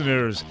Fuel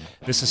listeners.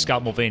 This is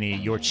Scott Mulvaney,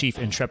 your Chief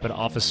Intrepid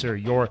Officer,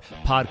 your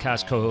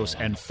podcast co-host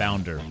and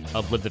founder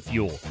of Live the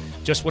Fuel.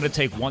 Just want to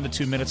take 1 to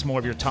 2 minutes more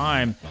of your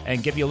time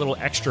and give you a little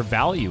extra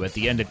value at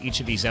the end of each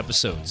of these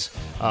episodes.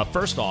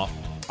 First off,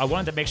 I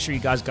wanted to make sure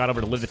you guys got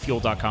over to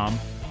livethefuel.com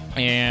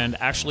and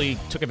actually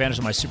took advantage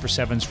of my Super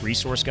 7s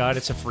resource guide.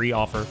 It's a free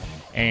offer,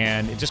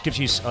 and it just gives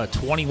you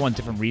 21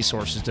 different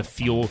resources to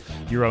fuel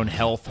your own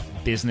health,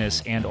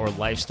 business, and or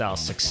lifestyle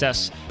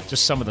success.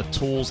 Just some of the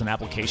tools and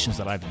applications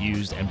that I've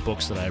used and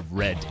books that I've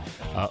read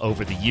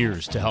over the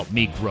years to help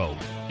me grow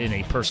in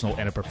a personal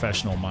and a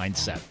professional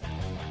mindset.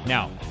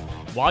 Now,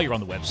 while you're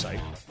on the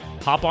website,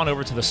 hop on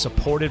over to the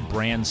supported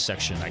brands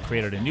section. I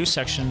created a new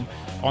section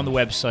on the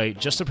website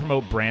just to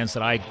promote brands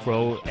that I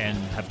grow and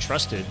have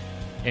trusted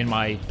in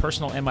my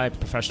personal and my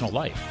professional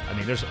life. I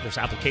mean, there's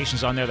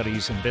applications on there that I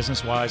use in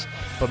business-wise,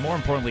 but more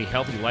importantly,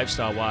 healthy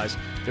lifestyle-wise.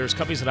 There's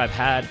companies that I've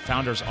had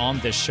founders on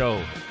this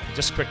show.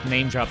 Just quick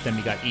name drop them.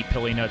 You got Eat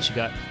Pilly Nuts, you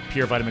got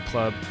Pure Vitamin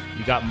Club,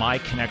 you got my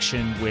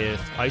connection with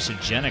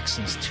Isogenics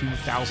since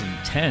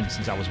 2010,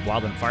 since I was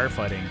wild and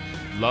firefighting.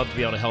 Love to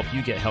be able to help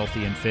you get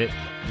healthy and fit,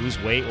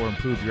 lose weight, or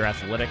improve your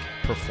athletic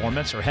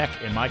performance, or heck,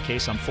 in my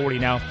case, I'm 40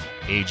 now,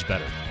 age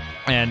better.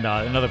 And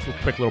another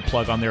quick little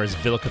plug on there is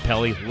Villa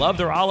Capelli. Love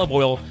their olive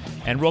oil.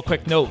 And real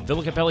quick note,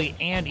 Villa Capelli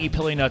and Eat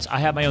Pilly Nuts, I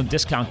have my own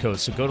discount code.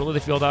 So go to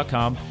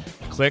livethefuel.com,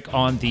 click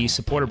on the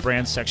supported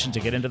brands section to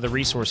get into the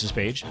resources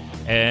page,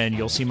 and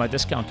you'll see my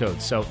discount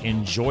code. So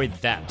enjoy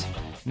that.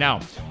 Now,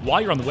 while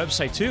you're on the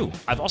website too,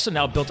 I've also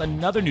now built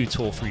another new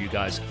tool for you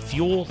guys,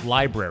 Fuel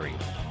Library.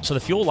 So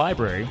the Fuel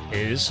Library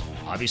is,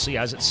 obviously,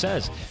 as it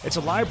says, it's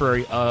a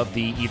library of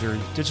the either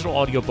digital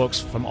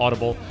audiobooks from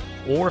Audible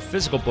or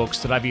physical books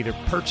that I've either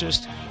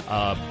purchased,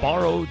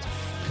 borrowed,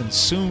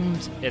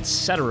 consumed,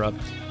 etc.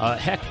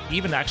 Heck,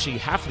 even actually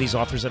half of these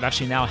authors I've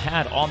actually now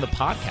had on the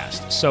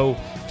podcast. So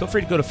feel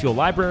free to go to Fuel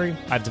Library.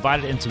 I've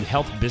divided it into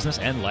health, business,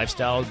 and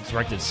lifestyle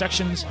directed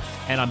sections,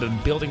 and I've been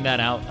building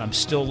that out. I'm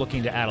still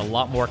looking to add a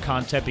lot more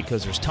content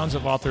because there's tons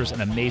of authors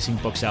and amazing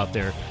books out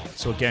there.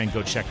 So again,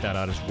 go check that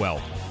out as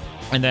well.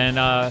 And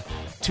then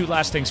 2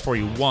 last things for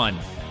you. 1,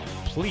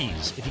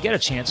 please, if you get a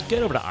chance,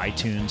 get over to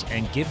iTunes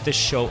and give this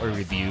show a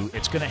review.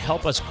 It's going to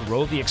help us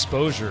grow the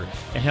exposure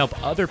and help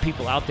other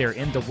people out there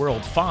in the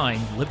world find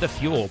Live the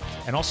Fuel,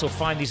 and also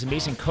find these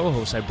amazing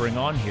co-hosts I bring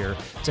on here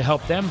to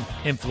help them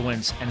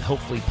influence and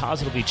hopefully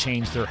positively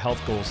change their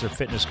health goals, their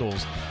fitness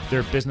goals,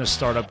 their business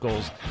startup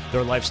goals,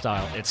 their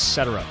lifestyle,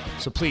 etc.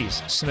 So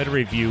please submit a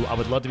review. I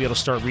would love to be able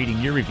to start reading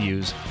your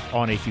reviews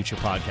on a future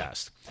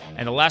podcast.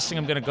 And the last thing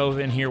I'm going to go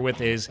in here with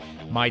is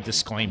my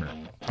disclaimer.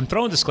 I'm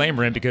throwing a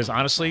disclaimer in because,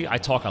 honestly, I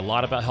talk a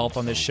lot about health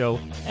on this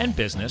show and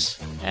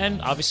business, and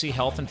obviously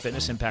health and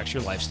fitness impacts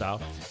your lifestyle.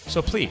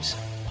 So please,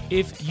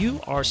 if you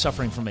are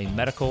suffering from a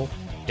medical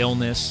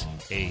illness,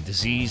 a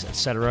disease,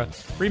 etc.,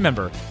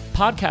 remember,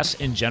 podcasts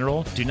in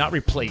general do not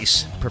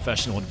replace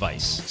professional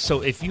advice.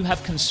 So if you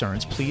have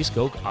concerns, please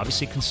go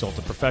obviously consult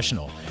a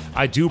professional.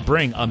 I do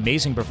bring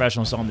amazing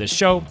professionals on this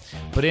show,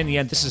 but in the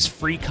end, this is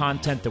free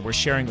content that we're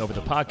sharing over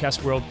the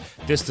podcast world.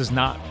 This does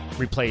not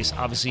replace,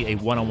 obviously, a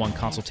one-on-one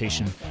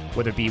consultation,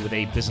 whether it be with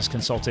a business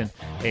consultant,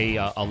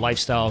 a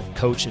lifestyle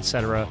coach,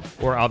 etc.,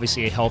 or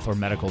obviously a health or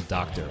medical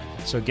doctor.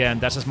 So again,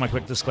 that's just my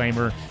quick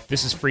disclaimer.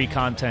 This is free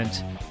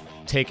content.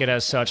 Take it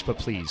as such, but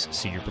please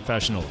see your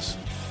professionals.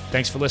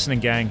 Thanks for listening,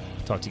 gang.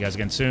 Talk to you guys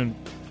again soon.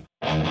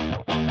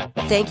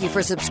 Thank you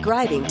for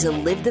subscribing to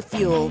Live the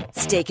Fuel.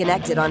 Stay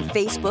connected on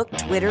Facebook,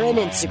 Twitter, and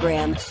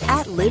Instagram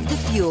at Live the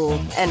Fuel.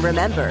 And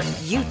remember,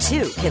 you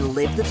too can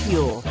live the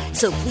fuel.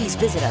 So please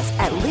visit us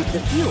at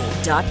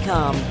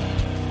livethefuel.com.